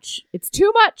too much. It's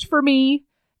too much for me.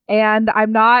 And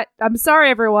I'm sorry,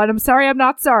 everyone. I'm sorry. I'm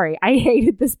not sorry. I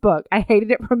hated this book. I hated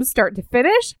it from start to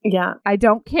finish. Yeah. I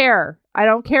don't care. I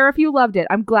don't care if you loved it.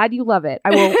 I'm glad you love it.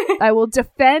 I will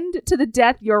defend to the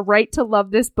death your right to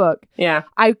love this book. Yeah.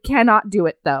 I cannot do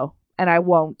it though, and I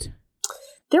won't.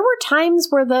 There were times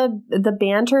where the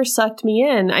banter sucked me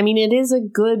in. I mean, it is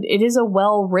a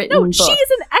well-written book. She is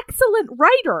an excellent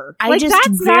writer. I just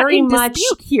that's very not in much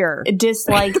dispute here.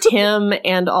 disliked him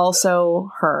and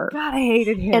also her. God, I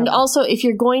hated him. And also, if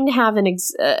you're going to have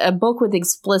a book with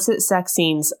explicit sex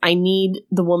scenes, I need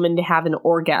the woman to have an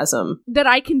orgasm. That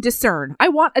I can discern. I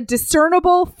want a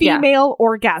discernible female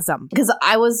orgasm. Because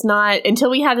I was not,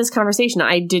 until we had this conversation,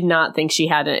 I did not think she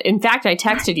had it. In fact, I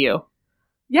texted you.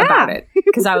 Yeah. About it.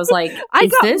 Because I was like, I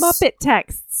got this? Muppet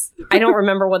texts. I don't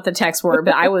remember what the texts were,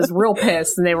 but I was real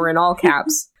pissed and they were in all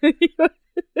caps.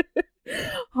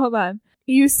 Hold on.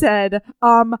 You said,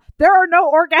 there are no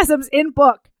orgasms in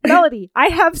book. Melody, I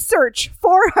have searched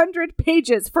 400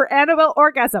 pages for Annabelle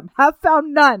orgasm. Have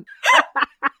found none.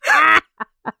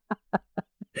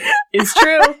 It's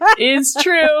true. It's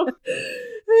true.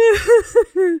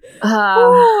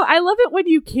 Oh, I love it when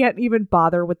you can't even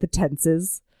bother with the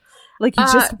tenses. Like, you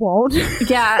just won't.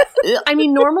 Yeah. I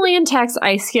mean, normally in text,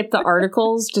 I skip the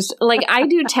articles. Just like I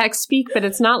do text speak, but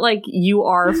it's not like you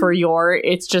are for your.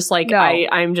 It's just like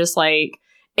I'm just like,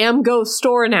 am go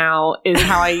store now is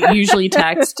how I usually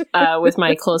text with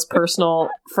my close personal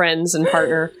friends and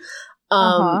partner.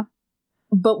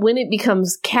 But when it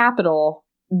becomes capital,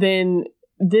 then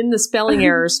the spelling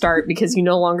errors start because you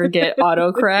no longer get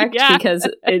autocorrect because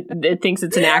it thinks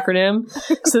it's an acronym.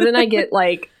 So then I get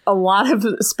like a lot of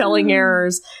spelling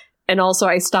errors, and also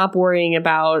I stop worrying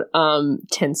about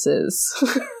tenses.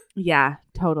 Yeah,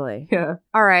 totally. Yeah.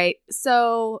 All right.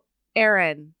 So,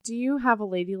 Erin, do you have a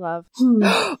lady love?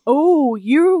 Oh,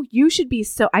 you should be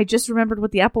so. I just remembered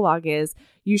what the epilogue is.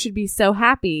 You should be so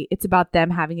happy. It's about them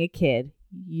having a kid.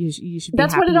 You should be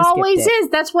That's happy what it always is.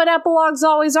 That's what epilogues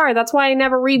always are. That's why I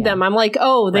never read them. I'm like,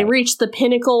 oh, they reached the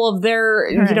pinnacle of their,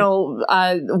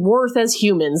 worth as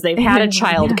humans. They've had a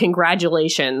child.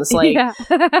 Congratulations. Like,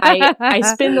 I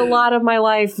spend a lot of my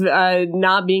life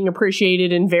not being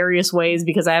appreciated in various ways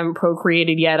because I haven't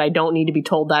procreated yet. I don't need to be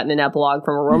told that in an epilogue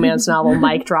from a romance novel.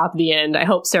 Mic drop, the end. I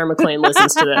hope Sarah McLean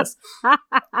listens to this.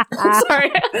 Sorry.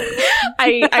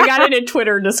 I got in a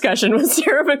Twitter discussion with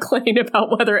Sarah McLean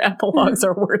about whether epilogues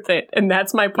are worth it, and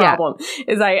that's my problem.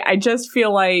 Is I just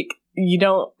feel like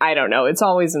I don't know, it's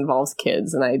always involves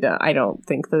kids, and I don't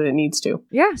think that it needs to.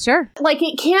 Yeah, sure. Like,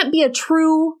 it can't be a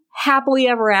true happily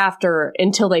ever after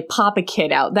until they pop a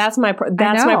kid out. That's my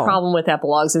problem with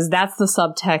epilogues. Is that's the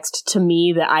subtext to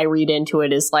me that I read into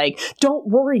it, is like, don't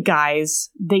worry guys,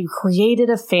 they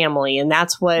created a family, and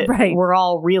that's what we're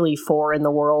all really for in the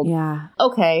world. Yeah.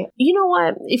 Okay, you know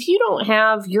what, if you don't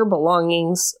have your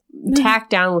belongings tacked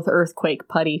down with earthquake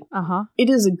putty, it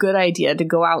is a good idea to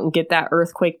go out and get that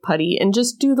earthquake putty and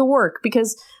just do the work,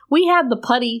 because we had the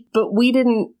putty, but we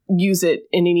didn't use it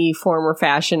in any form or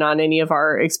fashion on any of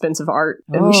our expensive art.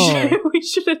 And we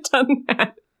should have done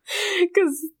that.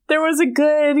 Because there was a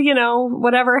good,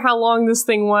 how long this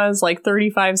thing was, like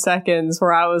 35 seconds,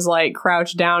 where I was like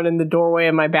crouched down in the doorway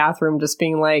of my bathroom, just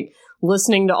being like,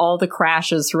 listening to all the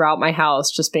crashes throughout my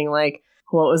house, just being like,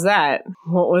 what was that?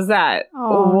 What was that?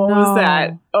 What was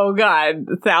that? Oh God,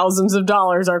 thousands of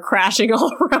dollars are crashing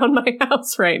all around my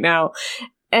house right now.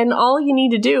 And all you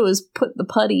need to do is put the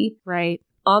putty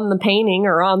on the painting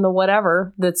or on the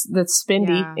whatever that's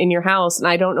spendy in your house. And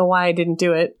I don't know why I didn't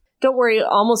do it. don't worry,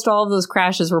 almost all of those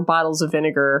crashes were bottles of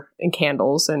vinegar and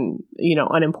candles and,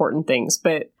 unimportant things.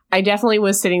 But I definitely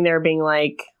was sitting there being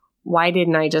like, why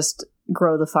didn't I just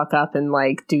grow the fuck up and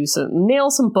like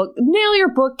nail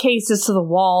your bookcases to the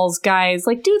walls, guys?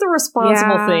 Like, do the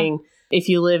responsible thing if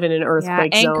you live in an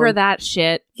earthquake zone. Anchor that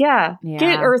shit. Yeah.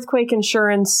 Get earthquake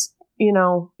insurance,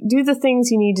 do the things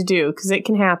you need to do because it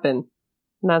can happen.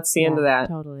 And that's the end of that.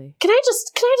 Totally. Can I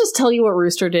just tell you what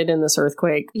Rooster did in this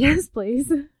earthquake? Yes,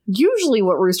 please. Usually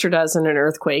what Rooster does in an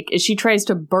earthquake is she tries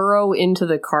to burrow into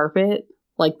the carpet,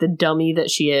 like the dummy that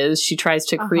she is. She tries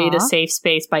to create a safe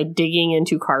space by digging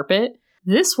into carpet.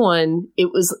 This one,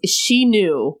 she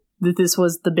knew that this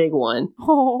was the big one.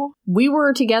 Oh. We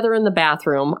were together in the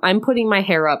bathroom. I'm putting my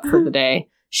hair up for the day.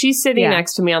 She's sitting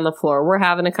next to me on the floor. We're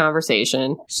having a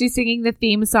conversation. She's singing the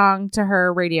theme song to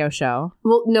her radio show.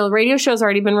 Well, no, the radio show's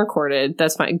already been recorded.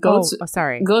 That's fine.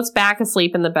 Goat's back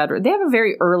asleep in the bedroom. They have a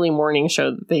very early morning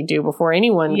show that they do before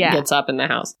anyone gets up in the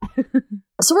house.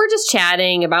 So we're just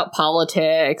chatting about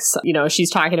politics. She's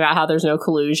talking about how there's no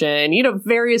collusion,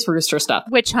 various Rooster stuff.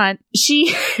 Witch hunt.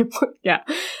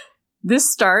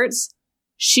 This starts.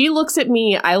 She looks at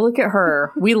me. I look at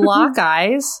her. We lock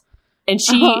eyes. And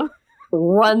she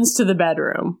runs to the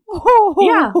bedroom.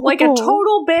 Yeah, like a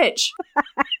total bitch.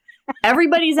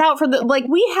 Everybody's out for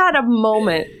we had a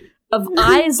moment of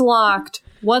eyes locked.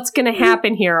 What's going to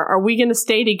happen here? Are we going to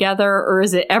stay together or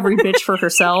is it every bitch for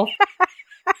herself?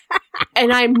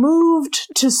 And I moved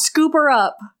to scoop her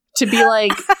up to be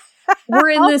like, we're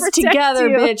in this together,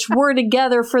 bitch. We're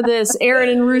together for this. Aaron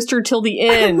and Rooster till the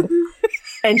end.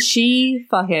 And she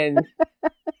fucking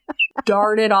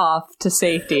darted off to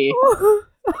safety.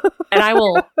 And I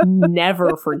will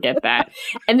never forget that.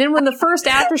 And then when the first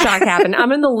aftershock happened,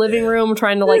 I'm in the living room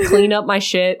trying to clean up my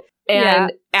shit.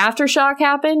 And aftershock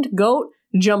happened, Goat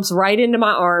jumps right into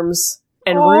my arms.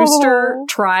 And Rooster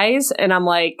tries, and I'm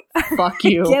like, fuck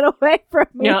you. Get away from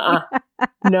me.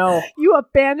 No. You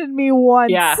abandoned me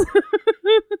once. Yeah.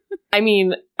 I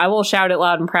mean, I will shout it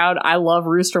loud and proud. I love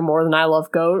Rooster more than I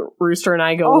love Goat. Rooster and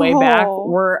I go way back.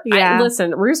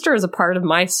 Listen, Rooster is a part of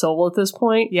my soul at this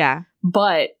point. Yeah.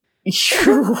 But,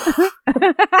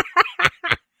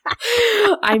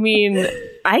 I mean,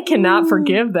 I cannot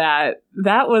forgive that.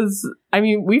 That was,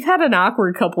 we've had an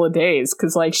awkward couple of days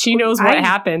because, she knows what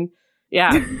happened.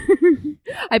 Yeah.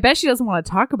 I bet she doesn't want to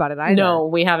talk about it either. No,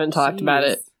 we haven't talked about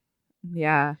it.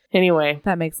 Yeah. Anyway.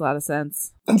 That makes a lot of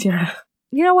sense. Yeah.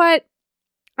 You know what?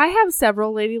 I have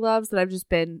several lady loves that I've just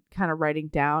been kind of writing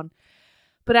down.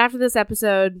 But after this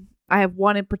episode, I have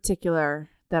one in particular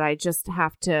that I just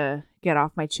have to get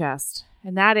off my chest.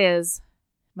 And that is,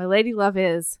 my lady love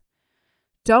is,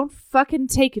 don't fucking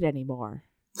take it anymore.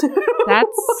 That's...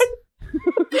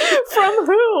 From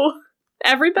who?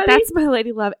 Everybody? That's my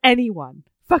lady love. Anyone.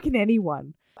 Fucking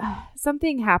anyone.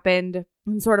 Something happened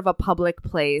in sort of a public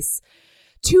place.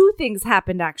 Two things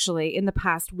happened actually in the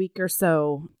past week or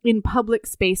so in public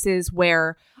spaces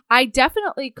where I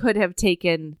definitely could have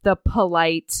taken the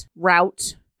polite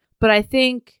route. But I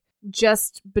think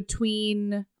just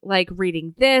between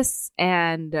reading this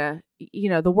and, the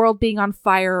world being on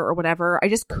fire or whatever, I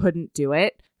just couldn't do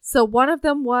it. So one of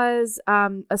them was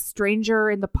a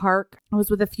stranger in the park. I was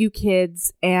with a few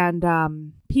kids and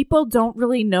people don't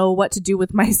really know what to do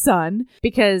with my son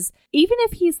because even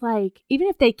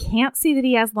if they can't see that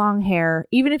he has long hair,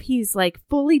 even if he's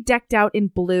fully decked out in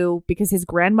blue because his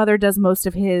grandmother does most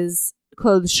of his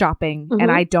clothes shopping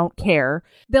and I don't care,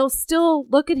 they'll still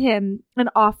look at him and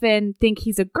often think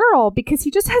he's a girl because he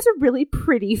just has a really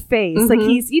pretty face.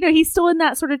 He's still in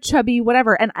that sort of chubby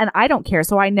whatever and I don't care.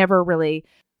 So I never really...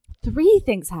 3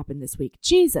 things happened this week.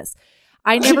 Jesus.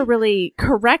 I never really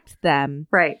correct them.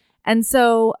 Right. And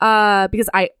so, because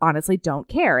I honestly don't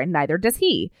care and neither does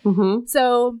he. Mm-hmm.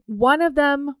 So one of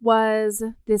them was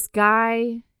this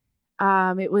guy.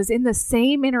 It was in the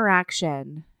same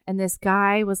interaction. And this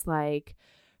guy was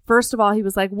first of all, he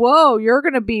was like, whoa, you're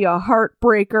going to be a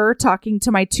heartbreaker talking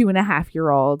to my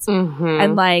 2.5-year-olds.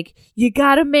 Mm-hmm. And you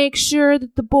got to make sure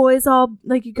that the boys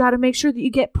you got to make sure that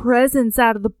you get presents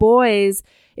out of the boys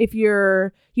if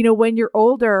you're, when you're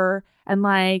older and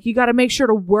you got to make sure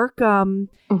to work them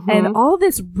and all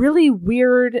this really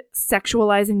weird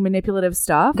sexualizing manipulative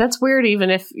stuff. That's weird. Even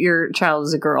if your child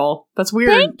is a girl, that's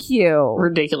weird. Thank you.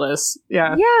 Ridiculous.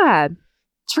 Yeah. Yeah.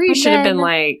 It's where you should have been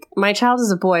my child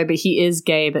is a boy, but he is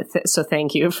gay. But so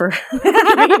thank you for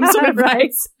giving him some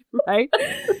advice. Right.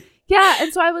 Yeah.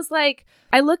 And so I was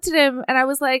I looked at him and I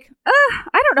was I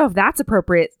don't know if that's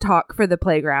appropriate talk for the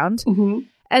playground. Mm-hmm.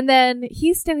 And then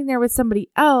he's standing there with somebody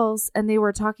else and they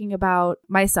were talking about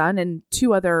my son and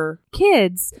 2 other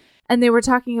kids. And they were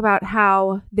talking about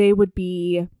how they would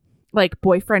be like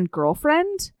boyfriend,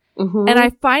 girlfriend. Mm-hmm. And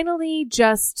I finally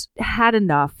just had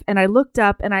enough. And I looked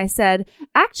up and I said,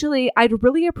 actually, I'd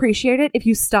really appreciate it if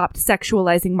you stopped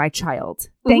sexualizing my child.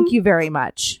 Thank you very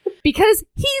much. Because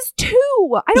he's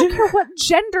 2. I don't care what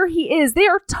gender he is. They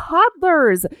are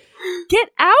toddlers. Get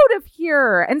out of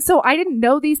here. And so I didn't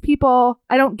know these people.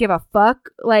 I don't give a fuck.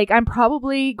 Like, I'm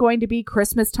probably going to be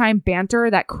Christmas time banter,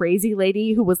 that crazy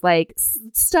lady who was like,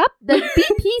 stop the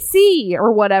BPC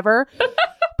or whatever.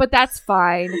 But that's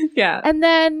fine. Yeah. And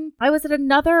then I was at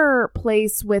another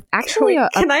place with actually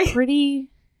pretty...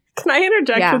 Can I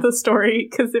interject with a story?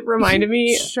 Because it reminded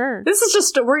me. Sure. This is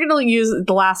just, we're going to use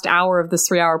the last hour of this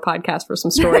 3-hour podcast for some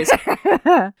stories.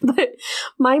 But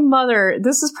my mother,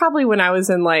 this is probably when I was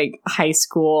in like high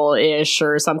school-ish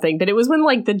or something, but it was when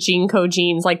like the Jeanco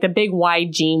jeans, like the big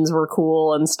wide jeans were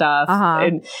cool and stuff.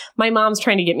 And my mom's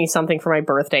trying to get me something for my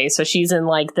birthday. So she's in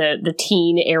like the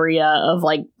teen area of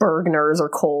like Bergner's or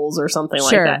Kohl's or something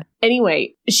like that.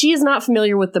 Anyway, she is not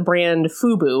familiar with the brand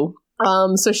Fubu.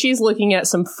 So she's looking at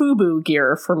some FUBU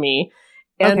gear for me.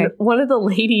 And one of the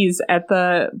ladies at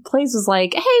the place was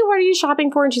like, hey, what are you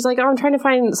shopping for? And she's like, oh, I'm trying to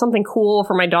find something cool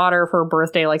for my daughter for her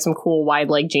birthday, like some cool wide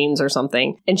leg jeans or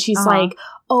something. And she's like,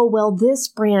 oh, well, this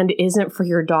brand isn't for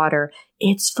your daughter.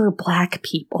 It's for Black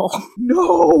people.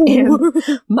 No. And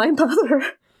my mother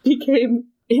became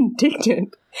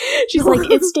indignant. She's like,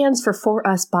 it stands for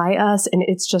us, by us, and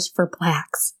it's just for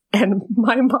Blacks. And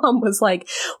my mom was like,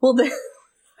 well,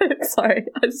 sorry,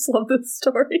 I just love this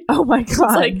story. Oh my God.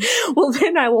 It's like, well,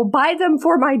 then I will buy them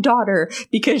for my daughter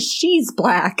because she's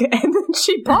Black. And then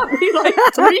she bought me like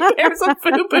 3 pairs of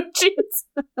FUBU jeans.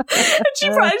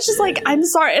 And she's like, I'm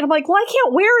sorry. And I'm like, well, I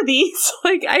can't wear these.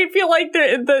 Like, I feel like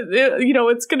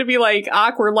it's going to be like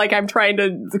awkward. Like I'm trying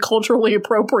to culturally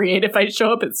appropriate if I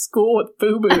show up at school with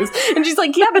FUBUs. And she's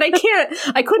like, yeah, but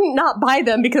I couldn't not buy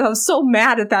them because I was so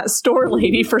mad at that store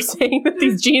lady for saying that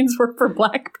these jeans were for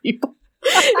Black people.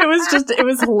 It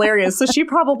was hilarious. So she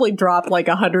probably dropped like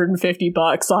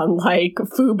 $150 on like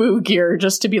FUBU gear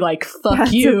just to be like, fuck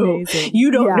That's you. Amazing. You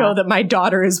don't know that my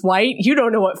daughter is white. You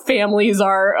don't know what families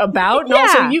are about. And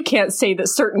also you can't say that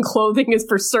certain clothing is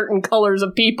for certain colors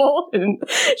of people. And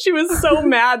she was so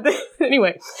mad.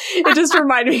 Anyway, it just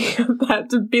reminded me of that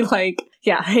to be like,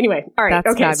 anyway. All right.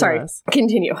 That's okay. Fabulous. Sorry.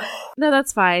 Continue. No,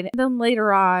 that's fine. Then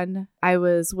later on, I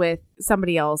was with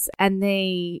somebody else and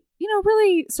they,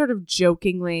 really sort of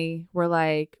jokingly were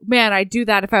like, man, I'd do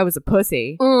that if I was a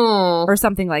pussy or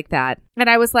something like that. And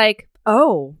I was like,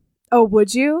 oh,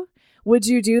 would you? Would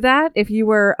you do that if you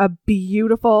were a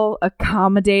beautiful,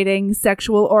 accommodating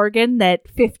sexual organ that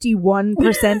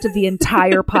 51% of the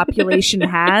entire population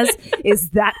has?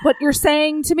 Is that what you're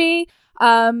saying to me?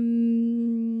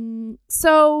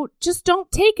 So just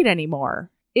don't take it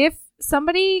anymore. If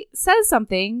somebody says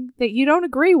something that you don't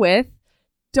agree with,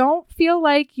 don't feel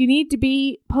like you need to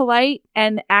be polite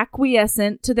and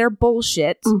acquiescent to their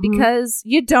bullshit because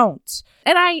you don't.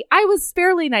 And I was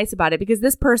fairly nice about it because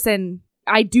this person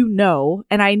I do know,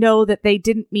 and I know that they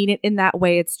didn't mean it in that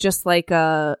way. It's just like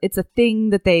it's a thing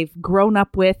that they've grown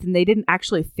up with and they didn't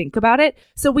actually think about it.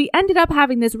 So we ended up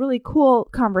having this really cool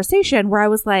conversation where I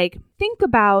was like, think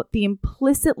about the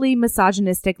implicitly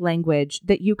misogynistic language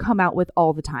that you come out with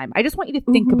all the time. I just want you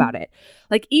to think about it.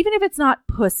 Like, even if it's not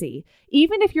pussy,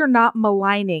 even if you're not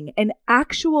maligning an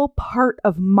actual part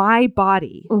of my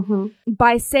body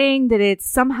by saying that it's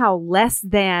somehow less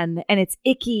than and it's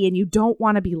icky and you don't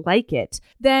want to be like it,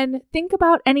 then think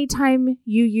about any time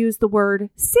you use the word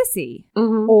sissy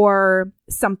or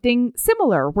something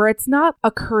similar where it's not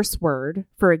a curse word,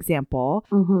 for example,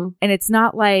 and it's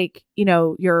not like,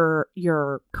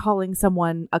 you're calling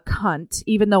someone a cunt,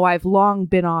 even though I've long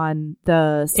been on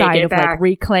the side of like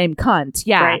reclaim cunt.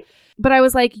 Yeah. Right. But I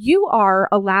was like, you are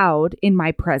allowed in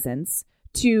my presence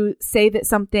to say that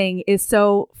something is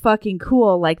so fucking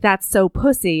cool, like that's so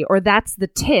pussy, or that's the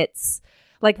tits.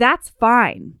 Like, that's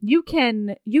fine. You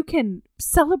can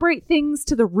celebrate things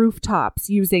to the rooftops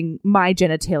using my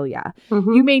genitalia.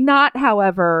 You may not,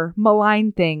 however,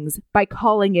 malign things by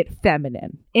calling it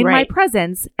feminine in my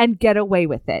presence and get away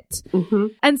with it.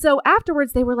 And so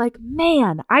afterwards they were like,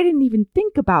 man, I didn't even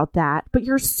think about that, but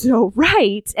you're so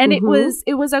right. And it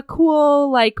was a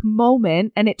cool like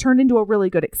moment and it turned into a really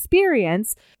good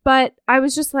experience. But I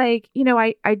was just like,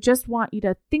 I just want you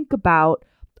to think about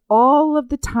all of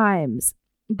the times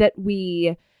that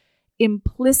we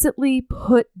implicitly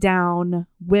put down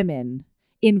women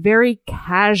in very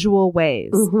casual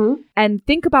ways. And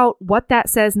think about what that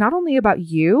says, not only about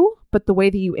you, but the way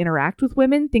that you interact with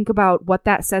women. Think about what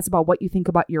that says about what you think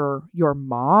about your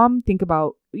mom. Think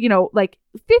about, like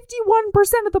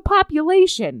 51% of the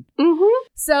population. Mm-hmm.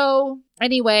 So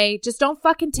anyway, just don't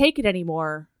fucking take it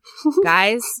anymore,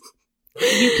 guys.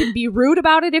 You can be rude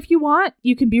about it if you want.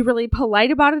 You can be really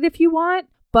polite about it if you want,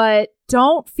 but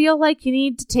don't feel like you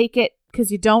need to take it,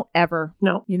 because you don't ever.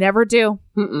 No. You never do.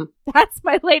 Mm-mm. That's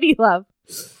my lady love.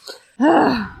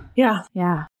 Yeah.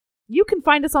 Yeah. You can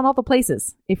find us on all the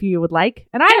places if you would like.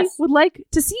 And I would like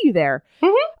to see you there.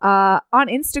 Mm-hmm. On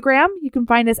Instagram, you can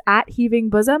find us at Heaving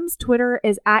Bosoms. Twitter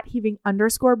is at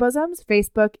Heaving_Bosoms.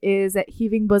 Facebook is at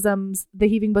Heaving Bosoms, the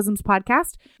Heaving Bosoms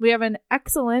podcast. We have an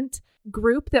excellent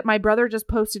group that my brother just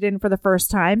posted in for the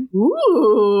first time.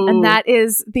 Ooh. And that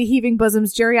is the Heaving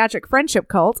Bosoms Geriatric Friendship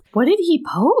Cult. What did he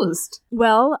post?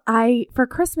 Well, for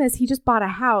Christmas, he just bought a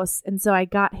house. And so I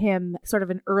got him sort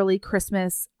of an early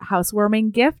Christmas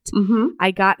housewarming gift. Mm-hmm. I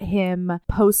got him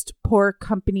Post Pour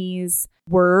Company's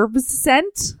Werves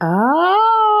scent.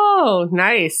 Oh,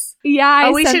 nice.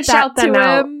 Yeah, we should shout them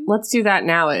out. Let's do that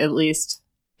now, at least.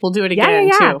 We'll do it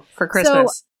again, too, for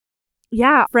Christmas. So,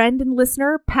 yeah, friend and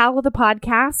listener, pal of the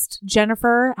podcast,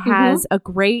 Jennifer, has a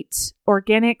great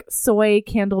organic soy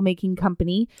candle making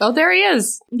company. Oh, there he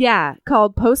is. Yeah,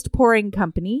 called Post Pouring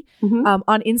Company. Mm-hmm.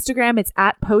 On Instagram, it's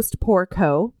at Post Pour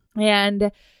Co.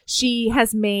 And she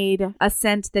has made a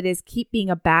scent that is Keep Being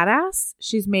a Badass.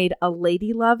 She's made a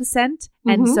Lady Love scent.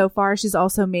 And so far, she's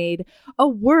also made a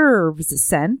Werves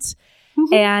scent.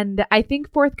 Mm-hmm. And I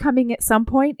think forthcoming at some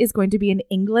point is going to be an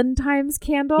England Times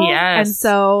candle. Yes. And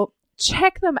so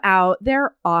check them out.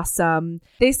 They're awesome.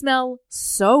 They smell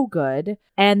so good.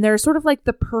 And they're sort of like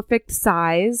the perfect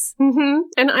size. Mm-hmm.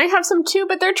 And I have some too,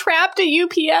 but they're trapped at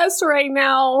UPS right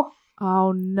now.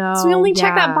 Oh, no. So we only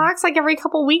check that box like every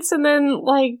couple weeks, and then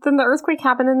the earthquake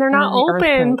happened and they're not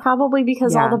open. Probably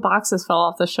because all the boxes fell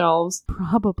off the shelves.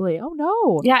 Probably. Oh,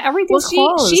 no. Yeah, everything's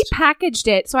closed. She packaged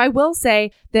it. So I will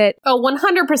say that... Oh,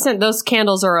 100% those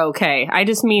candles are okay. I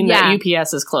just mean that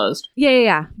UPS is closed.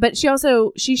 Yeah. But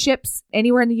she ships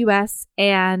anywhere in the US,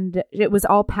 and it was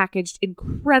all packaged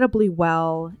incredibly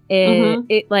well. And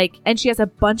she has a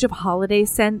bunch of holiday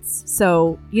scents.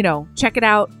 So, check it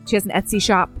out. She has an Etsy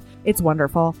shop. It's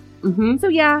wonderful. Mm-hmm. So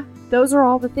yeah, those are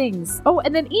all the things. Oh,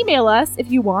 and then email us if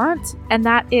you want. And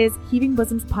that is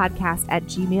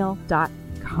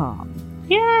heavingbosomspodcast@gmail.com.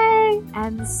 Yay!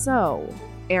 And so,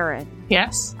 Erin.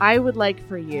 Yes? I would like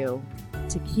for you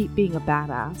to keep being a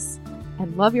badass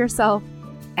and love yourself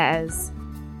as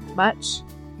much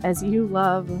as you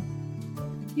love...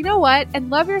 You know what? And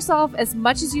love yourself as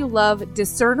much as you love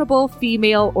discernible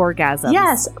female orgasms.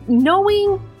 Yes,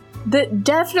 knowing... that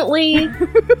definitely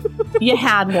you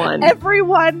had one.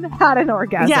 Everyone had an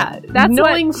orgasm. Yeah, that's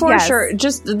knowing for sure.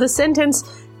 Just the sentence,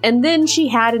 and then she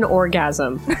had an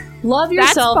orgasm. Love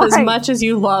yourself as much as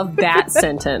you love that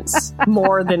sentence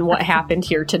more than what happened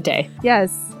here today.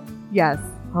 Yes.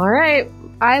 All right.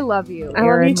 I love you, I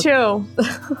Erin. love you too.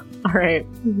 All right.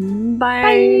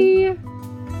 Bye.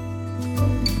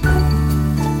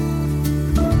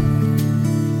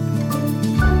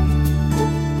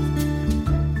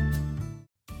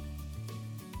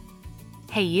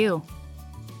 Hey, you.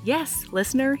 Yes,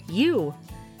 listener, you.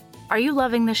 Are you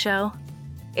loving the show?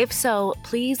 If so,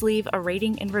 please leave a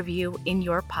rating and review in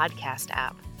your podcast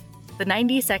app. The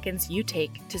 90 seconds you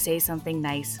take to say something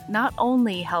nice not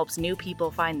only helps new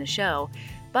people find the show,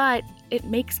 but it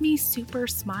makes me super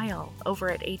smile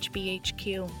over at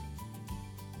HBHQ.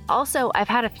 Also, I've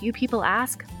had a few people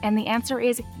ask, and the answer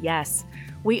is yes.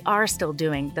 We are still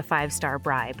doing the 5-star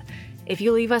bribe. If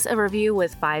you leave us a review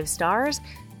with 5 stars,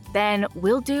 then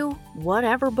we'll do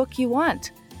whatever book you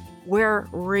want. We're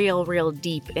real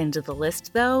deep into the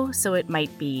list, though, so it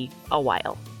might be a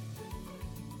while.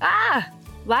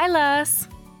 Lilas!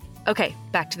 Okay,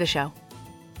 back to the show.